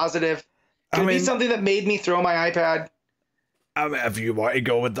something positive? Could it be something that made me throw my iPad? I mean, if you want to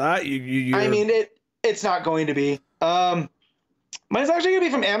go with that, I mean, it's not going to be. Mine's actually going to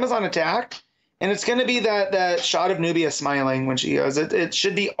be from Amazon Attack, and it's going to be that shot of Nubia smiling when she goes. It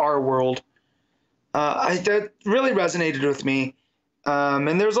should be Our World. That really resonated with me.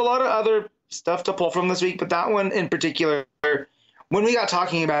 And there's a lot of other stuff to pull from this week, but that one in particular, when we got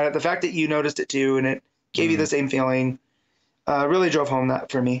talking about it, the fact that you noticed it too, and it gave you the same feeling, really drove home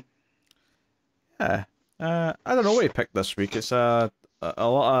that for me. Yeah. I don't know what you picked this week. It's a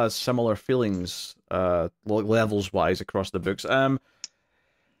lot of similar feelings, levels wise across the books. Batman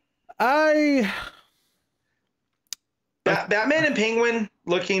and Penguin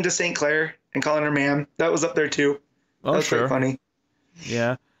looking to St. Clair and calling her ma'am. That was up there too. Oh, that's sure. Quite funny.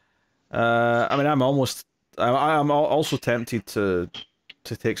 Yeah. I mean, I'm also tempted to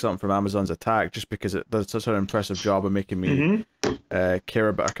take something from Amazon's Attack just because it does such an impressive job of making me care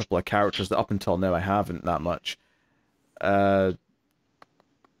about a couple of characters that up until now I haven't that much. But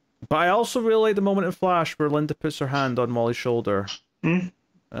I also really like the moment in Flash where Linda puts her hand on Molly's shoulder.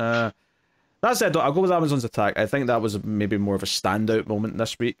 That said, I'll go with Amazon's Attack. I think that was maybe more of a standout moment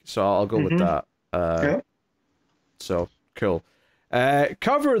this week, so I'll go with that. So, cool.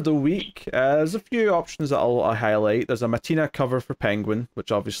 Cover of the week. There's a few options that I'll highlight. There's a Mattina cover for Penguin,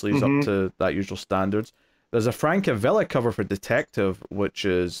 which obviously is up to that usual standards. There's a Francavilla cover for Detective, which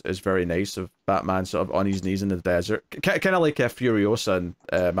is very nice, of Batman sort of on his knees in the desert. Kind of like Furiosa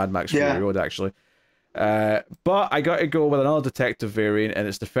and Mad Max Fury Road, actually. But I got to go with another Detective variant, and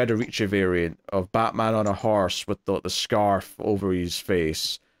it's the Federici variant of Batman on a horse with the scarf over his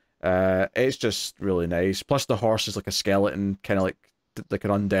face. It's just really nice. Plus, the horse is like a skeleton, kind of like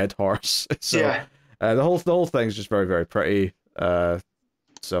an undead horse. So, the whole thing's just very, very pretty. So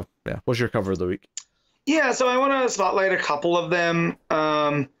yeah, what's your cover of the week? Yeah, so I want to spotlight a couple of them.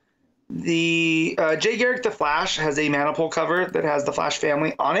 The Jay Garrick the Flash has a Manipul cover that has the Flash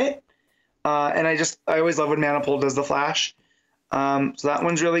family on it. And I always love when Manipul does the Flash. So that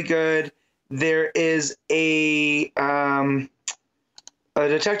one's really good. There is a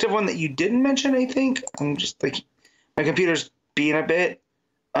Detective one that you didn't mention, I think. I'm just like, my computer's being a bit.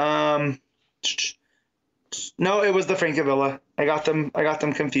 No, it was the Francavilla. I got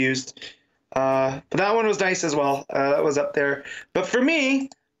them confused. But that one was nice as well. That was up there. But for me,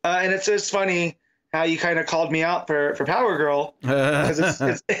 and it's just funny how you kind of called me out for Power Girl, because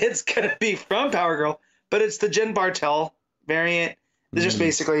it's gonna be from Power Girl, but it's the Jen Bartel variant. It's just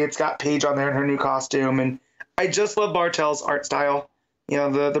basically, it's got Paige on there in her new costume, and I just love Bartel's art style. You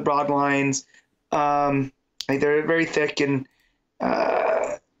know, the broad lines, like they're very thick, and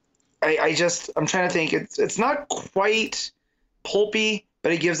I'm trying to think. It's not quite pulpy,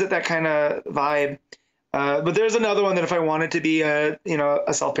 but it gives it that kind of vibe. But there's another one that if I wanted to be a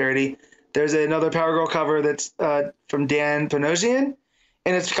self parody. There's another Power Girl cover that's from Dan Panosian,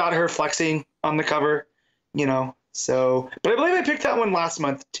 and it's got her flexing on the cover, So, but I believe I picked that one last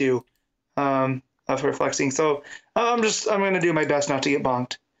month too, of her flexing. So I'm going to do my best not to get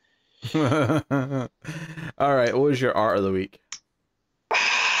bonked. All right, what was your art of the week?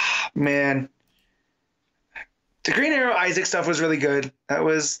 Man, the Green Arrow Isaac stuff was really good. That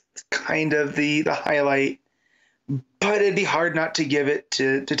was kind of the highlight, but it'd be hard not to give it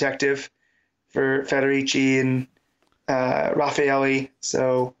to Detective for Federici and Raffaele.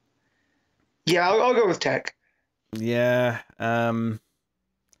 So yeah, I'll go with Tech. Yeah, I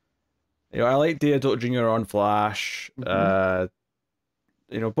like Deodato Jr. on Flash. Both.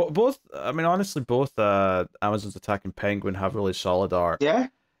 I mean, honestly, both Amazon's Attack and Penguin have really solid art. Yeah.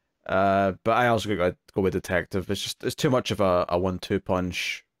 But I also got to go with Detective. It's too much of a 1-2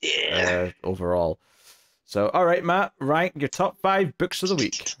 punch. Overall. So, all right, Matt, rank your top 5 books of the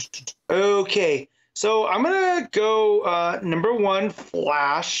week. Okay, so I'm gonna go number 1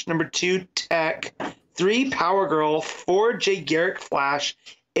 Flash, number 2 Tech, 3 Power Girl, 4 Jay Garrick Flash,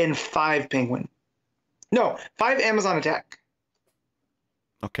 and 5 Penguin. No, 5 Amazon Attack.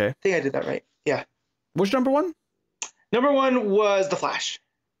 Okay. I think I did that right. Yeah. What's number 1? Number 1 was the Flash.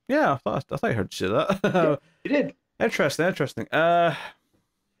 Yeah, I thought I heard you say that. Yeah, you did. Interesting.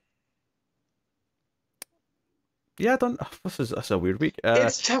 Yeah, I don't. That's a weird week.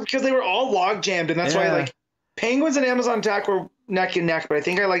 It's tough because they were all log jammed, and that's why like Penguins and Amazon Attack were neck and neck. But I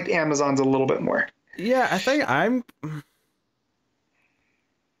think I liked Amazon's a little bit more. Yeah, I think I'm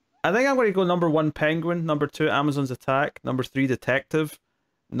going to go number 1 Penguin, number 2 Amazon's Attack, number 3 Detective,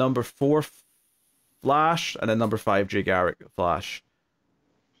 number 4 Flash, and then number 5 Jay Garrick Flash.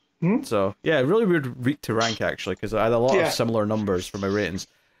 So yeah, really weird week to rank actually, because I had a lot of similar numbers for my ratings.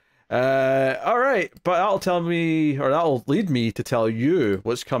 All right, but that'll lead me to tell you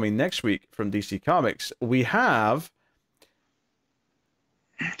what's coming next week from DC Comics. We have.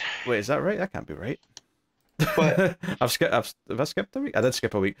 Wait, is that right? That can't be right. What? Have I skipped a week? I did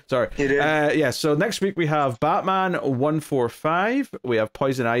skip a week. Sorry. You did. Yeah. So next week we have Batman 145. We have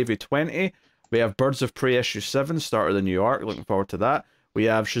Poison Ivy 20. We have Birds of Prey issue 7, Start of the New York. Looking forward to that. We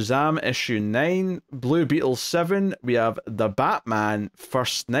have Shazam issue 9, Blue Beetle 7. We have The Batman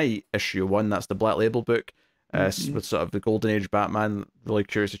First Night issue 1. That's the Black Label book with sort of the Golden Age Batman. Really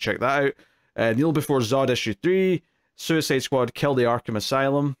curious to check that out. Kneel Before Zod issue 3, Suicide Squad Kill the Arkham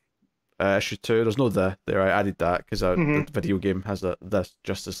Asylum issue 2. There's no there. I added that because the video game has the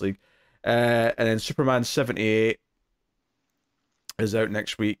Justice League. And then Superman 78 is out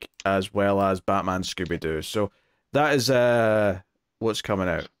next week, as well as Batman Scooby-Doo. So that is what's coming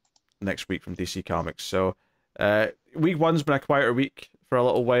out. next week from DC Comics. So week 1's been a quieter week for a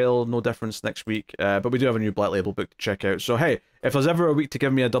little while, no difference next week, but we do have a new Black Label book to check out. So hey, if there's ever a week to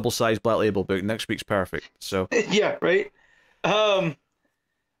give me a double-sized Black Label book, next week's perfect. So yeah, right. I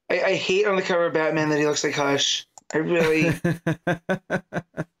hate on the cover of Batman that he looks like Hush. I really.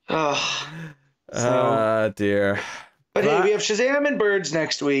 Dear. But hey, we have Shazam and Birds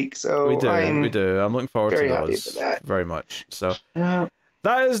next week, so we do. I'm looking forward to those very much. So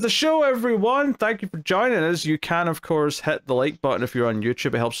that is the show, everyone. Thank you for joining us. You can, of course, hit the like button if you're on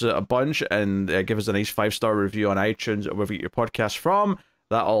YouTube. It helps us out a bunch, and give us a nice 5-star review on iTunes or wherever you get your podcast from.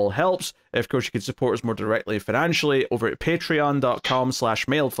 That all helps. Of course, you can support us more directly financially over at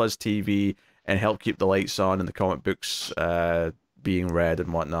patreon.com/MailedFuzzTV and help keep the lights on and the comic books being read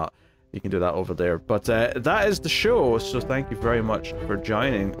and whatnot. You can do that over there. But that is the show, so thank you very much for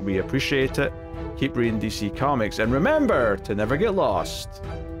joining. We appreciate it. Keep reading DC Comics, and remember to never get lost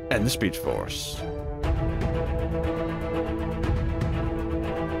in the Speed Force.